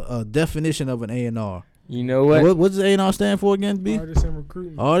a definition of an A&R. You know what? What does A&R stand for again? B. Artists and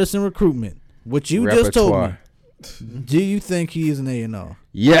recruitment. Artist and recruitment. What you just told me. Repertoire. Do you think he is an A&R?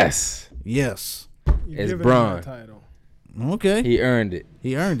 Yes. Yes. You're It's giving him Bron. that title. Okay. He earned it.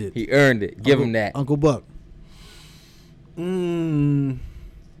 He earned it. He earned it. Give him that. Uncle Buck. Mm,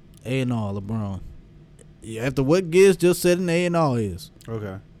 A&R, LeBron. Yeah, after what Giz just said an A&R is.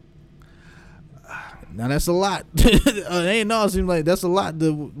 okay. Now that's a lot. An A&R seems like that's a lot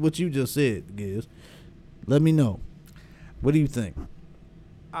to what you just said, Giz. Let me know. What do you think?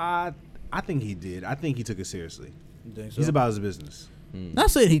 I think he did. I think he took it seriously. You think so? He's about his business. Not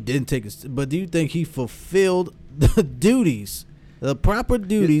saying he didn't take it, but do you think he fulfilled the duties, the proper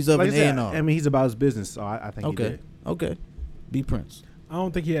duties of Like an I said, A&R? I mean, he's about his business, so I think he Okay. did. Okay. B Prince. I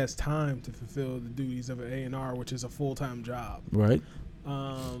don't think he has time to fulfill the duties of an A&R, which is a full-time job. Right.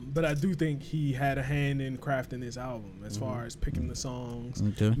 But I do think he had a hand in crafting this album as far as picking the songs,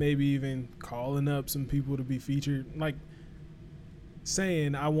 Okay. maybe even calling up some people to be featured, like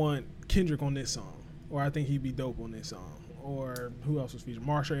saying, I want Kendrick on this song, or I think he'd be dope on this song, or who else was featured?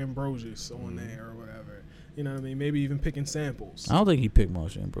 Marsha Ambrosius on there or whatever. You know what I mean? Maybe even picking samples. I don't think he picked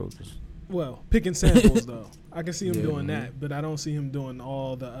Marsha Ambrosius. Well, picking samples though, I can see him doing that, but I don't see him doing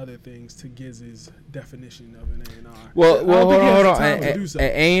all the other things to Giz's definition of an A&R. Well, I don't hold think he has on. the time to do so.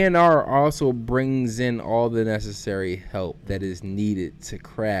 A&R also brings in all the necessary help that is needed to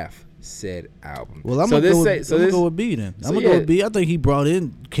craft said album. Well, I'm so gonna this go say, with, so I'm this gonna go with B then. so I'm gonna go yeah. with B. I think he brought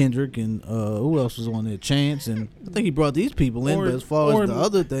in Kendrick and who else was on there? Chance, and I think he brought these people in. Or- But as far or- as the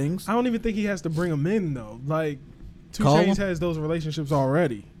other things, I don't even think he has to bring them in though. Like, 2 Call Chainz him? has those relationships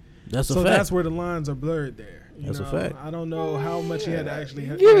already, that's a so fact. that's where the lines are blurred there. You That's a know? fact. I don't know how much he had to actually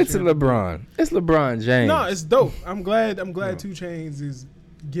give it to actually- LeBron. It's LeBron James. No, it's dope. I'm glad 2 Chainz is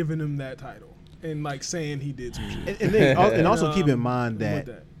giving him that title and like saying he did some shit. And also keep in mind I'm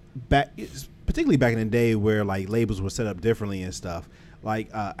that, with particularly back in the day where like labels were set up differently and stuff. Like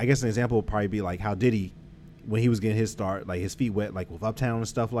I guess an example would probably be like how Diddy, when he was getting his start, like his feet wet, like with Uptown and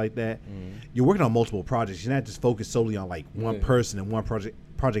stuff like that. You're working on multiple projects. You're not just focused solely on like one person and one project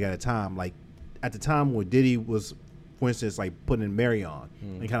at a time. Like at the time when Diddy was, for instance, like putting in Mary on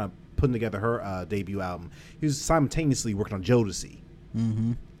and kind of putting together her debut album, he was simultaneously working on Jodeci.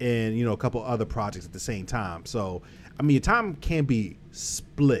 And a couple other projects at the same time. So I mean, your time can be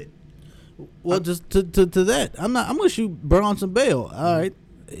split. Well, just to that, I'm gonna shoot Bronson Bell. All right,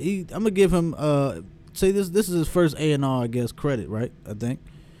 I'm gonna give him say this is his first A&R, I guess, credit, right? I think.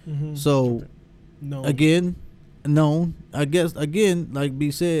 So no. again, known, I guess, again, like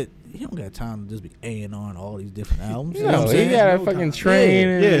B said, he don't got time to just be A&R on all these different albums. You know what I'm he saying? got to No fucking time. train.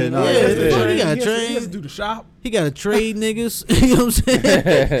 Yeah, and- no, Yeah, that's he it. gotta he has to train. do the shop. He got to trade niggas. You know what I'm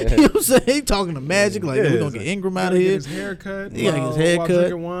saying? You know what I'm saying? He talking to Magic like, Yeah, we're gonna it's get like- Ingram out Gotta of get here, his haircut. He gotta get his while haircut.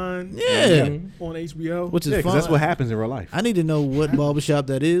 drinking wine. Yeah. On HBO. which is Yeah, fun. because that's what happens in real life. I need to know what barbershop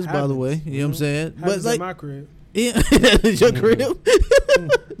that is, by the Happens. way. You know what I'm saying? Happens But like, at my crib. yeah, your crib,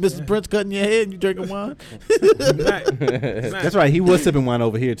 Mr. Prince cutting your head and you drinking wine. Mac. That's right. He was sipping wine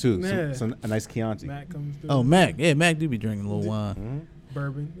over here too. Yeah. A nice Chianti. Mac comes through. Oh, Mac. Yeah, Mac do be drinking a little wine.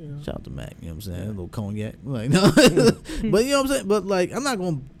 Bourbon. You know. Shout out to Mac. You know what I'm saying? A little cognac. Like, no. But you know what I'm saying? But like, I'm not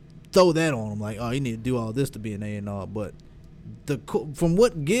gonna throw that on him. Like, oh, you need to do all this to be an A&R. But from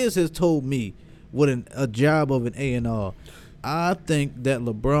what Giz has told me, what a job of an A&R, I think that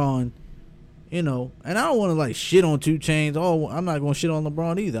LeBron, and I don't want to like shit on 2 Chainz. Oh, I'm not gonna shit on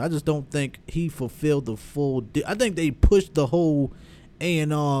LeBron either. I just don't think he fulfilled the full. I think they pushed the whole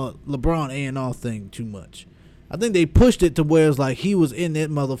A&R LeBron A&R thing too much. I think they pushed it to where it's like he was in that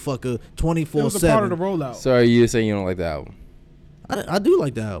motherfucker It 24/7. was a part of the rollout. So are you saying you don't like the album? I do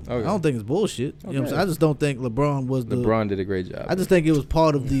like the album. Okay. I don't think it's bullshit. You know what I'm Okay. saying? I just don't think LeBron was the. LeBron did a great job. I just think it was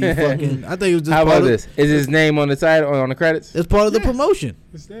part of the fucking. I think it was just. How part about of, this? Is his name on the title or on the credits? It's part of the promotion.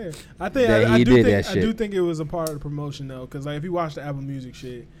 It's there. I think That I he do did think that I do shit. think it was a part of the promotion though, because like if you watch the Apple Music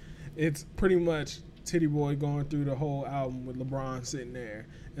shit, it's pretty much Titty Boy going through the whole album with LeBron sitting there,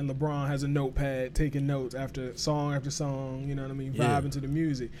 and LeBron has a notepad taking notes after song, you know what I mean, Yeah. vibing to the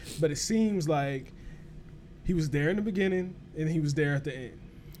music. But it seems like he was there in the beginning and he was there at the end,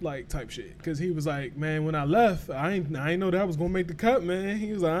 like type shit. Because he was like, man, when I left, I ain't know that was gonna make the cut, man.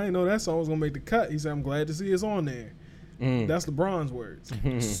 He was like, I ain't know that song was gonna make the cut. He said, I'm glad to see it's on there. That's LeBron's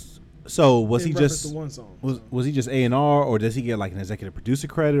words. So was In he reference just to one song? was he just A&R or does he get like an executive producer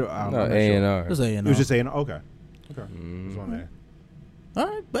credit? No, I'm not sure. A&R. It's A&R. It was just A&R. Okay. Okay. Just wanted All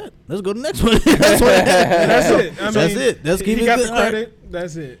right, bet. Let's go to the next one. That's what. That's it. I mean, That's it. Let's keep he it got good. the All right. credit.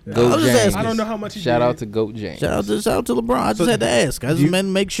 That's it. Goat I was just James. asking. I don't know how much he Shout did. out to Goat James. Shout out to LeBron. I just So, had to ask. I just you- meant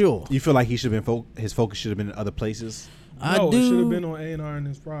to make sure. You feel like he should have been his focus should have been in other places. I No, it should have do. been on A&R in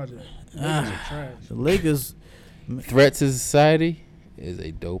this project. Lakers are trash. The Lakers. Threat to Society is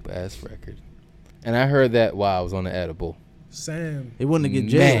a dope ass record, and I heard that while I was on the edible. Sam. He wanted to get Man.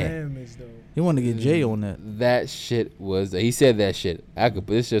 Jay. Sam is dope. He wanted to get Jay on that. That shit was. He said that shit. I could.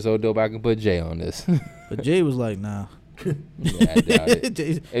 This shit's so dope. I can put Jay on this. But Jay was like, nah. Yeah, I doubt it.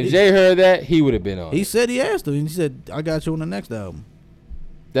 Jay- If Jay heard that, he would have been on. he It. said he asked him. He said, I got you on the next album.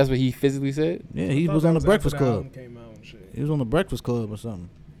 That's what he physically said. Yeah, I he thought was that on the after Breakfast the Club. album came out and shit. He was on the Breakfast Club or something.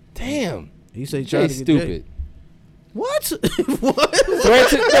 Damn, He said he tried Jay's to get Jay. stupid. What? What? Threat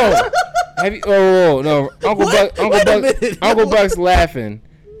to no. Have you? Oh no, Uncle What? Buck. Wait a minute. Uncle Buck's laughing.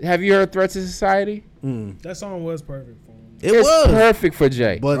 Have you heard Threat to Society? That song was perfect for him. It It's was. perfect for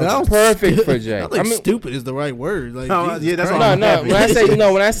Jay. But It's that was perfect for Jay. I think stupid is the right word. Like, No, Jesus yeah, that's Christ. what No, I'm no.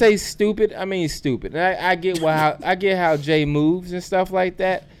 happy. When I say stupid, I mean stupid. And I get I get how Jay moves and stuff like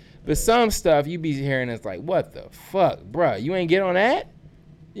that. But some stuff you be hearing it's like, what the fuck, bruh? You ain't get on that?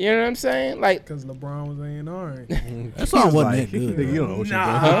 You know what I'm saying? Like, Because LeBron was A&R. That song wasn't Like, that good. nigga, you don't know what you're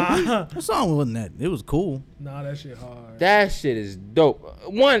doing. Nah. That song wasn't that. It was cool. Nah, that shit hard. that shit is dope.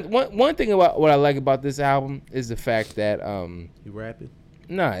 One thing about what I like about this album is the fact that You rapping?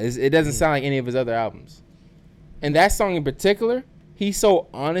 it doesn't sound like any of his other albums. And that song in particular, he's so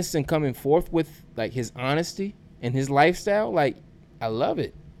honest and coming forth with like his honesty and his lifestyle. Like, I love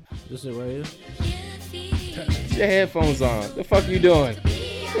it. This is right here. Put your headphones on. The fuck you doing?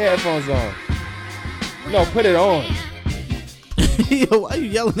 Put your headphones on. No, put it on. Yo, why you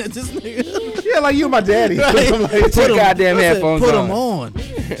yelling at this nigga? Yeah, like you and my daddy. Right. I'm like, Put your goddamn I said, headphones put on. them on.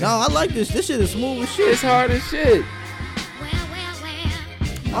 No, I like this. This shit is smooth as shit. It's hard as shit.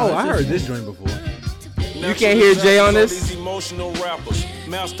 oh, I heard this joint before. You can't hear Jay on this? These emotional rappers,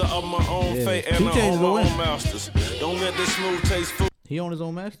 master of my own Yeah, fate 2 and I Chainz own go my in. own masters. Don't let this smooth taste food. He on his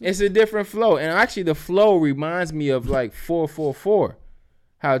own master? It's a different flow. And actually, the flow reminds me of like 444.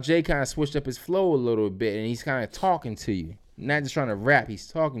 How Jay kind of switched up his flow a little bit and he's kind of talking to you. Not just trying to rap, he's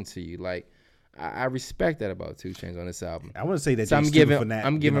talking to you. Like, I respect that about 2 Chainz on this album. I want to say that So Jay's I'm stupid for giving that.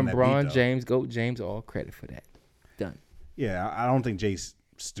 I'm getting giving on that Bron beat, though. James, Goat James, all credit for that. Done. Yeah, I don't think Jay's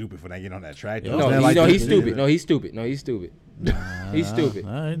stupid for not getting on that track. Yeah. though. No, It's not he- like no, that- he's stupid. No, he's stupid. No, he's stupid. He's stupid.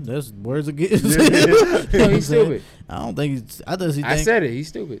 All right, that's words against. No, he's stupid. I don't think he's. I just he I think said it. He's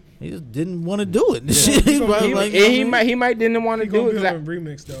stupid. he just didn't want to do it. Shit, he probably He, like, he might didn't want to He do gonna it. be 'cause on the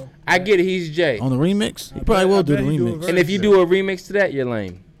remix though. I get it. He's Jay. on the remix. He I probably bet- will I do the bet he do a remix. verse. And if you do a remix to that, you're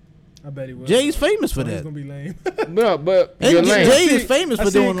lame. I bet he will. Jay's famous for So He's that. gonna be lame. But Hey, you're lame. Jay I is see- famous I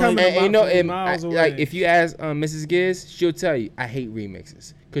for see it doing like. coming. And you know, About like miles away. if you ask Mrs. Giz, she'll tell you, I hate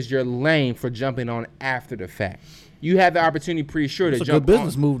remixes because you're lame for jumping on after the fact. You had the opportunity pretty sure to It's a jump good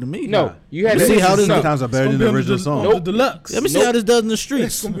business on. move to me. No, you had Let to me see how this- no. Sometimes are better than the original song. The deluxe. Let me see Nope. how this does in the streets.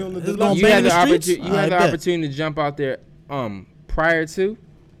 It's gonna be on the It's deluxe. gonna You bang had in the the streets. opportunity. You I had the bet. opportunity to jump out there prior to,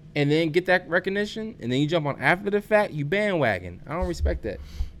 and then get that recognition, and then you jump on after the fact. You bandwagon. I don't respect that.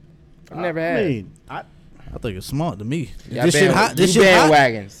 I've never had. I it. mean, I think it's smart to me. Yeah, This shit hot. This you shit hot.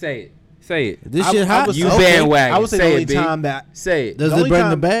 bandwagon. Say it. Say it. This I- shit I hot. was- You Okay. bandwagon. I would say say the only it, B. time that Say it. Does the it only bring the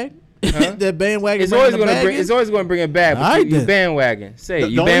time- bag? Huh? That bandwagon. It's always bringing the gonna bag bring. in? It's always gonna bring it back. But Alright you then. bandwagon. Say it.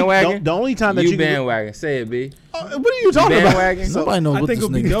 You the only- bandwagon. the only time that you you can- bandwagon. Say it, B. what are you talking bandwagon? about? Nobody knows I what think this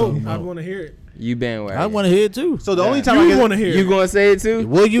it'll be nigga's dope. talking I about. want to hear it. You bandwagon. I want to hear it too. So the only time You I want get, to hear You it. gonna say it too?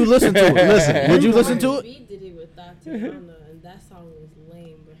 Will you listen to it? Listen. Would you listen to it? B did it with Tatiana, and that song was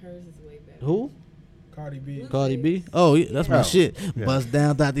lame, but hers is way better. Who? Cardi B. Cardi B. Oh, yeah, that's my Oh. shit. Bust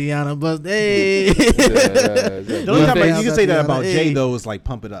down, Tatiana. Bust. Hey. the only time Bust you can down, say that Tatiana, about Jay hey. though was like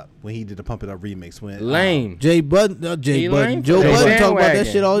Pump It Up when he did the Pump It Up remix when Lame. Jay Button. Jay He Button. lame Joe for that. Budden talk about that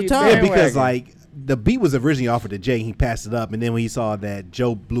Bandwagon. shit all the He time. Yeah, bandwagon. because like the beat was originally offered to Jay, he passed it up, and then when he saw that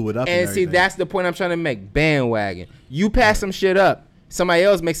Joe blew it up, And see, everything. that's the point I'm trying to make. Bandwagon. You pass some shit up. Somebody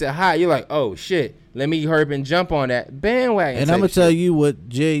else makes it hot. You're like, oh shit. Let me hurry up and jump on that bandwagon. And I'm gonna tell you what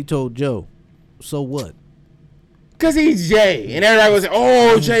Jay told Joe. So what? Cause he's Jay, and everybody was like,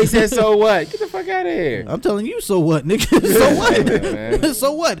 "Oh, Jay said so what? Get the fuck out of here!" I'm telling you, so what, nigga? So man. what?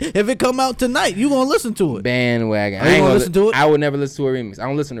 So what? If it come out tonight, you gonna listen to it? Bandwagon. Are you gonna listen to it? I would never listen to a remix. I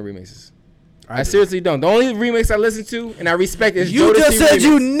don't listen to remixes. I seriously don't. The only remix I listen to and I respect is You Jodeci just said remix.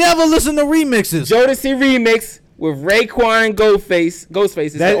 you never listen to remixes. Jodeci remix with Raekwon and Ghostface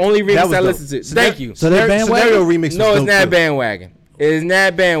is That- the only that remix was I dope. listen to. So Thank that- you. So that bandwagon. Scenario remix. No, was it's dope, not too. bandwagon. It is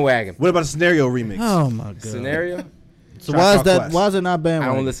not bandwagon. What about a Scenario remix? Oh my god. Scenario? So why is Tribe Called that? Quest. Why is it not I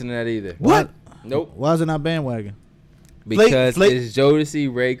bandwagon? don't listen to that either. What? Nope. Why is it not bandwagon? Because Fla- it's Jodeci,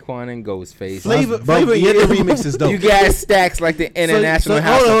 Raekwon, and Ghostface. Flavor in Your Ear remix is dope. You got stacks like the International so-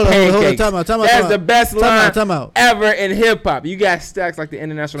 House hold on, of hold on, hold on, Pancakes. time out, time out, That's time out. the best line Time out. ever in hip hop. You got stacks like the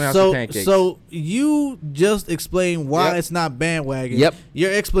International House of Pancakes. So you just explained why Yep. it's not bandwagon. Yep.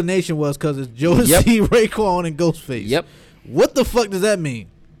 Your explanation was because it's Jodeci, Raekwon, and Ghostface. Yep. What the fuck does that mean?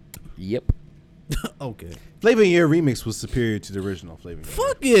 Yep. Okay. Flavor in Your Ear remix was superior to the original Flavor in Your Ear.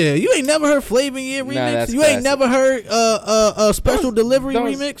 Fuck yeah. You ain't never heard Flavor in Your Ear Nah, remix? that's You ain't classic. never heard a Special Delivery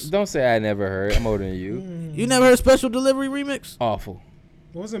remix? Don't say I never heard. I'm older than you. You never heard Special Delivery remix? Awful.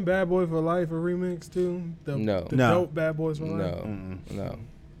 Wasn't Bad Boy for Life a remix too? No. The No. dope Bad Boys for Life. No.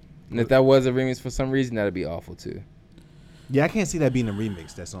 And if that was a remix for some reason, that'd be awful too. Yeah, I can't see that being a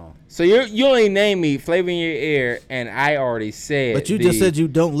remix, that song. So you only named me Flavor in Your Ear, and I already said. But you just said you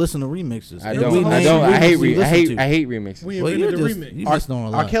don't listen to remixes. I And don't. we I named don't. I hate. remixes you I listen hate. to. I hate remixes. We Well, invented you the just remix. you just on a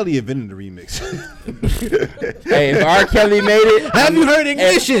R. lot. Kelly invented the remix. Hey, if R. Kelly made it, Have you heard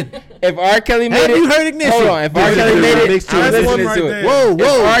Ignition? if R. Kelly made Have it, you heard Ignition? hold on. If R. There's Kelly a made remix it, to I'm it. That's one listening right to it. there. Whoa, If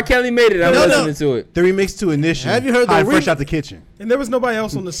whoa. R. Kelly made it, I'm No, no. listening to it. The remix to Ignition. Have you heard the Hot re- Fresh Out the Kitchen? And there was nobody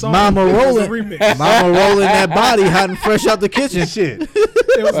else on the song. Mama It was a rolling, remix. Mama rolling that body, hot and fresh out the kitchen. Shit.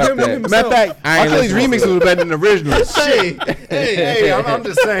 It was him that. and Matter himself. of fact, I R. ain't Kelly's listening to remix was better than the original. Hey, I'm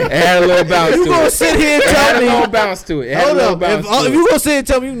just saying. It had a little bounce you to gonna it. sit here and It had a tell little me? bounce to it. It had a Hold little up. bounce If to it. you gonna sit and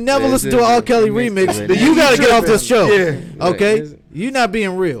tell me you never This listen to is an R. a Kelly remix remix, to it. then you gotta get off this show. Yeah. Okay? You not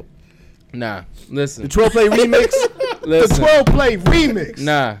being real. Nah, listen. The 12 play remix? The Listen. 12 play remix.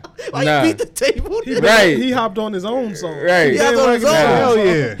 Nah, Why nah. you beat the table? Right. He hopped on his own song. Right. He hopped on his own. Hell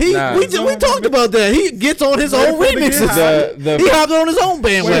yeah. Nah. We talked about that. He gets on his own Ready for it to get remixes. high. He hopped on his own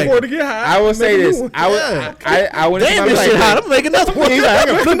Wait for it bandwagon. to get high. I will say Make a new this. one. I went into Damn, my this shit hot. bank. I'm making another one. He's like, I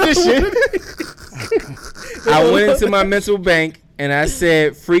can flip this shit. I went into my mental bank and I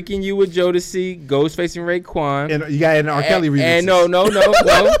said, "Freaking You with Jodeci, Ghostface and Raekwon." And you got an R. Kelly remix. And no. No.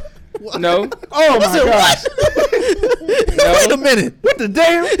 Oh my gosh. Wait a minute. What the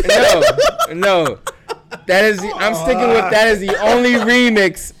damn? No. That is I'm sticking with that is the only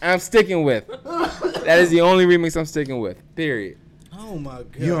remix I'm sticking with. That is the only remix I'm sticking with. Period. Oh my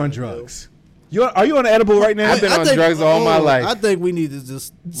god. You're on drugs. Are you on an edible right now? I've been on drugs all my life. I think we need to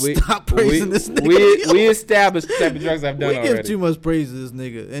just We- stop praising we- this nigga. We established the type of drugs I've done We give already. too much praise to this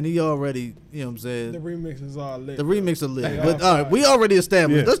nigga, and he already, you know what I'm saying. The remix is all lit. The remix are lit, They but all all right, we already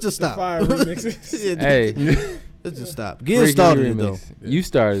established. Yeah. Let's just The stop. fire remixes. Yeah, Hey, let's just stop. Get freaking started it, though. remix. You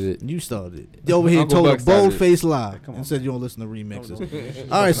started it. You started it. You over here Uncle told a Buck started bold it. faced lie and said you don't listen to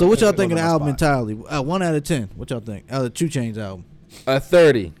remixes. All right, so what y'all think of the album entirely? 1 out of 10. What y'all think? Out of 2 Chainz album. A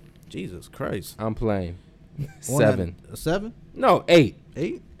 30. Jesus Christ. I'm playing. 1 out of- 7. A 7? No, 8.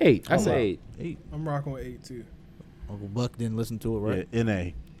 8? 8. I Oh, say wow. 8. 8. I'm rocking with 8 too. Uncle Buck didn't listen to it, right? Yeah,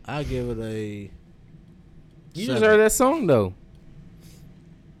 NA. I give it a. You 7. just heard that song though.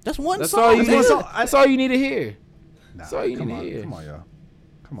 That's one That's song. all you nigga. need. That's all you need to hear. Nah, That's all you come need on, to hear. Come on, y'all.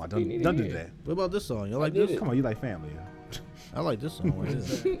 Come on, You need don't to do hear. that. What about this song? You like did this? it. Come on, you like family. I like this song right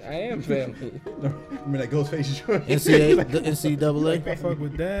here. I am family. Remember that Ghostface joint? NCAA, the NCAA. I fuck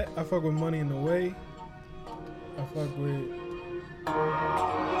with that. I fuck with Money in the Way. I fuck with.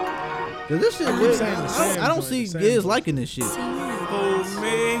 This shit, keep weird. saying the same I don't joint, see the same Giz joint. liking this shit. Hold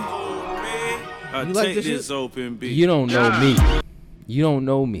me. I You like take this this shit? open beat. You don't know me. You don't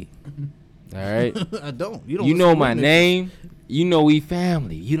know me. All right. I don't. You don't. You listen know to my remixes. name. You know we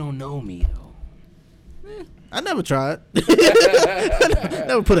family. You don't know me though. I never tried.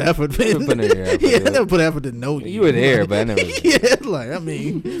 Never put an effort in. Never put any effort Yeah, I in. never put effort to know you. You were there, but I never. Yeah, like I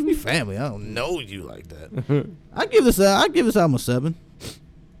mean, we family. I don't know you like that. I give this album a 7.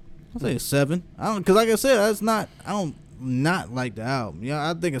 I'll say a 7. I don't, cause like I said, that's not. I don't not like the album. Yeah,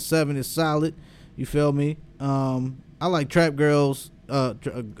 I think a 7 is solid. You feel me? I like Trap Girls.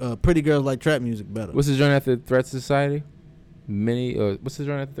 Pretty Girls like trap music better. What's the joint after Threat Society? What's the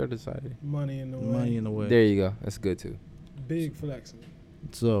joint after Threat Society? Money in the Way. Money in the Way. There you go. That's good too. Big flexing.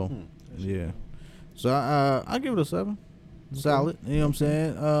 So, yeah. So I give it a 7. Solid. You know what I'm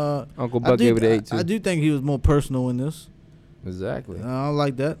saying? Uncle Buck gave it an 8 too. I do think he was more personal in this. Exactly. I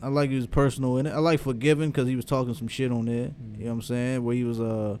like that. I like he was personal in it. I like Forgiven because he was talking some shit on there. You know what I'm saying? Where he was,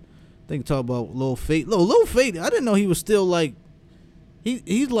 I think, talk about Lil Fate. Lil Fate. I didn't know he was still like.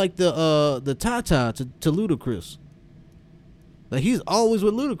 He's like the Tata to Ludacris. Like he's always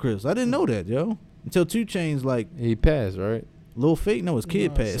with Ludacris. I didn't know that, yo. Until 2 Chainz like He passed, right? Lil Fate. No, his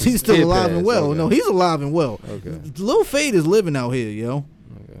kid No, passed. it's He's still kid alive and passed, well. okay. No, he's alive and well. Okay. Lil Fate is living out here, yo.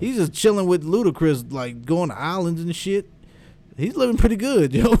 Okay. He's just chilling with Ludacris, like going to islands and shit. He's living pretty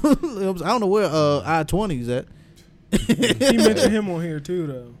good, yo. I don't know where I-20's at. He mentioned him on here too,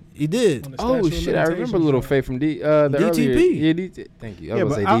 though. He did. On the Oh statute of shit! I remember limitations, Little right? Faith from the DTP. earlier. Yeah, thank you. I Yeah,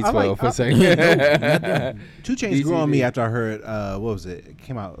 was but gonna say I D12 like- for a I- second. 2 Chainz grew on me DTP. after I heard what was it? It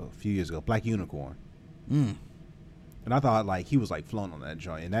came out a few years ago. Black Unicorn. Mm. And I thought like he was like flowing on that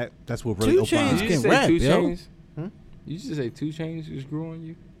joint, and that's what really 2 opened my Chainz Did eyes. you can just say rap, 2 yo. Chainz? Hmm? You just say 2 Chainz just grew on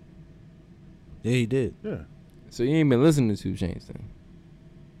you? Yeah, he did. Yeah. So you ain't been listening to 2 Chainz then?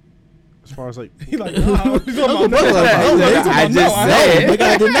 As far as like, He like, nah, you talking Uncle about Buck like, that? no, He's nigga, talking I about just no, said. Nigga,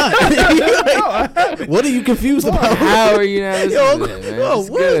 I did not. What are you confused about? How are you not listening Yo, to that, man? yo,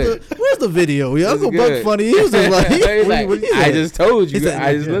 It's where's the video? Yo, It's Uncle good. Buck funny. He was just like, He's like, what he I said? just told He you. said,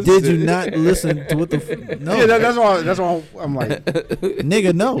 I just listened did to you it. not listen to what the? No, yeah, that's why I'm like,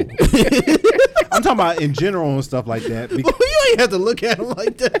 nigga, no. I'm talking about in general and stuff like that. You ain't have to look at him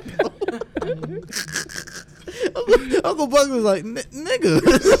like that. Uncle Buck was like,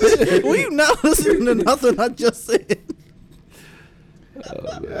 nigga, were you not listening to nothing I just said?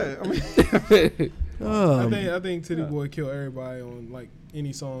 I think Titty Boy killed everybody on like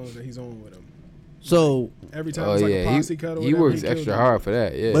any songs that he's on with him. So, Every time Oh it's like a yeah, posse cut or he whatever, works killed extra them. hard for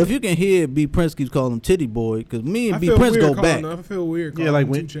that. Yeah. but if you can hear B Prince keeps calling him Titty Boy, because me and I B feel Prince weird go calling back. him. I feel weird calling yeah, like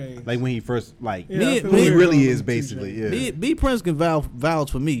him when 2 Chainz. like when he first like Yeah, I Me- feel me- he weird really calling is him 2 basically Chainz. B Prince can vouch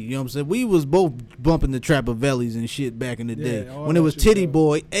for me. You know what I'm saying? We was both bumping the Trapavellis and shit back in the Yeah, day all when it that was shit, Titty bro.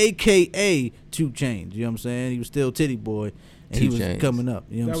 Boy, aka 2 Chainz. You know what I'm saying? He was still Titty Boy, and he 2 was Chainz. coming up.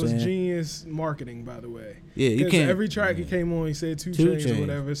 You know That what I'm was saying? genius marketing, by the way. Yeah, you 'Cause can't. every track he came on, he said 2 2 Chainz Chainz. or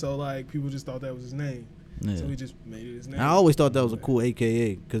whatever. So like people just thought that was his name. Yeah. So he just made it his name. I always thought that was a cool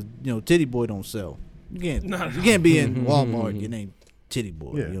AKA because you know Titty Boy don't sell. You can't. Nah. You can't be in Walmart. Your name Titty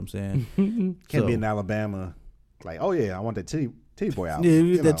Boy. Yeah. You know what I'm saying? can't So- be in Alabama. Like, oh yeah, I want that titty boy out. Yeah,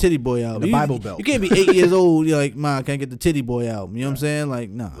 you get that Titty Boy album. the You- Bible Belt. You can't be 8 years old. You're like, Ma, can I get the Titty Boy album? You know what I'm saying? Like,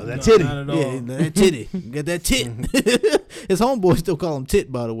 nah. Well, that No, titty. not at all. Yeah, that titty. Get that tit. His homeboy still call him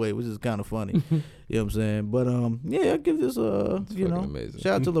tit, by the way, which is kind of funny. You know what I'm saying? But yeah, I give this you fucking know, amazing.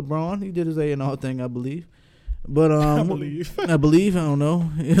 shout out to LeBron. He did his A&R thing, I believe. But I believe. I believe. I don't know.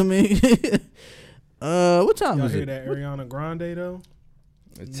 You know what I mean? What time Y'all is hear it? that Ariana Grande though?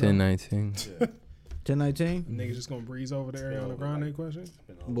 10:19. 10:19. Niggas just gonna breeze over the Ariana Grande question.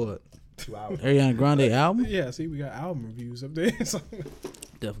 What? 2 hours. Ariana Grande album? Yeah, see, we got album reviews up there. So,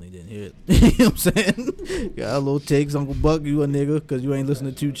 Definitely didn't hear it. You know what I'm saying? Got a little takes, Uncle Buck. You a nigga because you ain't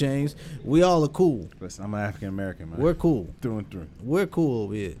listening to 2 Chainz. We all are cool. Listen, I'm an African American man. We're cool. through and through. We're cool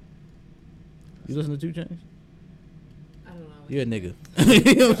over here. You listen to 2 Chainz? I don't know. You're a nigga.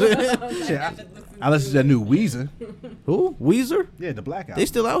 You know what I'm saying? Shit, I listened to that new Weezer. Who? Weezer? Yeah, the Black album. They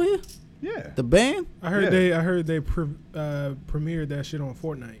still out here? yeah. The band? I heard Yeah. they premiered that shit on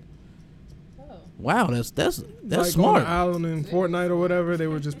Fortnite. Wow, that's Like on smart. the island in Fortnite or whatever, they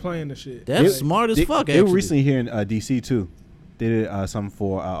were just playing the shit. That's They- smart as they, fuck. They Actually, were recently here in DC too. They did something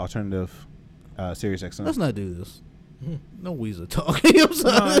for alternative Sirius XM. let's not do this. No Weezer talk. You know what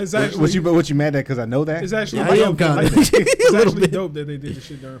I'm No, saying? it's actually what you mad at? Because I know that. it's actually I am dope that- kinda. it's A little actually bit. dope that they did the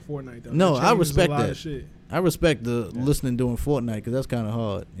shit during Fortnite though. No, That I changes respect a lot that. Of shit. I respect the listening doing Fortnite because that's kind of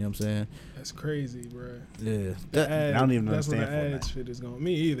hard. You know what I'm saying? That's crazy, bro. Yeah. The That, ad, I don't even that's what the understand ad Fortnite. shit is going.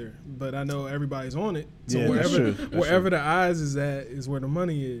 Me either, but I know everybody's on it. So Yeah, that's wherever true. That's wherever true. the eyes is at is where the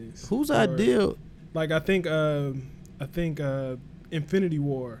money is. whose Or- idea? Like I think Infinity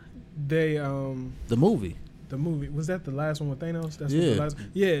War. They The movie. the movie was that the last one with Thanos? That's Yeah. what the last.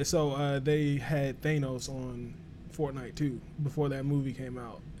 Yeah. So they had Thanos on Fortnite too before that movie came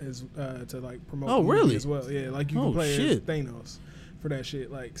out as to like promote. Oh, the movie really? As well, yeah. Like you Oh, can play as shit. Thanos for that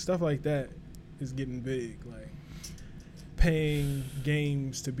shit. Like stuff like that is getting big. Like paying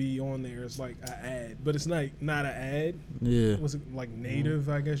games to be on there is like an ad, but it's like not an ad. Yeah. Was it like native?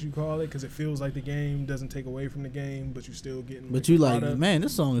 I guess you call it because it feels like the game doesn't take away from the game, but you still getting. But the you like, product. man,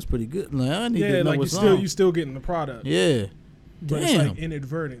 this song is pretty good. Like, I need Yeah, to know like what you still getting the product. Yeah. But it's Damn. like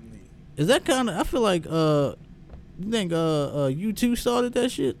inadvertently. Is that kind of? I feel like you think U2 started that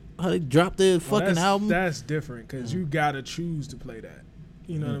shit? How they dropped their fucking that's, album? That's different because you gotta choose to play that.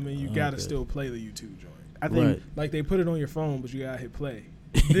 You know what I mean? You gotta Okay. still play the YouTube joint. I think Right. Like they put it on your phone, but you gotta hit play.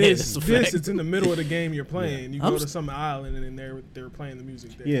 that's This, a fact. it's in the middle of the game you're playing. You I'm go s- to some island and then they're playing the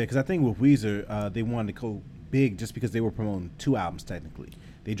music there. Yeah, because I think with Weezer, they wanted to go big just because they were promoting 2 albums technically.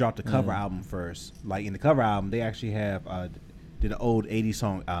 They dropped a cover album first. Like in the cover album, they actually have did an old '80s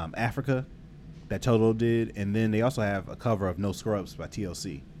song Africa that Toto did, and then they also have a cover of No Scrubs by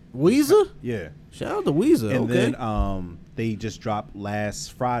TLC. Weezer? Yeah, Shout out to Weezer. and okay. then they just dropped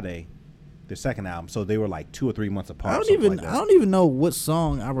last Friday their second album, so they were like 2 or 3 months apart. I don't even know what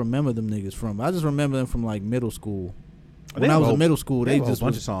song I remember them niggas from. I just remember them from like middle school. when I was in middle school, they have a just whole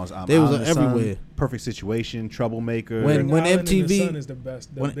bunch was, of songs. they was Island in the Sun, everywhere. Perfect Situation, Troublemaker. When Island in the MTV Sun is the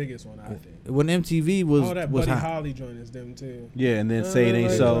best, the when- biggest one I think. when MTV was Oh, that was Buddy hot. Holly joint is them too. yeah, and then Say It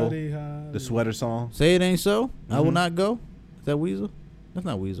Ain't So, Buddy Holly. the Sweater song. Say It Ain't So. I will Mhm. not go. Is that Weezer? That's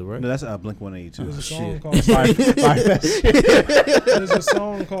not Weezer, right? No, that's Blink 182. There's a song shit. called Fire Fest. There's a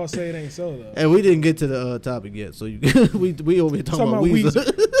song called "Say It Ain't So" though. And we didn't get to the topic yet, so you, we over here talking about Talking Weezer.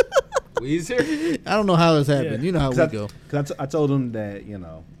 about Weezer. I don't know how this happened. Yeah. You know how we go. Because I told him that, you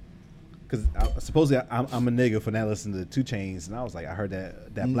know, because supposedly I'm a nigga for not listening to 2 Chainz, and I was like, I heard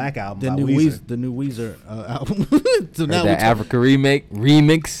that Black album The by new Weezer. the new Weezer album. So now Heard we that Africa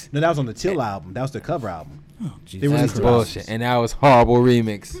remix. No, that was on the Till album. That was the cover album. Oh, They Jesus released That's two Christ. bullshit, and that was horrible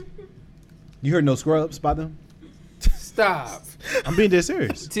remix. You heard No Scrubs by them? Stop. I'm being dead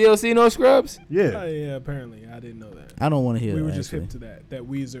serious. TLC no scrubs. Oh, Yeah. yeah, apparently I didn't know that. I don't want to hear We that. were just actually. hip to that. That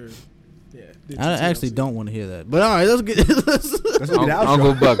Weezer. Yeah. did I to actually TLC. don't want to hear that. But all right, let's get. That's gonna be the outro.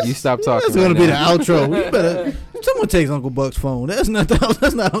 Uncle Buck, you stop talking. That's gonna right be the now. outro. You better. Someone takes Uncle Buck's phone. That's not the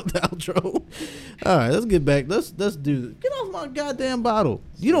outro. All right, let's get back. Let's do this. Get off my goddamn bottle.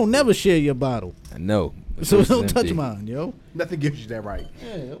 You don't never share your bottle, I know. so This is don't touch empty. mine, yo. Nothing gives you that right.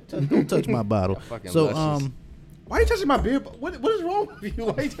 Yeah, don't touch my bottle. Fucking So luscious. Why are you touching my beer? What is wrong with you?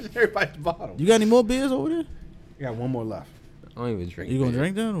 Why are you touching everybody's bottle? You got any more beers over there? I got one more left. I don't even drink. You gonna beer.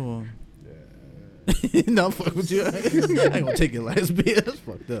 drink that or? No, I'm fucking with you. I ain't gonna take your last beer. That's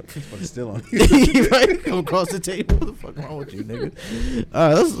fucked up. But it's still on. You right? Come across the table. What the fuck wrong with you, nigga?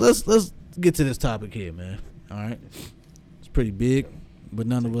 All right, let's get to this topic here, man. All right, it's pretty big, but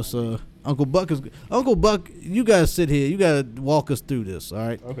none of us. Uncle Buck. You guys sit here. You gotta walk us through this. All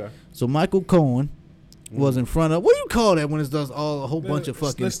right. Okay. So Michael Cohen was in front of. What do you call that when it does a whole bunch of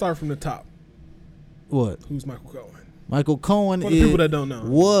fucking Let's start from the top. what? Who's Michael Cohen? Michael Cohen For the people that don't know.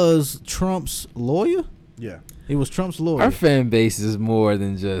 was Trump's lawyer. Yeah. He was Trump's lawyer. Our fan base is more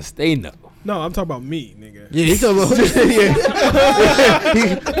than just they know. No, I'm talking about me, nigga. Yeah, he talking about.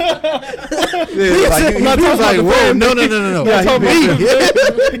 Like, He was like, whoa, no. Yeah,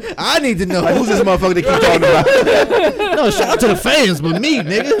 That's he me. I need to know. Like, who's this motherfucker that keep talking about? No, shout out to the fans, but me,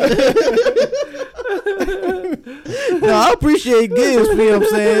 nigga. No, I appreciate Gibbs, you know what I'm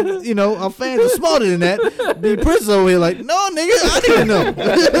saying? You know, our fans are smarter than that. The Prince over here like, no, nigga, I need to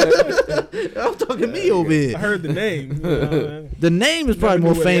know. I'm talking me over I here. heard the name. You know, The name is probably Never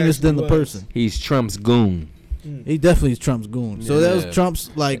more knew what he famous than the actually was. person. He's Trump's goon. He definitely is Trump's goon. So that was Yeah.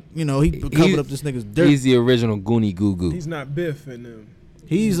 Trump's, like, you know, he covered up this nigga's dirt. He's the original Goonie Goo Goo. he's not Biff and them.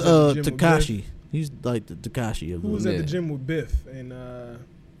 He's at the gym with Takashi. He's like the Takashi of Who was the. at the Yeah. gym with Biff and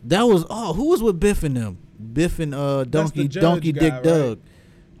That was who was with Biff and them? Biff and the Donkey judge guy, Dick right? Doug.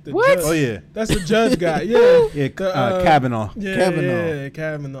 the What? judge? Oh yeah. That's the judge guy. Yeah. Yeah. The, Kavanaugh. Yeah, Kavanaugh. Yeah,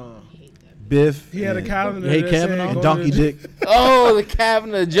 Kavanaugh. Biff. He had a and- calendar. Hey, that said Kavanaugh. go and to Donkey the- Dick. Oh, the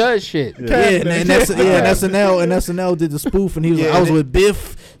Kavanaugh judge shit. Yeah. Yeah, and SNL did the spoof, and he was like, Yeah, I was and with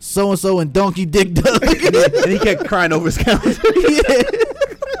Biff, so and so, and Donkey Dick Doug. And he kept crying over his calendar. Yeah.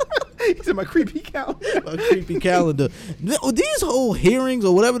 He said, "My creepy calendar." A creepy calendar. These whole hearings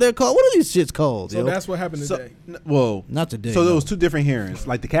or whatever they're called, what are these shits called? So yo? that's what happened So, today. whoa. Not today. So there no. was 2 different hearings.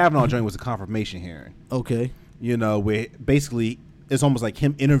 Like the Kavanaugh joint was a confirmation hearing. Okay. You know, where basically it's almost like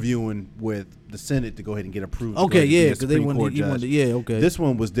him interviewing with the Senate to go ahead and get approved. to go Okay, ahead and be yeah, a because they Supreme wanted, Court you wanted, judge. yeah, okay. This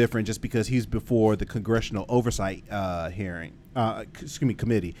one was different just because he's before the Congressional Oversight hearing,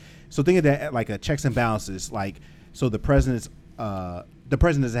 committee. So think of that like a checks and balances. Like, so the president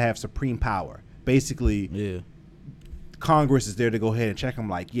doesn't have supreme power. Basically, yeah. Congress is there to go ahead and check them.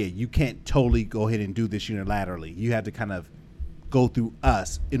 Like, yeah, you can't totally go ahead and do this unilaterally. You have to kind of go through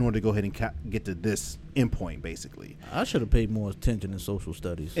us in order to go ahead and get to this endpoint, basically. I should have paid more attention in social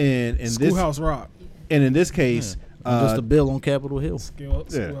studies. And in this, Schoolhouse Rock. and in this case, Just a bill on Capitol Hill. yeah,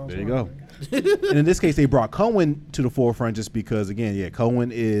 Schoolhouse there you Rock. go. And in this case, they brought Cohen to the forefront just because, again, yeah,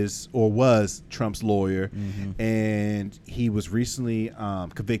 Cohen is or was Trump's lawyer, and he was recently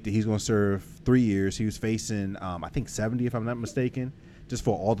convicted. He's going to serve 3 years. He was facing, I think, 70, if I'm not mistaken, just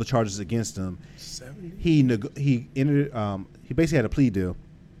for all the charges against him. 70? He entered. He basically had a plea deal,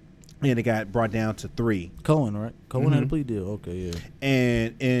 and it got brought down to 3. Cohen, right? Cohen had a Mhm. plea deal. Okay, yeah.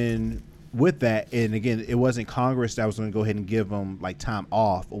 And with that, and again, it wasn't Congress that was going to go ahead and give him like time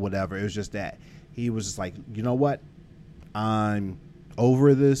off or whatever. It was just that he was just like, you know what, I'm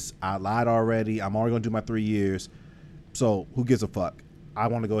over this. I lied already. I'm already going to do my 3 years. So who gives a fuck? I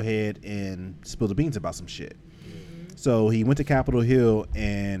want to go ahead and spill the beans about some shit. So he went to Capitol Hill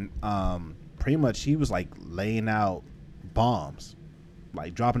and pretty much he was like laying out bombs,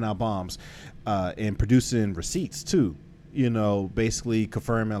 like dropping out bombs, and producing receipts too. basically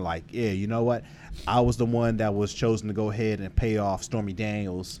confirming like, yeah, you know what? I was the one that was chosen to go ahead and pay off Stormy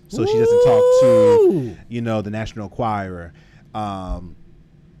Daniels so she doesn't talk to, the National Enquirer.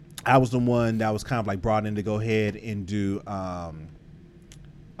 I was the one that was kind of like brought in to go ahead and do,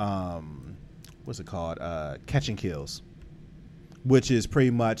 what's it called? Catch and Kills, which is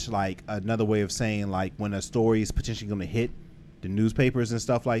pretty much like another way of saying like when a story is potentially going to hit the newspapers and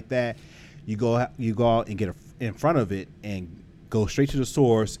stuff like that, you go out and get in front of it and go straight to the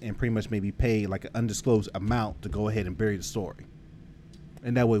source and pretty much maybe pay like an undisclosed amount to go ahead and bury the story.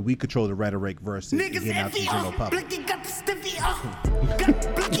 And that way we control the rhetoric versus getting out to the general public.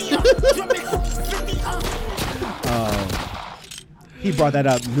 He brought that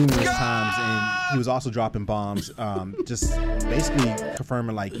up numerous times, and he was also dropping bombs, just basically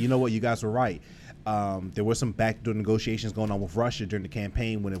confirming like, you know what, you guys were right. There were some backdoor negotiations going on with Russia during the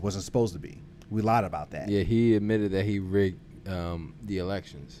campaign when it wasn't supposed to be. We lied about that. Yeah, he admitted that he rigged the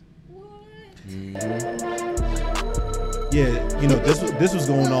elections. Yeah, this was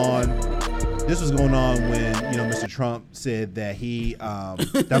going on. This was going on when Mr. Trump said that he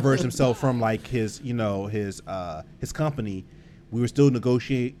diverged himself from like his company. We were still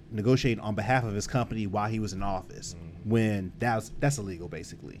negotiating on behalf of his company while he was in office. When that's illegal,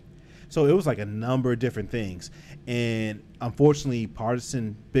 basically. So it was like a number of different things, and unfortunately,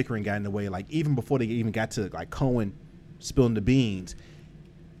 partisan bickering got in the way. Like even before they even got to like Cohen spilling the beans,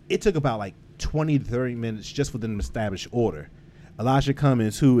 it took about like 20 to 30 minutes just for them to establish order. Elijah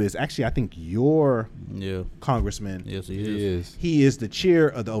Cummings, who is actually, I think, your congressman. Yes, he is. He is the chair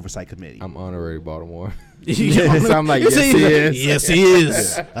of the Oversight Committee. I'm honorary Baltimore. So I'm like, yes, he is. Yes, he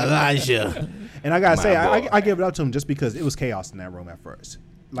is. Elijah. And I gotta say, I give it up to him just because it was chaos in that room at first.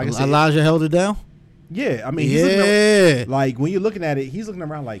 Like I said, Elijah held it down? Yeah, I mean, he's looking around, like when you're looking at it, he's looking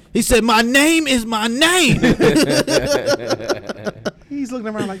around like he said, "My name is my name." He's looking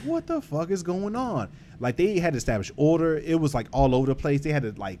around like, what the fuck is going on? Like they had to establish order. It was like all over the place. They had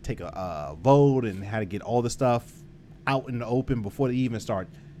to like take a vote and had to get all the stuff out in the open before they even start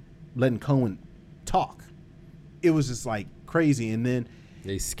letting Cohen talk. It was just like crazy, and then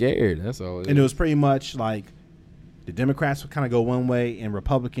they scared. That's all. And it was pretty much like the Democrats would kind of go one way, and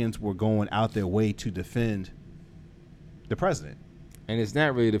Republicans were going out their way to defend the president. And it's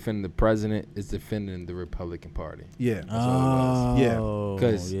not really defending the president; it's defending the Republican Party. Yeah, that's all it was.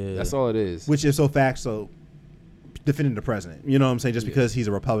 Because that's all it is. Which is so defending the president. You know what I'm saying? Just because he's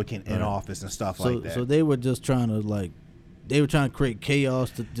a Republican in office and stuff like that. So they were just trying to create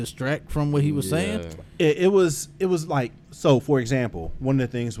chaos to distract from what he was saying. It was like, so for example, one of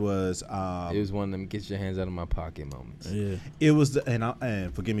the things was it was one of them get your hands out of my pocket moments. Yeah, it was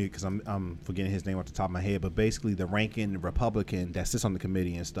and forgive me because I'm forgetting his name off the top of my head, but basically the ranking Republican that sits on the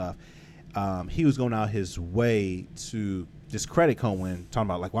committee and stuff, he was going out his way to discredit Cohen, talking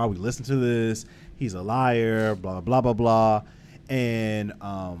about like, why we listen to this, he's a liar, blah blah blah blah, and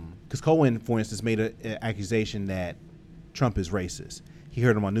because Cohen, for instance, made an accusation that Trump is racist. He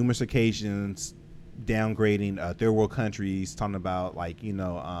heard him on numerous occasions downgrading third world countries, talking about like using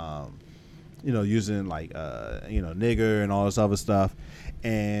like nigger and all this other stuff,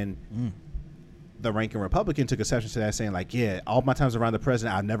 and the ranking Republican took exception to that, saying like, yeah, all my times around the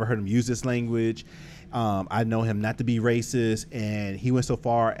president, I've never heard him use this language. I know him not to be racist, and he went so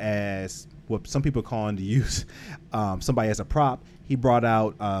far as what some people call him to use somebody as a prop. He brought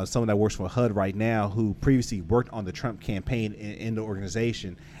out someone that works for HUD right now who previously worked on the Trump campaign in the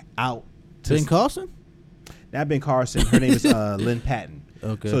organization out to Ben Carson? Not Ben Carson. Her name is Lynn Patton.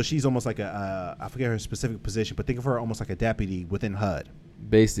 Okay. So she's almost like I forget her specific position, but think of her almost like a deputy within HUD.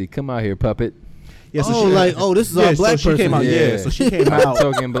 Basically, come out here, puppet. Yeah, so this is our black person. Came out, so she came out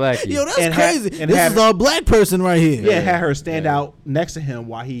talking black. Yo, that's crazy. This is our black person right here. Yeah, had her stand out next to him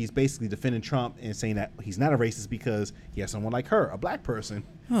while he's basically defending Trump and saying that he's not a racist because he has someone like her, a black person,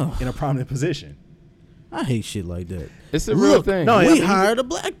 in a prominent position. I hate shit like that. It's a real thing. No, we hired a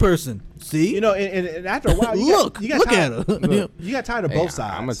black person. See, and after a while, look at her. Look, you got tired of both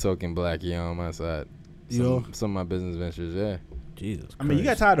sides. I'm a token black, on my side. Some of my business ventures, Jesus Christ. I mean, you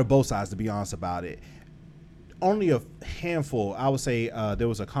got tired of both sides, to be honest about it. Only a handful. I would say there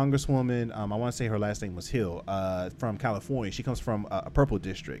was a congresswoman. I want to say her last name was Hill, from California. She comes from a purple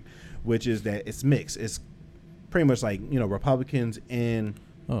district, which is that it's mixed. It's pretty much like Republicans and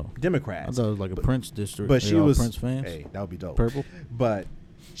Democrats. I thought it was like a Prince district. But she was Prince fans. Hey, that would be dope. Purple. But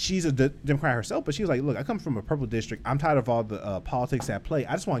she's a Democrat herself. But she was like, "Look, I come from a purple district. I'm tired of all the politics at play.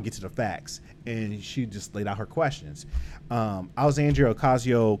 I just want to get to the facts." And she just laid out her questions. Alexandria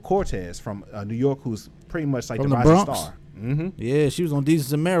Ocasio-Cortez from New York, who's pretty much like From the the rising Bronx? star. Mm-hmm. Yeah, she was on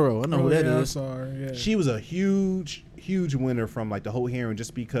Desus and Mero. I know who that yeah, is. Sorry, yeah. She was a huge winner from like the whole hearing,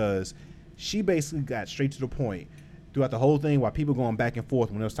 just because she basically got straight to the point throughout the whole thing. While people going back and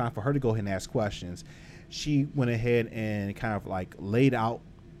forth, when it was time for her to go ahead and ask questions, she went ahead and kind of like laid out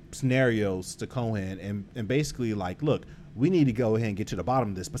scenarios to Cohen and basically like, look, we need to go ahead and get to the bottom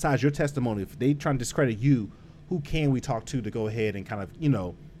of this. Besides your testimony, if they trying to discredit you, who can we talk to go ahead and kind of,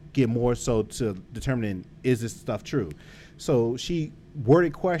 get more so to determining, is this stuff true? So she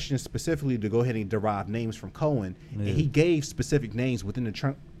worded questions specifically to go ahead and derive names from Cohen, and he gave specific names within the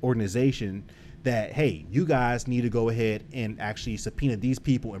Trump organization that, hey, you guys need to go ahead and actually subpoena these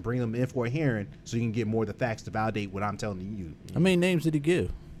people and bring them in for a hearing so you can get more of the facts to validate what I'm telling you. How many names did he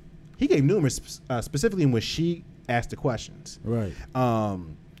give? He gave numerous, specifically when she asked the questions. Right.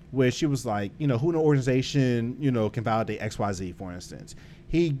 Where she was like, who in the organization, can validate XYZ, for instance.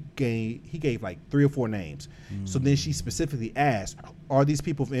 He gave like 3 or 4 names. So then she specifically asked, are these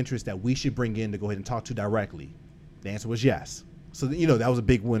people of interest that we should bring in to go ahead and talk to directly? The answer was yes. So, that was a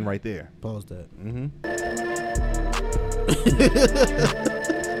big win right there. Pause that.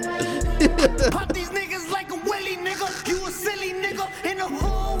 Pop these niggas like a willy nigga. You a silly nigga in the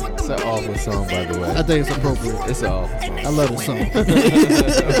hole with It's the an awful song, by the way. I think it's appropriate. It's an awful song. I love this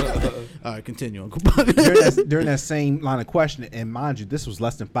song. All right, continue. during that same line of questioning, and mind you, this was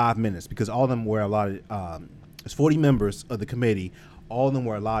less than 5 minutes because all of them were allotted. There's 40 members of the committee. All of them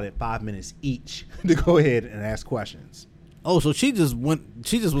were allotted 5 minutes each to go ahead and ask questions. Oh, so she just went.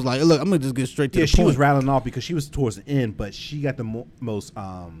 She just was like, "Look, I'm gonna just get straight to the she point." was rattling off because she was towards the end, but she got the most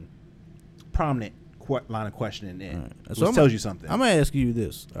prominent line of questioning in. Right. Which So tells you something. I'm gonna ask you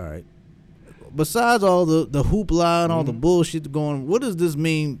this. All right. Besides all the hoopla and all the bullshit going, what does this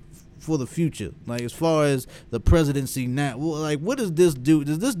mean for the future? Like as far as the presidency now, like what does this do?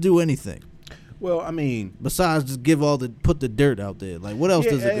 Does this do anything? Well, I mean, Besides just put the dirt out there, like what else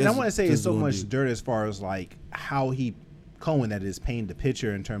does it? And I want to say it's this so gonna much do? dirt as far as like how Cohen that is painting the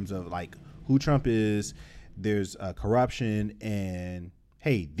picture in terms of like who Trump is. There's corruption, and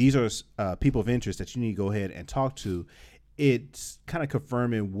hey, these are people of interest that you need to go ahead and talk to. It's kind of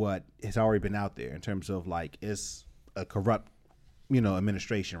confirming what has already been out there in terms of like it's a corrupt,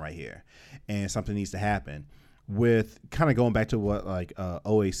 administration right here, and something needs to happen. With kind of going back to what like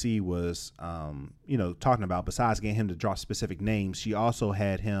OAC was, talking about. Besides getting him to drop specific names, she also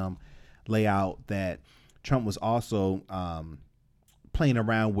had him lay out that Trump was also playing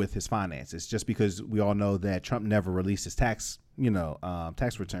around with his finances, just because we all know that Trump never released his tax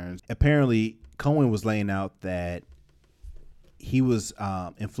returns. Apparently, Cohen was laying out that he was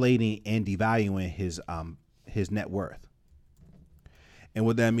inflating and devaluing his net worth. And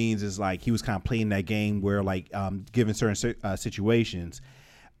what that means is like he was kind of playing that game where like given certain situations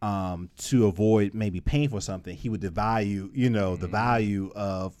to avoid maybe paying for something, he would devalue, the value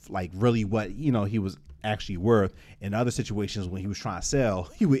of like really what, he was actually worth. In other situations when he was trying to sell,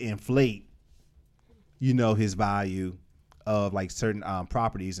 he would inflate, his value of like certain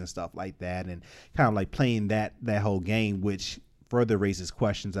properties and stuff like that, and kind of like playing that whole game, which further raises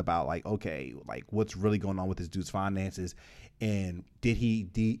questions about like, okay, like what's really going on with this dude's finances. And did he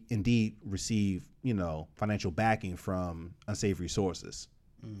indeed receive, financial backing from unsavory sources?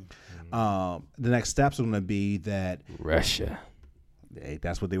 The next steps are going to be that Russia.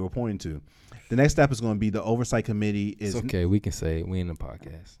 That's what they were pointing to. The next step is going to be the oversight committee. It's okay. We can say it. We in the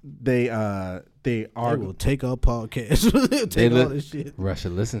podcast. They will take our podcast. They'll take all this shit. Russia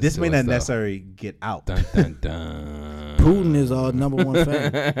listens. This to may us, not though. necessarily get out. Dun, dun, dun. Putin is our number one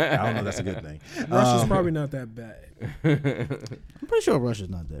fan. I don't know if that's a good thing. Russia's probably not that bad. I'm pretty sure Russia's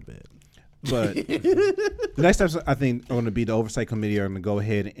not that bad. But the next steps, I think, are going to be the oversight committee are going to go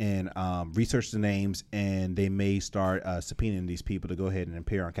ahead and research the names, and they may start subpoenaing these people to go ahead and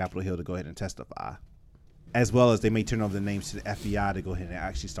appear on Capitol Hill to go ahead and testify, as well as they may turn over the names to the FBI to go ahead and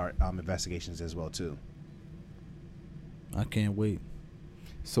actually start investigations as well too. I can't wait.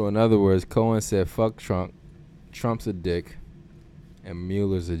 So in other words, Cohen said, "Fuck Trump. Trump's a dick, and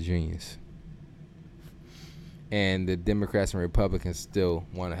Mueller's a genius." And the Democrats and Republicans still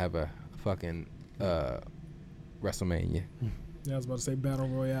want to have a fucking WrestleMania. Yeah, I was about to say Battle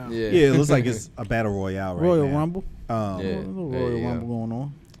Royale. Yeah, it looks like it's a battle royale right Royal now. Rumble. Yeah. There's a Royal Rumble going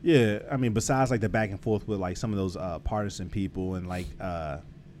on. Yeah, I mean, besides like the back and forth with like some of those partisan people and like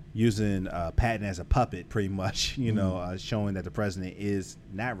using Patton as a puppet, pretty much, showing that the president is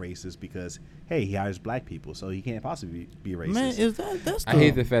not racist because hey, he hires black people, so he can't possibly be racist. Man, that's I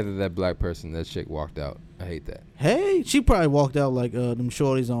hate the fact that black person, that chick walked out. I hate that. Hey, she probably walked out like them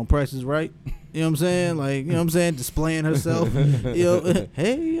shorties on Price is Right. You know what I'm saying? Like, you know what I'm saying? Displaying herself. You know,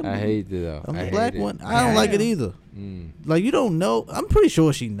 hey, I hate it though. I'm I a hate black it. one. I don't like it either. Like, you don't know. I'm pretty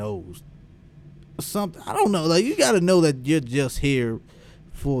sure she knows something. I don't know. Like, you got to know that you're just here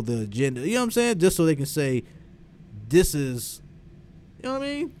for the agenda. You know what I'm saying? Just so they can say, this is, you know what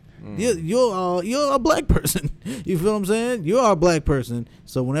I mean? You're a black person. You feel what I'm saying? You are a black person.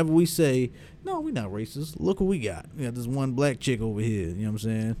 So whenever we say, no, we're not racist. Look what we got. We got this one black chick over here. You know what I'm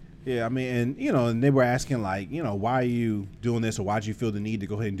saying? Yeah, I mean, and you know, and they were asking like, you know, why are you doing this, or why did you feel the need to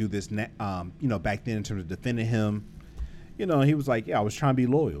go ahead and do this? You know, back then in terms of defending him, you know, he was like, yeah, I was trying to be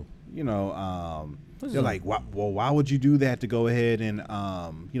loyal. You know, they're like, why would you do that to go ahead and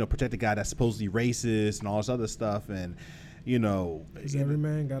you know, protect the guy that's supposedly racist and all this other stuff? And you know, every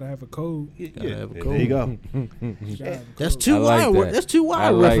man gotta have a code. Yeah, have a there code. you go. That's two I like wire. that. That's two I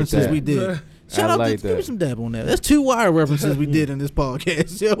wire like references that. we did. Shout I out like to give me that. some dab on that. That's two wire references we did in this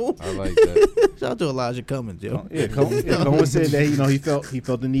podcast, yo. I like that. Shout out to Elijah Cummings, yo. Yeah, Cohen said that, you know, he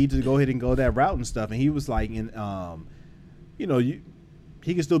felt the need to go ahead and go that route and stuff, and he was like, you know,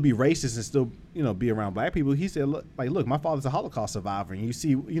 he can still be racist and still, you know, be around black people. He said, look, my father's a Holocaust survivor, and you see,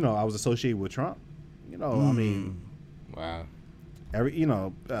 you know, I was associated with Trump. You know, I mean, Wow. You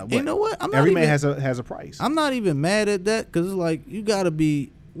know what? I'm not every man even- has a price. I'm not even mad at that because it's like you gotta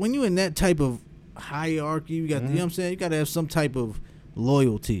be when you in that type of hierarchy. You got you know what I'm saying. You gotta have some type of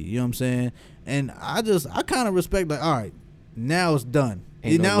loyalty. You know what I'm saying. And I kind of respect like, all right, now it's done.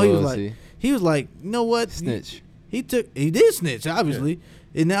 Ain't no now loyalty. he was like, you know what? Snitch. He did snitch, obviously.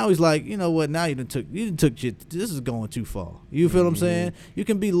 And now he's like, you know what? Now you done took shit. This is going too far. You feel what I'm saying? You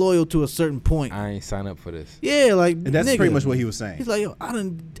can be loyal to a certain point. I ain't sign up for this. Yeah, like And that's nigga. pretty much what he was saying. He's like, yo, I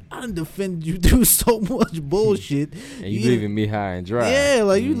done defended you through so much bullshit. And you leaving me high and dry. Yeah,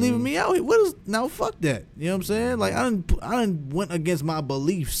 like you leaving me out here. What is now? Fuck that. You know what I'm saying? Like I done went against my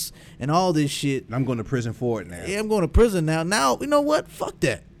beliefs and all this shit. I'm going to prison for it now. Yeah, I'm going to prison now. Now you know what? Fuck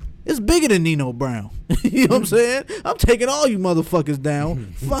that. It's bigger than Nino Brown. You know what I'm saying? I'm taking all you motherfuckers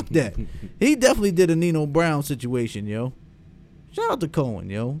down. Fuck that. He definitely did a Nino Brown situation, yo. Shout out to Cohen,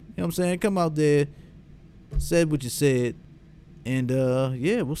 yo. You know what I'm saying? Come out there, said what you said, and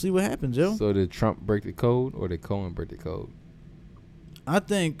yeah, we'll see what happens, yo. So did Trump break the code or did Cohen break the code? I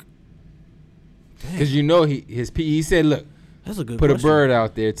think Because you know he said, look, that's a good put question. a bird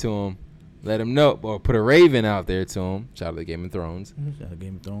out there to him, let him know, or put a raven out there to him. Shout out to Game of Thrones. Shout out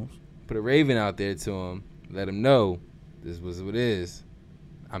Game of Thrones. Put a raven out there to him, let him know this was what it is.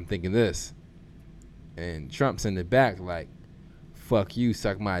 I'm thinking this. And Trump's in the back like, fuck you,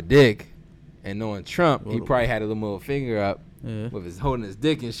 suck my dick. And knowing Trump, he probably had a little middle finger up with his holding his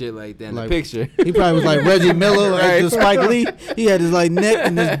dick and shit like that in Like, the picture. He probably was like Reggie Miller, like Right. the Spike Lee. He had his like neck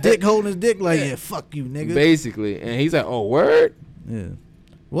and his dick holding his dick, like yeah, fuck you, nigga. Basically. And he's like, oh, word? Yeah.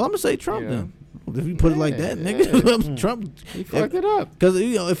 Well, I'm gonna say Trump Yeah. then. If you put it like that, nigga, Trump. He fucked it up. Because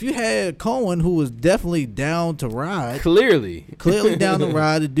you know, if you had Cohen, who was definitely down to ride, Clearly down to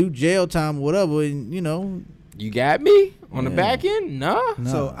ride to do jail time or whatever, and you know, You got me on the Yeah. back end? Nah.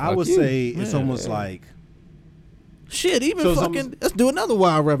 So I Fuck would you. say it's Yeah. almost like shit. Even So it's fucking. almost- Let's do another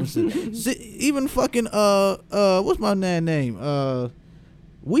wild references. Even fucking what's my name?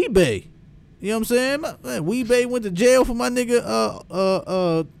 Weebay. You know what I'm saying? Man, Weebay went to jail for my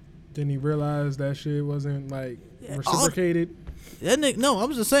nigga. Then he realized that shit wasn't like reciprocated. That nigga, no,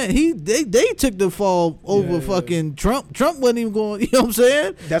 I'm just saying they took the fall over Yeah. fucking Trump. Trump wasn't even going. You know what I'm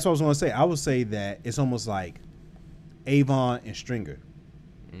saying? that's what I was going to say. I would say that it's almost like Avon and Stringer.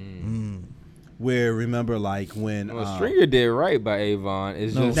 Where remember like when Well, Stringer did right by Avon.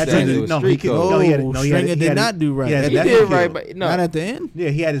 It's No, just that's that in the- it was no, he street could- code. no, he had it- No, he had it- Stringer he did had it- not do right. he had He his nephew did right, killed. but no. Not at the end. Yeah,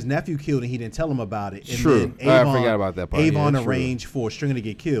 he had his nephew killed and he didn't tell him about it. And True. then I forgot about that part. Avon Yeah, true. arranged for Stringer to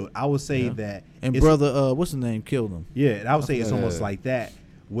get killed. I would say that And it's- brother, what's his name? Killed him. Yeah, and I would say it's Yeah. almost like that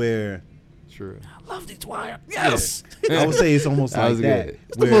where True. I love these wire. Yes. I would say it's almost That like was that. good.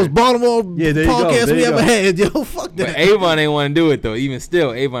 It's the most Baltimore Yeah, there you go, podcast there we you ever go. had, yo. Fuck But that. Avon ain't want to do it though. Even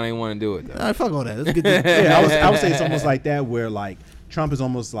still, Avon ain't want to do it though. All right, fuck all that. Let's get this. Yeah, I would say it's almost like that where like Trump is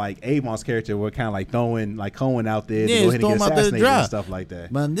almost like Avon's character. We're kind of like throwing like Cohen out there to Yeah, go just ahead throw and him get out there to assassinated dry. and stuff like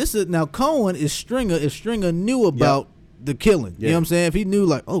that. Man, this is now Cohen is Stringer. If Stringer knew about the killing, you know Yeah. what I'm saying? If he knew,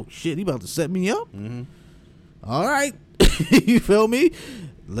 like, oh shit, he about to set me up. All right, you feel me?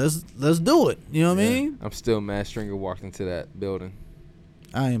 Let's do it. You know what I mean? I'm still mad Stringer walked into that building.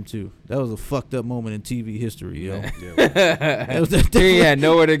 I am too. That was a fucked up moment in TV history, yo. He That was had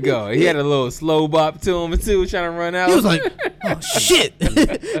nowhere to go. He had a little slow bop to him too, trying to run out. He was like, oh shit.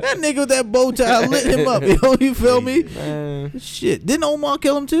 That nigga with that bow tie lit him up, yo. You feel me? Man. Shit. Didn't Omar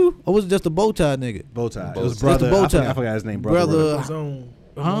kill him too? Or was it just a bow tie nigga? Bow tie. It Bow was tie. brother. Just the bow tie. I forgot his name. Brother- His own.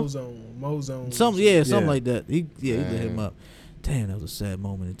 Huh? Mozone. Something Yeah. like that. He lit him Damn. up. Damn, that was a sad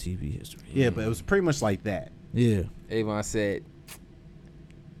moment in TV history. Yeah, but it was pretty much like that. Yeah. Avon said,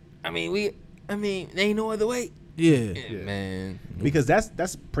 I mean, there ain't no other way. Yeah. Man. Because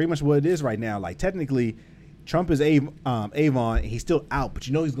that's pretty much what it is right now. Like technically, Trump is Avon. And he's still out, but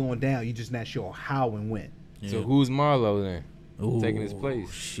you know he's going down. You just not sure how and when. So who's Marlo then? Ooh, Taking his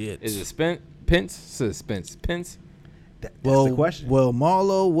place? Shit. Is it Pence? Suspense. Pence? That's well, the question. Well,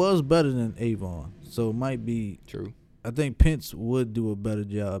 Marlo was better than Avon, so it might be. True. I think Pence would do a better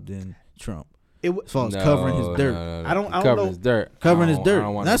job than Trump It as far as covering his dirt. I don't Covering know. his dirt. Covering I his don't- dirt. I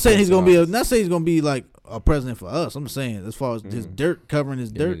don't want Not no saying he's Pence gonna be. office. Not saying he's gonna be like a president for us. I'm saying as far as his dirt, covering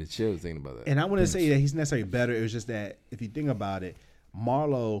his Give me dirt. the chills thinking about that. And I wouldn't say that he's necessarily better. It was just that if you think about it,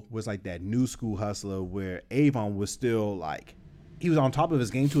 Marlo was like that new school hustler where Avon was still like he was on top of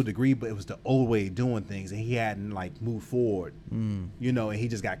his game to a degree, but it was the old way of doing things, and he hadn't like moved forward. You know, and he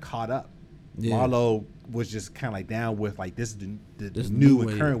just got caught up. Yeah. Marlo was just kind of like down with like this is the This new new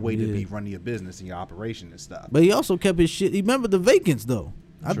and way, current way to yeah. be running your business and your operation and stuff. But he also kept his shit. He remember the vacants though.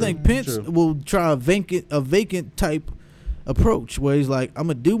 I think Pence True. will try a vacant type approach where he's like, I'm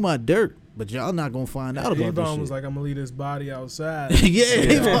gonna do my dirt, but y'all not gonna find out about this Avon shit. was like, I'm gonna leave this body outside. yeah,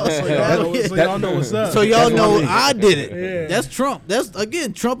 Avon was So like, y'all know, yeah. so y'all know what's up. So y'all That's know what I mean. I did it. Yeah. That's Trump. That's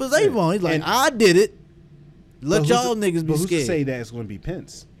again, Trump is Avon. He's like, And- I did it. Let But y'all who's niggas but be who's to say scared. that it's going to be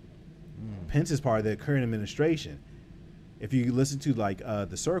Pence? Pence is part of the current administration. If you listen to like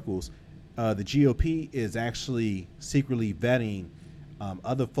the circles, the GOP is actually secretly vetting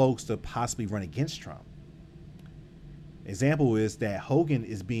other folks to possibly run against Trump. Example is that Hogan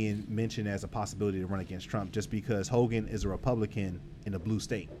is being mentioned as a possibility to run against Trump just because Hogan is a Republican in a blue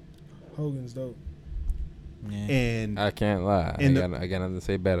state. Hogan's dope. Yeah. And I can't lie. And I got nothing to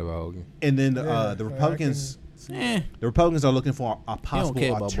say bad about Hogan. and then the Yeah, Republicans Eh, the Republicans are looking for a possible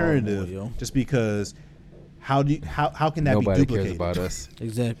care about alternative Baltimore, yo. just because how can that Nobody be cares duplicated? about us.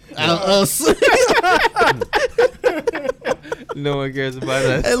 exactly. Us. No one cares about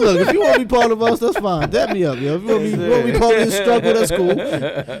us. Hey, look, if you want to be part of us, that's fine. Dap me up, yo. If you want to be part of this struggle, that's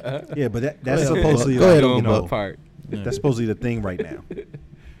cool. Yeah, but that's Go ahead, supposedly go ahead, like, Doing you my know, part. that's supposedly the thing right now.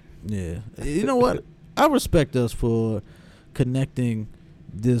 Yeah. You know what? I respect us for connecting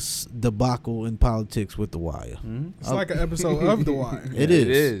this debacle in politics with The Wire. It's like an episode of The Wire. It is. It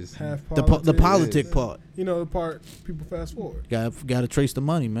is. Half The politics. politic part. You know the part people fast forward. Got to trace the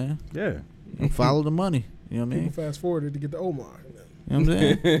money, man. Yeah. Follow the money. You know what I mean? People fast forwarded to get the Omar. You know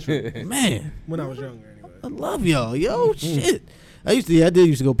what I'm saying? Man, When I was younger, I anyway. love y'all, yo. Shit. I did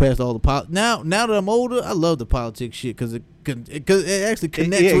used to go past all the now that I'm older, I love the politics shit because it actually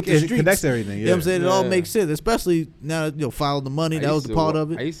connects with the it streets. connects everything. You know what I'm Yeah. saying? It all Yeah. makes sense, especially now that follow the money. That was the part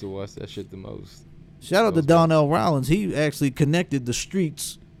of I it. used to watch that shit the most. Shout out to Those Donnell Rollins. He actually connected the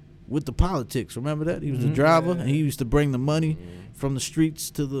streets with the politics. Remember that? He was the driver, and he used to bring the money from the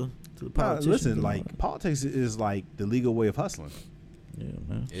streets to the politicians. Listen, and all like politics is like the legal way of hustling. that. Yeah,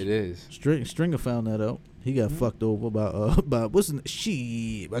 man. It is. Stringer found that out. He got fucked over by what's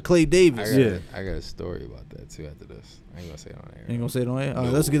the by Clay Davis. I got a story about that too after this. I ain't gonna say it on air. Ain't gonna say it on air. All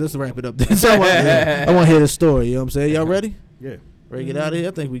right, let's wrap it up then. So I want to hear the story. You know what I'm saying? Y'all ready? Yeah. Ready to get out of here?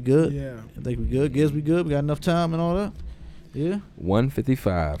 I think we good. Yeah. I think we good. Guess we good. We got enough time and all that. Yeah.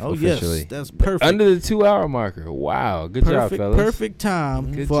 1:55 Oh officially. yes, that's perfect. Under the 2-hour marker. Wow, good job, fellas. Perfect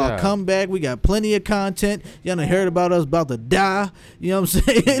time Good for our job. comeback. We got plenty of content. Y'all done heard about us about to die. You know what I'm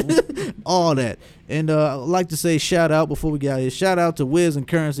saying? All that. And I'd like to say shout out before we get out of here. Shout out to Wiz and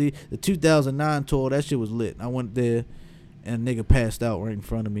Currency. The 2009 tour. That shit was lit. I went there and a nigga passed out right in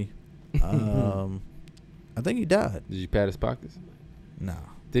front of me. I think he died. Did you pat his pockets? Nah.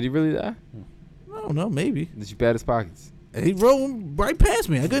 Did he really die? I don't know. Maybe. Did you pat his pockets? He rolled right past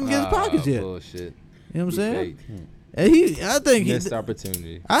me. I couldn't get his pockets yet. Bullshit. You know what I'm He saying? faked. And I think Missed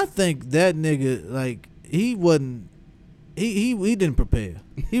opportunity. I think that nigga, like, he wasn't. He didn't prepare.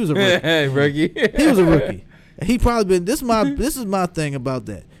 He was a rookie. Rookie. He was a rookie. He probably been. This is my thing about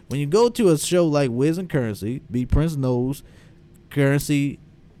that. When you go to a show like Wiz and Currency, B Prince knows Currency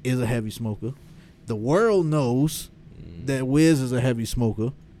is a heavy smoker. The world knows that Wiz is a heavy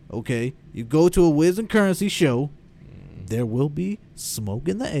smoker. Okay, you go to a Wiz and Currency show, there will be smoke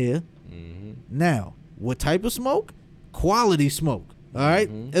in the air. Now, what type of smoke? Quality smoke. All right,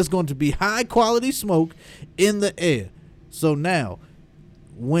 it's going to be high quality smoke in the air. So now,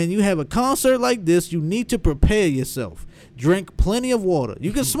 when you have a concert like this, you need to prepare yourself. Drink plenty of water.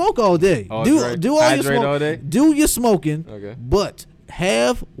 You can smoke all day. Do all your Hydrate smoke. all day? Do your smoking. Okay. But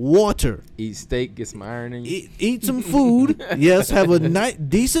have water. Eat steak, get some iron in you. Eat some food. Yes, have a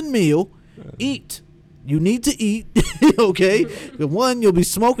decent meal. Eat. You need to eat, okay? One, you'll be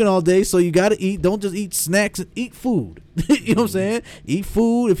smoking all day, so you got to eat. Don't just eat snacks. Eat food. You know what I'm saying? Eat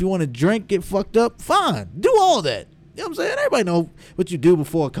food. If you want to drink, get fucked up, fine. Do all that. You know what I'm saying? Everybody know what you do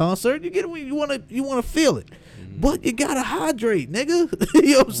before a concert. You get you want to feel it. But you got to hydrate, nigga.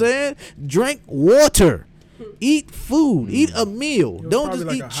 You know what I'm saying? Drink water. Eat food. Eat a meal. It was Don't probably just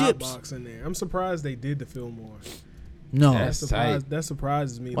like eat a hot chips. box in there. I'm surprised they did the Fillmore. No. That's tight. That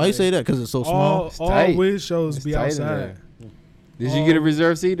surprises me. Why you say that? Because it's so small? All tight. Wiz shows It's be tight in outside. there. Did you get a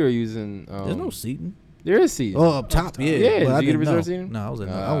reserved seat or using? There's no seating. There is seats. Oh, up top, yeah. Yeah, but did I you get a didn't know. reserved seating? No, I was in.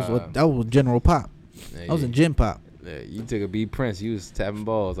 I was with General Pop. Yeah, I was yeah. in Gym Pop. Yeah, you took a B Prince. You was tapping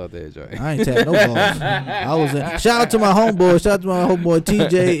balls out there, Joy. I ain't tapping no balls. I was in. Shout out to my homeboy. Shout out to my homeboy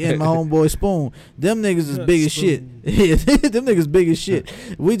TJ and my homeboy Spoon. Them niggas is big as shit. Yeah, them niggas big as shit.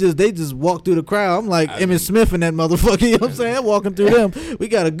 They just walked through the crowd. I'm like Emmitt Smith and that motherfucker. You know what I'm saying? Walking through them. We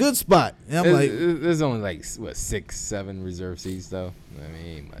got a good spot. And I'm like, There's only like what 6, 7 reserved seats though. I mean,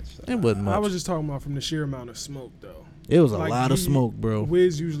 ain't much. it wasn't I much. was just talking about from the sheer amount of smoke, though. It was a Like, lot of smoke, bro.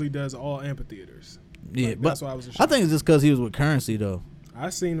 Wiz usually does all amphitheaters. Yeah, Like, but that's why I was. I think it's just because he was with Currency though. I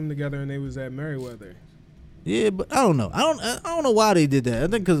seen them together and they was at Merriweather. Yeah, but I don't know. I don't know why they did that. I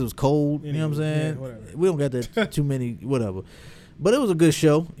think because it was cold. You know what I'm Anyway, saying? yeah, whatever. We don't got that too many. Whatever. But it was a good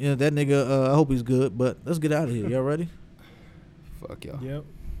show. You know, that nigga. I hope he's good. But let's get out of here. Y'all ready? Fuck y'all. Yep.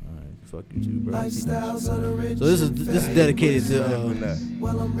 All right. Fuck you too, bro. So this is dedicated to.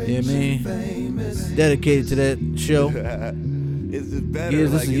 Yeah, I mean, dedicated to that show. Yeah,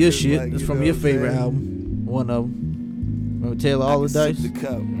 this is your shit. It's from your favorite album. One of them. Remember Taylor All the Dice?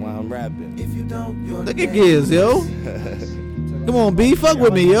 Look at Giz, yo. Come on, B, fuck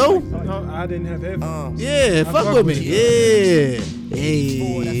with me, yo. No, I didn't have headphones. Yeah, fuck with me. Yeah.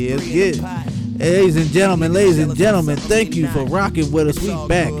 Hey, let's get it. Ladies and gentlemen, thank you for rocking with us. We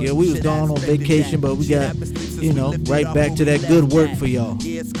back, yo. We was gone on vacation, but we got, right back to that good work for y'all.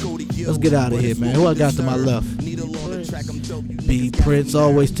 Let's get out of here, man. Who I got to my left? B Prince,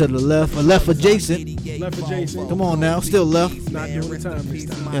 always to the left. Left adjacent. Left for Jason. Come on now, still left. Not doing the time this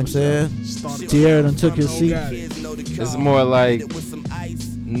time. You know what I'm saying? Tierra done took his seat. It's more like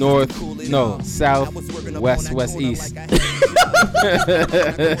south, west, east.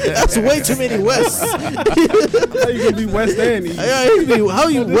 That's way too many Wests. How you gonna be West and East? How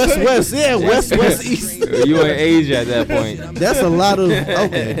you West? Yeah, West, East. You in Asia at that point. That's a lot of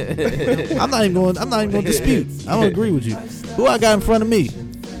okay. I'm not even going to dispute. I don't agree with you. Who I got in front of me?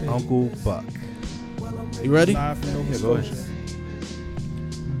 Uncle Buck. You ready? Live from Nova Scotia.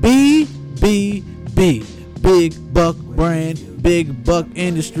 BBB, Big Buck Brand, Big Buck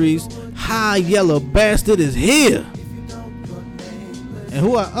Industries, High Yellow Bastard is here.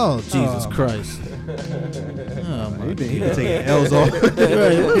 And Jesus Christ. Oh my You been taking L's off.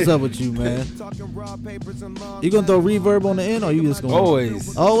 Right, what's up with you, man? You gonna throw reverb on the end, or you just gonna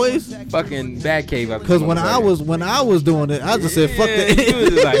always? Fucking Batcave. Because when I was doing it, I just said fuck You the. was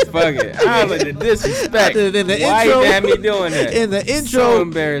just like fuck it. I was like the disrespect. In the Why intro, you had me doing that? In the intro, So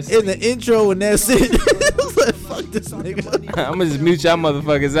embarrassing. in the intro, and that's it. I was like, fuck this nigga. I'm gonna just mute y'all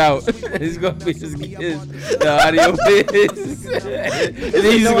motherfuckers out. It's gonna be just the audio biz. And then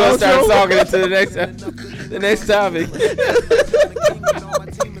he's just gonna start talking into the next topic.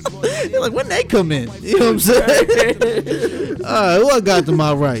 You're like, when they come in, you know what I'm saying? All right, who I got to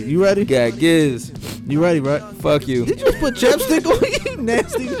my right? You ready? Got Giz. You ready, right? Fuck you. Did you just put chapstick on you,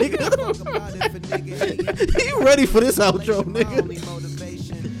 nasty nigga? You ready for this outro, nigga?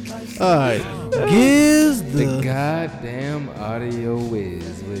 All right, Giz The goddamn audio whiz.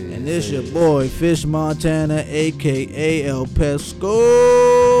 and this your boy Fish Montana, aka El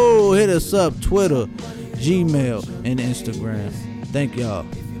Pesco. Hit us up, Twitter, Gmail, and Instagram. Thank y'all,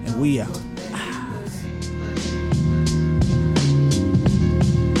 and we out.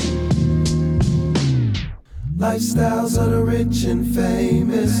 Lifestyles of the rich and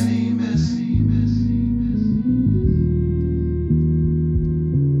famous.